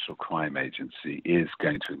NCA, National Crime Agency, is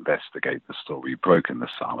going to investigate the story we broke in the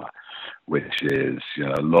summer, which is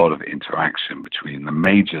a lot of interaction between the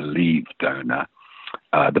major leave donor,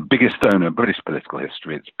 the biggest donor in British political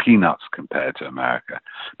history. It's peanuts compared to America,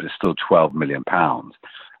 but it's still £12 million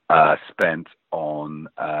spent on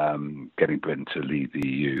getting Britain to leave the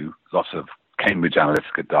EU. Lots of Cambridge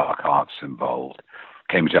Analytica dark arts involved.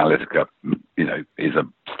 Cambridge Analytica,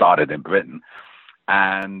 started in Britain.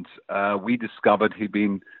 And we discovered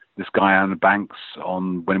this guy on the banks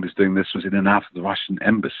when he was doing this was in and out of the Russian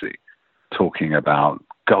embassy, talking about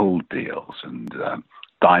gold deals and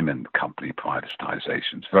diamond company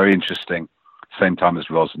privatizations. Very interesting. Same time as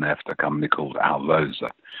Rosneft, a company called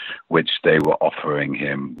Alrosa, which they were offering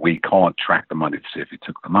him. We can't track the money to see if he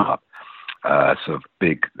took them up. Sort of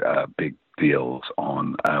big deals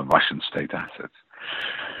on Russian state assets.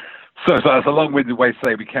 So it's a long-winded way to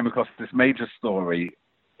say we came across this major story.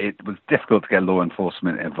 It was difficult to get law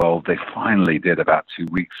enforcement involved. They finally did about 2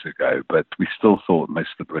 weeks ago, but we still thought most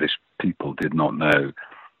of the British people did not know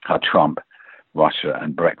how Trump, Russia,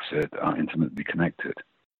 and Brexit are intimately connected.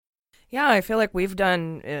 Yeah, I feel like we've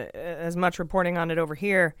done as much reporting on it over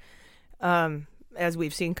here as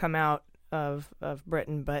we've seen come out of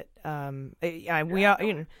Britain, but we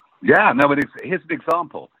are. Yeah, no, but here's an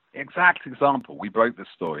example. Exact example. We broke this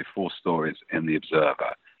story, 4 stories in The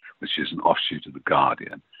Observer, which is an offshoot of The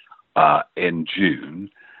Guardian, in June,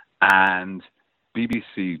 and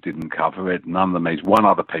BBC didn't cover it. None of the major, one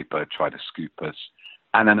other paper tried to scoop us,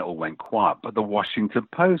 and then it all went quiet. But the Washington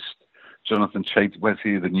Post, Jonathan Chait,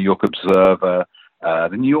 the New York Observer,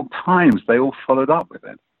 the New York Times, they all followed up with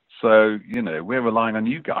it. So, we're relying on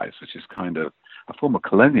you guys, which is kind of a form of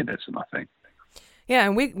colonialism, I think. Yeah,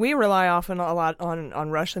 and we rely often a lot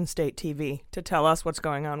on Russian state TV to tell us what's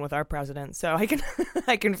going on with our president. So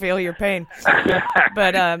I can feel your pain.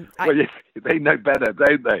 But yes, they know better,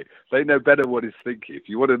 don't they? They know better what he's thinking. If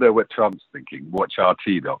you want to know what Trump's thinking, watch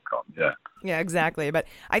RT.com. Yeah. Yeah, exactly. But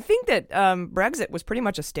I think that Brexit was pretty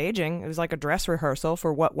much a staging. It was like a dress rehearsal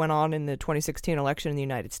for what went on in the 2016 election in the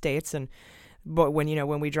United States, but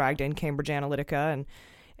when we dragged in Cambridge Analytica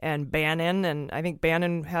and Bannon, and I think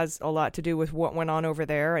Bannon has a lot to do with what went on over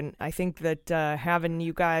there. And I think that having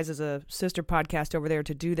you guys as a sister podcast over there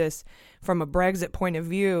to do this from a Brexit point of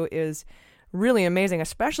view is really amazing,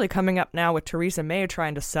 especially coming up now with Theresa May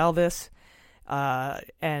trying to sell this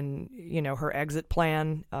and, her exit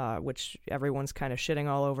plan, which everyone's kind of shitting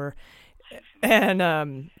all over.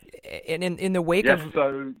 And in the wake of...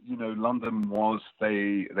 So, London was,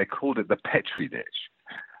 they called it the Petri dish.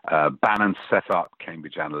 Bannon set up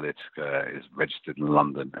Cambridge Analytica, is registered in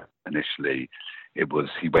London initially.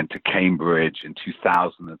 He went to Cambridge in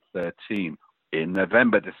 2013, in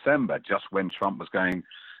November, December, just when Trump was going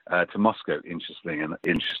to Moscow,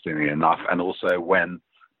 interestingly enough, and also when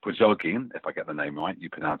Prigozhin, if I get the name right, you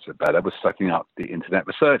pronounce it better, was setting up the Internet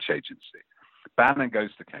Research Agency. Bannon goes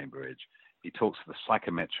to Cambridge. He talks to the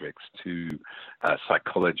psychometrics, to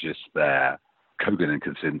psychologists there, Kogan and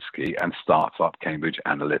Kaczynski, and starts up Cambridge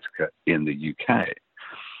Analytica in the UK.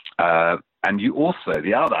 And you also,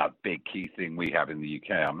 the other big key thing we have in the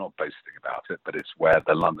UK, I'm not boasting about it, but it's where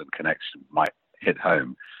the London connection might hit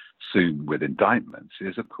home soon with indictments,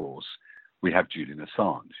 is, of course, we have Julian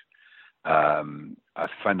Assange. A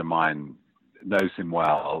friend of mine knows him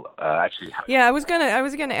well. Actually, yeah, I was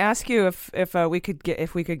gonna ask you if we could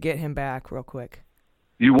get him back real quick.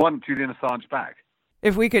 You want Julian Assange back?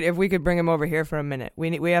 If we could bring him over here for a minute,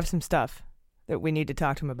 we have some stuff that we need to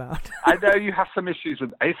talk to him about. I know you have some issues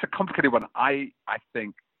with. It's a complicated one. I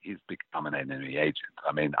think he's become an enemy agent.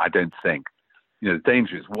 I mean, I don't think the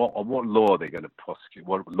danger is what law are they going to prosecute?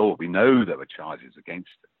 What law? We know there were charges against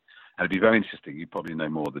him. And it'd be very interesting. You probably know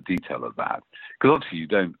more of the detail of that. Because obviously you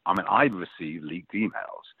don't, I've received leaked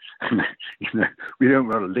emails. We don't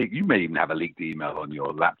want to leak. You may even have a leaked email on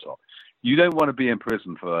your laptop. You don't want to be in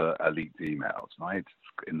prison for leaked emails, right?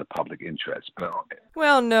 In the public interest.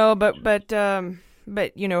 Well, no, but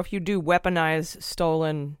if you do weaponize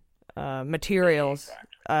stolen materials,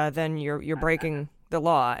 then you're breaking the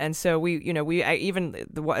law. And so we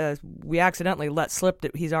accidentally let slip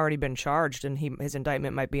that he's already been charged and his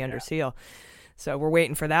indictment might be under seal. So we're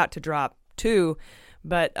waiting for that to drop too.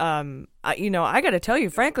 But I got to tell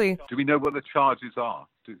you, frankly, do we know what the charges are?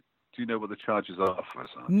 Do you know what the charges are for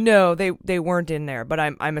Assange? No, they weren't in there, but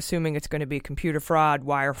I'm assuming it's going to be computer fraud,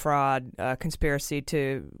 wire fraud, conspiracy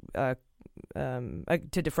to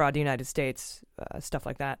defraud the United States, stuff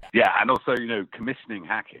like that. Yeah, and also, commissioning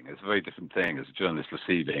hacking is a very different thing as a journalist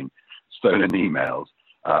receiving stolen emails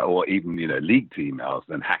or even, leaked emails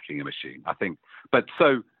than hacking a machine, I think. But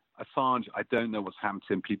so Assange, I don't know what's happened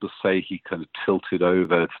to him. People say he kind of tilted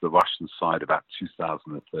over to the Russian side about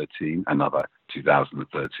 2013, another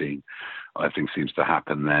 2013, I think seems to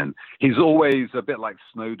happen then. He's always a bit like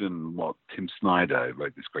Snowden, Tim Snyder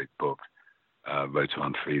wrote this great book, Wrote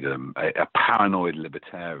on Freedom, a paranoid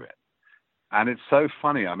libertarian. And it's so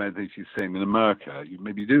funny. I think she's saying in America,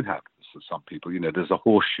 maybe you do have this for some people. There's a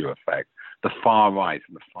horseshoe effect. The far right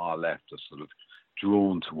and the far left are sort of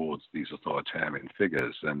drawn towards these authoritarian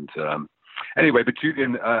figures. And anyway, but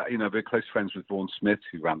Julian, very close friends with Vaughan Smith,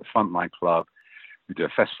 who ran the Frontline Club. We do a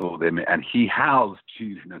festival with him, and he housed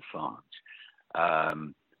Julian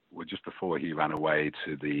Assange just before he ran away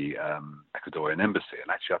to the Ecuadorian embassy.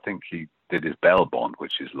 And actually, I think he did his bail bond,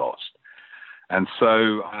 which is lost. And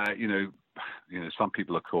so, some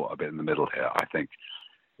people are caught a bit in the middle here. I think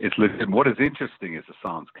it's legit. What is interesting is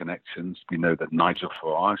Assange's connections. We know that Nigel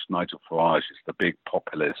Farage is the big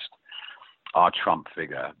populist, our Trump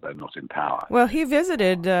figure, though not in power. Well, he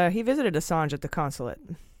visited Assange at the consulate.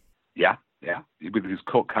 Yeah. With his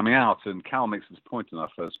court coming out, and Cal makes this point in our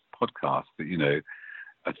first podcast that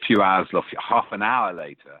a few hours, half an hour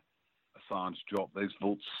later, Assange dropped those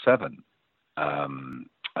Vault 7,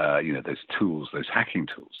 those tools, those hacking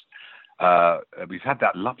tools. We've had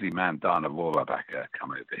that lovely man, Dan Aurora, back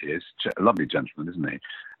come over here. He's a lovely gentleman, isn't he?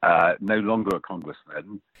 No longer a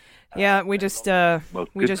congressman. Yeah, we just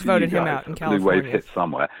voted him out in California. Blue wave hit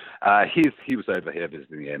somewhere. He was over here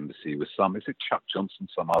visiting the embassy with is it Chuck Johnson,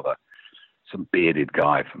 some bearded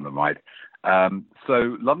guy from the right.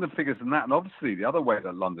 So London figures in that, and obviously the other way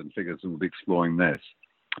that London figures will be exploring this,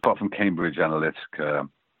 apart from Cambridge Analytica,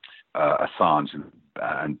 Assange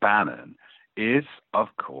and Bannon, is, of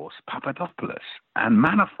course, Papadopoulos and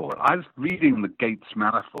Manafort. I was reading the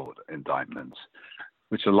Gates-Manafort indictments,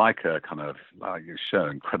 which are like a kind of, show,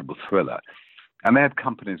 incredible thriller. And they had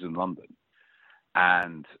companies in London.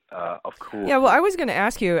 And, of course... Yeah, well, I was going to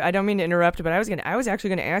ask you, I don't mean to interrupt, but I was actually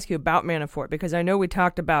going to ask you about Manafort, because I know we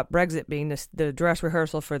talked about Brexit being the dress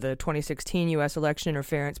rehearsal for the 2016 U.S. election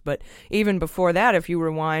interference, but even before that, if you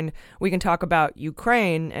rewind, we can talk about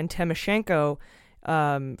Ukraine and Tymoshenko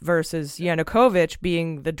versus Yanukovych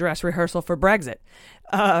being the dress rehearsal for Brexit.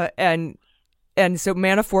 And so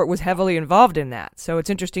Manafort was heavily involved in that. So it's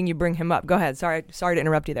interesting you bring him up. Go ahead. Sorry to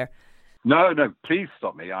interrupt you there. No, please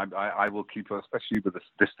stop me. I will keep, especially with this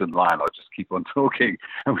distant line, I'll just keep on talking.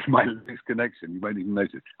 And with my loose connection, you won't even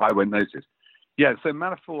notice. I won't notice. Yeah, so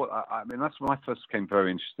Manafort, that's when I first became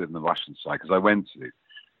very interested in the Russian side, because I went to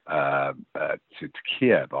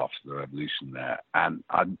Kiev after the revolution there, and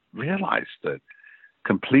I realized that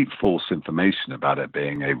complete false information about it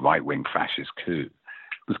being a right-wing fascist coup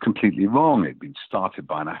was completely wrong. It'd been started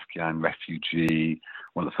by an Afghan refugee.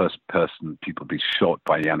 One of the first people to be shot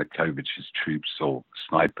by Yanukovych's troops or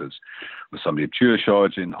snipers was somebody of Jewish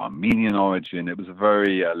origin, Armenian origin. It was a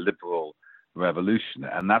very liberal revolution.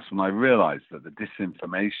 And that's when I realized that the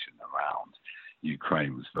disinformation around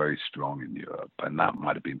Ukraine was very strong in Europe. And that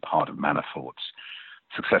might have been part of Manafort's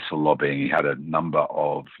successful lobbying. He had a number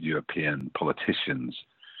of European politicians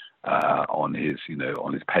on his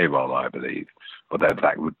payroll, I believe. Or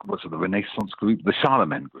that was the Renaissance group, the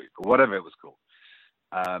Charlemagne group, or whatever it was called.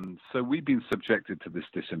 So we've been subjected to this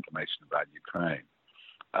disinformation about Ukraine.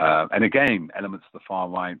 And again, elements of the far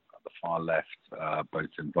right, the far left, both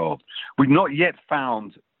involved. We've not yet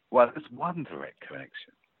found, there's one direct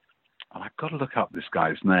connection. And I've got to look up this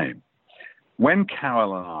guy's name. When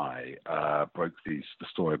Carol and I broke the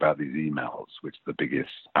story about these emails, which the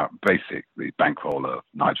biggest, the bankroller,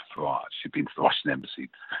 Nigel Farage, who'd been to the Russian embassy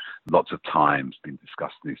lots of times, been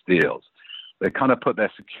discussing these deals, they kind of put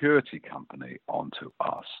their security company onto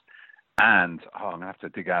us. And I'm going to have to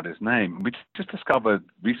dig out his name. We just discovered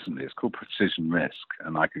recently, it's called Precision Risk,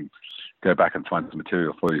 and I can go back and find some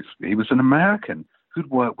material for you. He was an American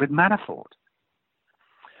who'd worked with Manafort.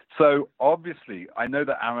 So obviously, I know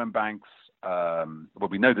that Aaron Banks,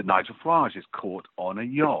 we know that Nigel Farage is caught on a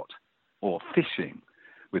yacht or fishing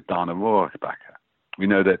with Dana Rohrabacher. We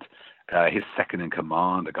know that his second in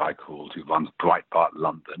command, a guy who runs Breitbart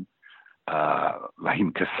London,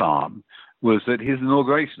 Rahim Kassam, was at his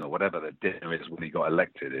inauguration or whatever the dinner is when he got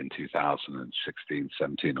elected in 2016,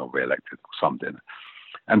 17 or re-elected or some dinner.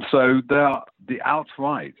 And so the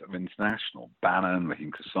outright of international, Bannon,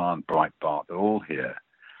 Rahim Kassam, Breitbart, they're all here.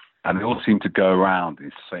 And they all seem to go around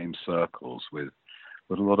these same circles with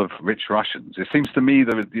a lot of rich Russians. It seems to me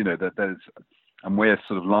that there's, and where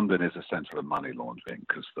sort of London is a centre of money laundering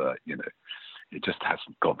because it just has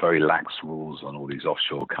got very lax rules on all these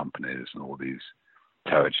offshore companies and all these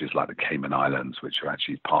territories like the Cayman Islands, which are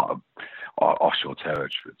actually part of offshore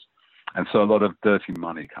territories. And so a lot of dirty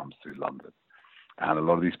money comes through London. And a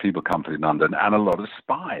lot of these people come through London and a lot of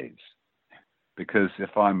spies. Because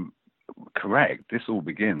if I'm correct, this all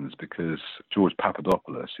begins because George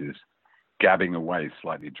Papadopoulos is gabbing away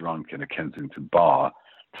slightly drunk in a Kensington bar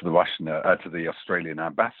to the Australian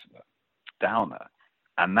ambassador, Downer.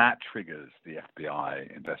 And that triggers the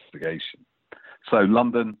FBI investigation. So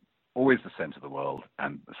London, always the centre of the world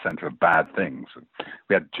and the centre of bad things.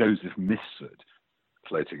 We had Joseph Mifsud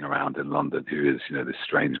floating around in London, who is, this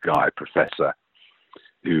strange guy, professor,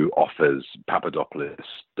 who offers Papadopoulos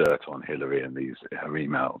dirt on Hillary and her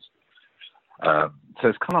emails. So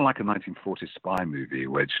it's kind of like a 1940s spy movie,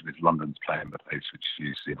 which London's playing the place which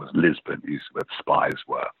usually was Lisbon, where the spies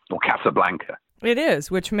were, or Casablanca. It is,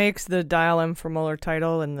 which makes the Dial M for Mueller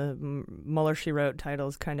title and the Mueller She Wrote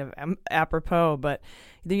titles kind of apropos. But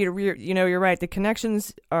you're right. The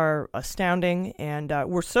connections are astounding, and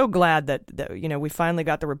we're so glad that we finally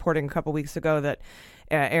got the reporting a couple weeks ago that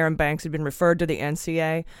Aaron Banks had been referred to the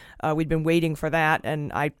NCA. We'd been waiting for that,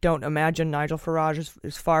 and I don't imagine Nigel Farage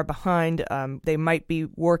is far behind. They might be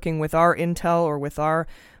working with our intel or with our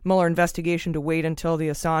Mueller investigation to wait until the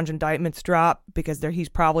Assange indictments drop because he's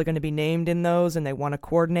probably going to be named in those, and they want to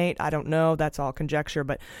coordinate. I don't know. That's all conjecture,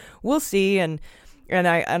 but we'll see. And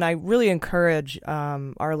I really encourage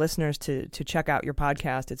our listeners to check out your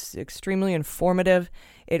podcast. It's extremely informative.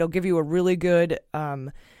 It'll give you a really good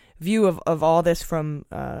view of all this from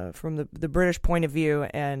the British point of view,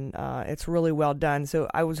 and it's really well done. So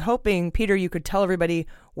I was hoping, Peter, you could tell everybody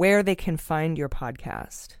where they can find your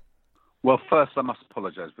podcast. Well, first, I must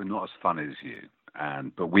apologize. We're not as funny as you,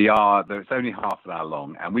 but we are. It's only half an hour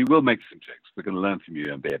long, and we will make some jokes. We're going to learn from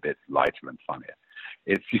you and be a bit lighter and funnier.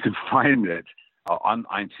 You can find it on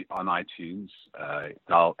iTunes,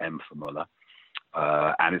 Dial M for Mueller,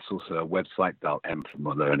 and it's also a website, Dial M for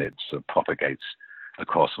Mueller, and it sort of propagates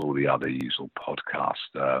across all the other usual podcast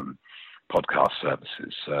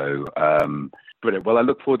services. So, brilliant. Well, I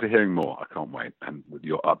look forward to hearing more. I can't wait, and with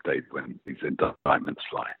your update when these indictments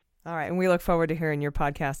fly. All right, and we look forward to hearing your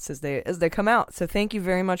podcasts as they come out. So thank you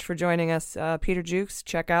very much for joining us, Peter Jukes.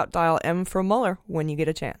 Check out Dial M for Mueller when you get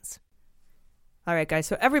a chance. All right, guys.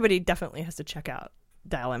 So everybody definitely has to check out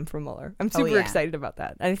Dial M for Mueller. I'm super excited about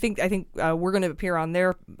that. I think we're going to appear on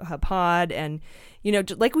their pod, and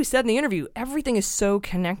like we said in the interview, everything is so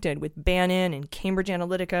connected with Bannon and Cambridge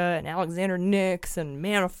Analytica and Alexander Nix and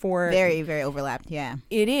Manafort. Very, very overlapped. Yeah,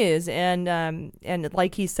 it is, and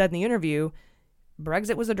like he said in the interview,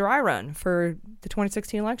 Brexit was a dry run for the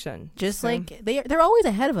 2016 election. Like they're always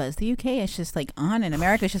ahead of us. The UK is just like on, and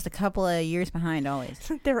America is just a couple of years behind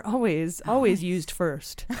always. They're always used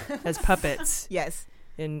first as puppets. Yes.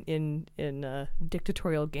 In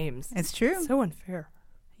dictatorial games. It's true. It's so unfair.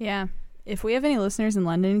 Yeah. If we have any listeners in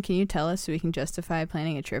London, can you tell us so we can justify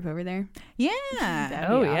planning a trip over there? Yeah.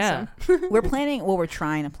 That'd be awesome. Yeah. We're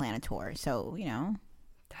trying to plan a tour, so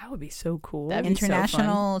that would be so cool. That'd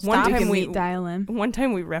international be so fun. One time we Dial in. One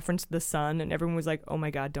time we referenced the sun, and everyone was like, "Oh my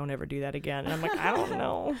God, don't ever do that again." And I'm like, I don't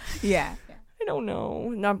know. Yeah. I don't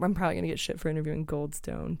know. I'm probably gonna get shit for interviewing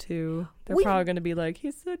Goldstone too. They're probably gonna be like,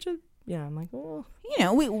 "He's such a." Yeah, I'm like, oh.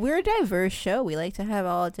 We're a diverse show. We like to have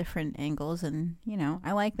all different angles, and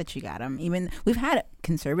I like that you got them. Even we've had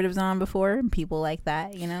conservatives on before, and people like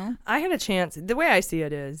that. I had a chance. The way I see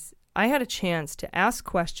it is, I had a chance to ask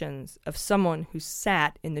questions of someone who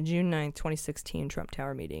sat in the June 9th, 2016 Trump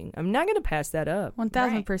Tower meeting. I'm not going to pass that up.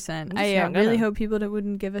 1,000%. I really hope people that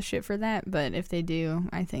wouldn't give a shit for that, but if they do,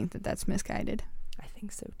 I think that's misguided. I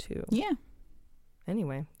think so too. Yeah.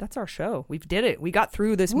 Anyway, that's our show. We did it. We got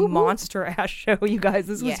through this monster-ass show, you guys.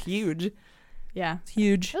 This was huge. Yeah. It's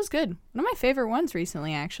huge. It was good. One of my favorite ones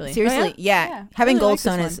recently, actually. Seriously, yeah. Having really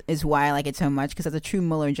Goldstone is why I like it so much, because as a true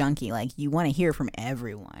Mueller junkie, like, you want to hear from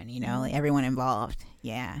everyone, like everyone involved.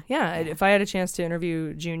 Yeah. Yeah. If I had a chance to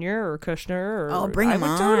interview Junior or Kushner, or bring him I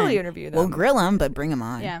would on. totally interview them. We'll grill him, but bring him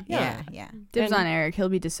on. Yeah. Dibs on Eric. He'll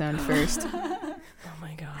be disowned first. Oh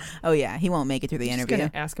my god. Oh yeah, he won't make it through the interview.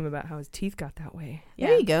 Just gonna ask him about how his teeth got that way.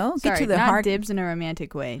 There you go. Sorry, Get to the not heart. dibs in a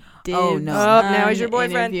romantic way. Dibs. Oh no. Now he's your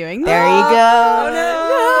boyfriend. There you go. Oh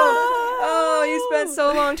no. Oh, you spent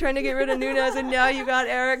so long trying to get rid of Nunes, and now you got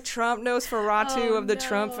Eric Trump Nosferatu of the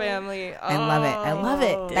Trump family. I love it. I love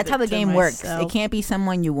it. That's how the game works. It can't be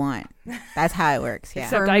someone you want. That's how it works. Yeah.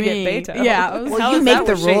 Except I get veto. Yeah. Well, you make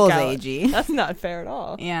the rules, AG. That's not fair at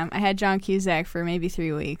all. Yeah. I had John Cusack for maybe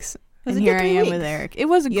 3 weeks. Was And it here good I 3 am weeks? with Eric. It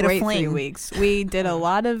was a You had a great 3 fling. weeks. We did a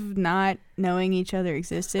lot of not knowing each other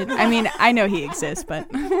existed. I mean, I know he exists, but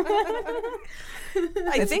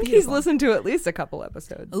I think he's listened to at least a couple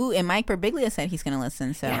episodes. Ooh, and Mike Birbiglia said he's going to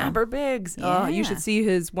listen. So Yeah, Biggs. Yeah. Oh, you should see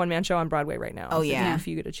his one-man show on Broadway right now. Oh, So yeah. if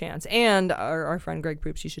you get a chance. And our friend Greg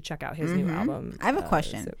Proops, you should check out his new album. I have a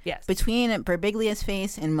question. Yes. Between Birbiglia's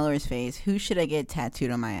face and Muller's face, who should I get tattooed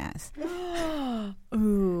on my ass?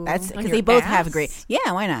 Ooh, That's on because your they both ass? have great.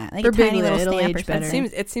 Yeah, why not? Like a Birbiglia, tiny little it'll stamp or age better. something.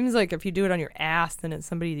 It seems like if you do it on your ass, then it's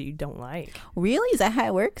somebody that you don't like. Really? Is that how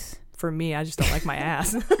it works? For me, I just don't like my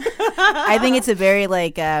ass. I think it's a very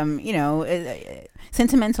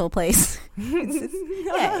sentimental place.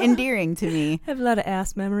 Endearing to me. I have a lot of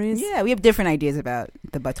ass memories. Yeah, we have different ideas about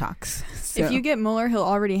the buttocks. So. if you get Mueller, he'll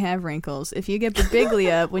already have wrinkles. If you get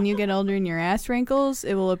Birbiglia, when you get older and your ass wrinkles,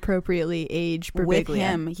 it will appropriately age Birbiglia. with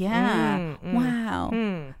him, yeah.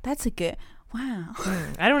 Wow, that's a good. Wow.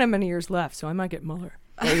 I don't have many years left, so I might get Mueller.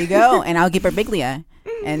 There you go, and I'll get Birbiglia,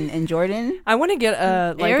 and Jordan. I want to get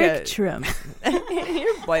Eric Trump,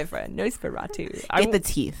 your boyfriend, Nosferatu. Get the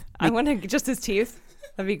teeth. I want to just his teeth.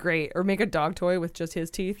 That'd be great. Or make a dog toy with just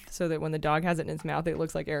his teeth, so that when the dog has it in its mouth, it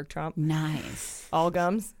looks like Eric Trump. Nice. All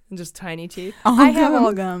gums and just tiny teeth. I have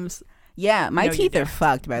all gums. Yeah, my No, you teeth are don't.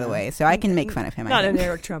 fucked, by the way, so I can make fun of him. Not I in think.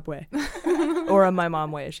 Eric Trump way, or in my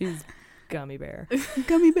mom way. She's gummy bear.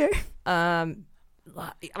 Gummy bear.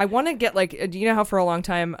 I want to get do you know how for a long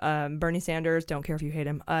time Bernie Sanders, don't care if you hate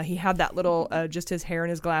him, he had that little just his hair and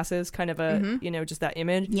his glasses, kind of a just that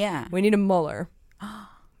image. Yeah. We need a Mueller,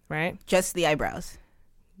 right? Just the eyebrows.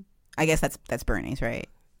 I guess that's Bernie's, right?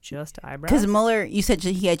 Just eyebrows. Because Mueller, you said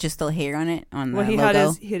he had just still hair on it on Well, the he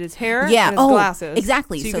logo. had his hair, Yeah. and his glasses,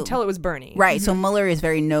 exactly. So you could tell it was Bernie, right? So Mueller is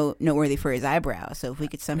very noteworthy for his eyebrows. So if we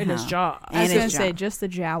could somehow in his jaw. I was and going his to say jaw. just the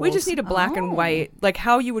jowls. We just need a black and white, like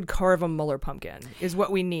how you would carve a Mueller pumpkin, is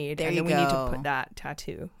what we need. There and you then we need to go. put that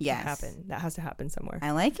tattoo. Yes. to happen. That has to happen somewhere. I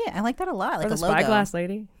like it. I like that a lot. Like or the a logo. spyglass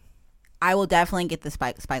lady. I will definitely get the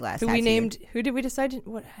spyglass. Who tattooed. we named? Who did we decide?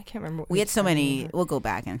 What I can't remember. What We had so decided. many. We'll go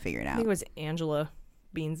back and figure it I out. think it was Angela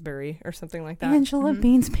Beansbury or something like that. Angela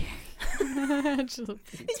Beansbury. Angela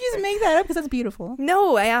Did you just make that up because that's beautiful?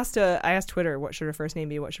 No, I asked Twitter what should her first name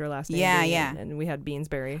be, what should her last name Yeah, be, yeah. and we had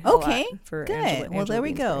Beansbury. Okay, for good. Angela There we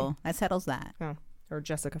Beansbury. go. That settles that. Oh, or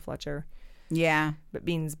Jessica Fletcher. Yeah, But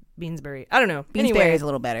Beansbury. I don't know. Beansbury Anyway, is a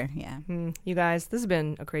little better. Yeah. you guys, this has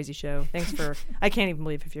been a crazy show. Thanks for. I can't even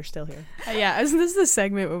believe if you're still here. Yeah, this is the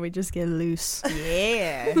segment where we just get loose.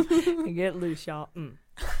 Yeah. Get loose, y'all.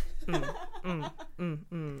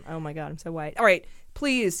 Oh my God, I'm so white. All right,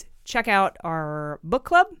 please check out our book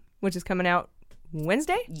club, which is coming out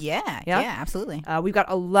Wednesday. Yeah, absolutely. We've got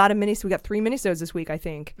a lot of minis. We got 3 minisodes this week, I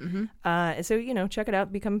think. So check it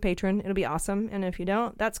out. Become a patron. It'll be awesome. And if you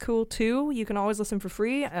don't, that's cool too. You can always listen for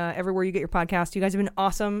free everywhere you get your podcast. You guys have been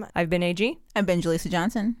awesome. I've been AG. I've been Jaleesa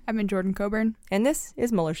Johnson. I've been Jordan Coburn. And this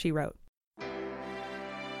is Mueller, She Wrote.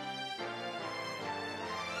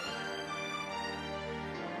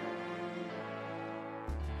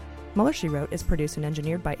 Mueller, She Wrote is produced and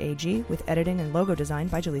engineered by AG with editing and logo design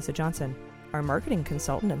by Jaleesa Johnson. Our marketing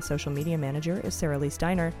consultant and social media manager is Sarah Lee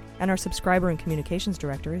Steiner, and our subscriber and communications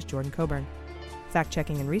director is Jordan Coburn.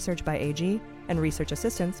 Fact-checking and research by AG, and research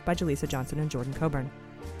assistance by Jaleesa Johnson and Jordan Coburn.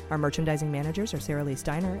 Our merchandising managers are Sarah Lee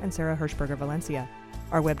Steiner and Sarah Hirschberger Valencia.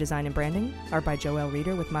 Our web design and branding are by Joelle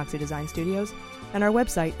Reeder with Moxie Design Studios, and our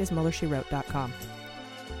website is MullerSheWrote.com.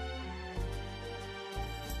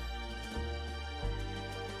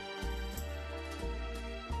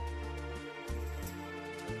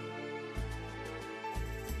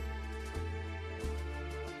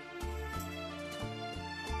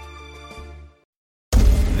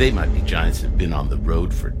 They Might Be Giants have been on the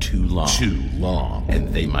road for too long. Too long.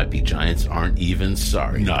 And They Might Be Giants aren't even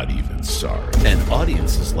sorry. Not even sorry. And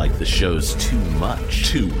audiences like the shows too much.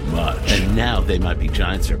 Too much. And now They Might Be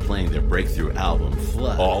Giants are playing their breakthrough album,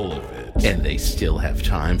 Flood. All of it. And they still have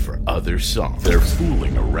time for other songs. They're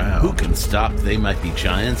fooling around. Who can stop They Might Be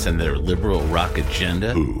Giants and their liberal rock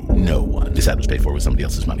agenda? Who? No one. This ad was paid for with somebody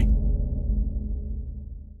else's money.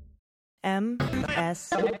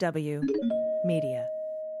 MSW Media.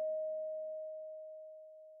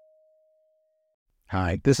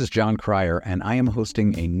 Hi, this is John Cryer, and I am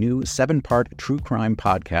hosting a new 7-part true crime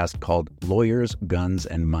podcast called Lawyers, Guns,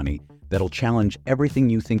 and Money that'll challenge everything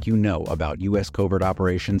you think you know about U.S. covert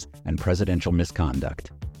operations and presidential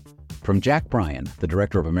misconduct. From Jack Bryan, the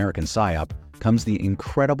director of American PSYOP, comes the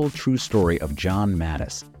incredible true story of John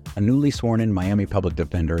Mattis, a newly sworn-in Miami public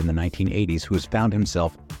defender in the 1980s who has found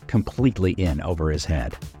himself completely in over his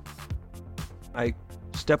head. I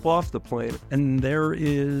step off the plane, and there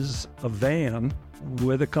is a van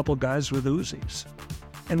with a couple guys with Uzis.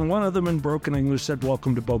 And one of them in broken English said,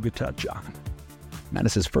 "Welcome to Bogota, John."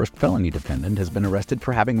 Mattis' first felony defendant has been arrested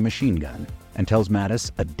for having a machine gun and tells Mattis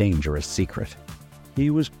a dangerous secret. He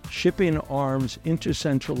was shipping arms into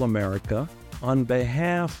Central America on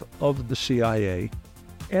behalf of the CIA.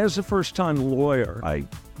 As a first-time lawyer, I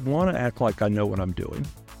want to act like I know what I'm doing.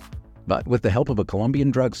 But with the help of a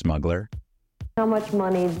Colombian drug smuggler... How much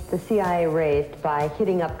money the CIA raised by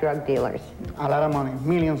hitting up drug dealers? A lot of money,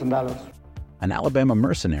 millions of dollars. An Alabama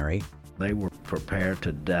mercenary... They were prepared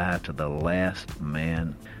to die to the last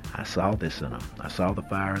man. I saw this in them. I saw the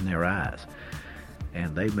fire in their eyes.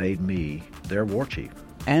 And they made me their war chief.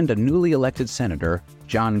 And a newly elected senator,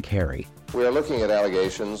 John Kerry. We are looking at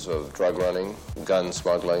allegations of drug running, gun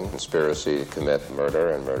smuggling, conspiracy to commit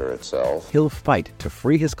murder and murder itself. He'll fight to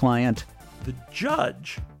free his client. The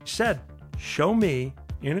judge said, "Show me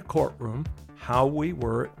in a courtroom how we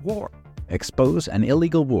were at war." Expose an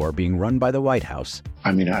illegal war being run by the White House.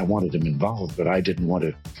 I mean, I wanted him involved, but I didn't want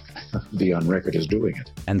to be on record as doing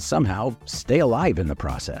it. And somehow stay alive in the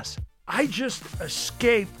process. I just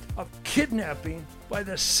escaped a kidnapping by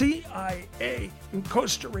the CIA in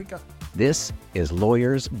Costa Rica. This is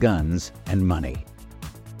Lawyers, Guns, and Money.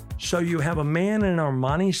 So you have a man in an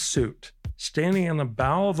Armani suit standing on the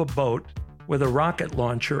bow of a boat with a rocket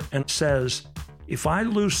launcher and says, "If I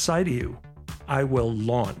lose sight of you, I will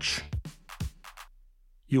launch.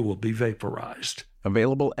 You will be vaporized."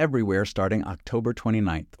 Available everywhere starting October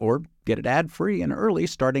 29th, or get it ad-free and early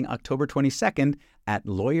starting October 22nd at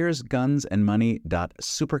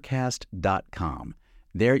lawyersgunsandmoney.supercast.com.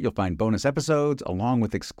 There you'll find bonus episodes along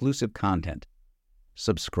with exclusive content.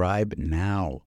 Subscribe now.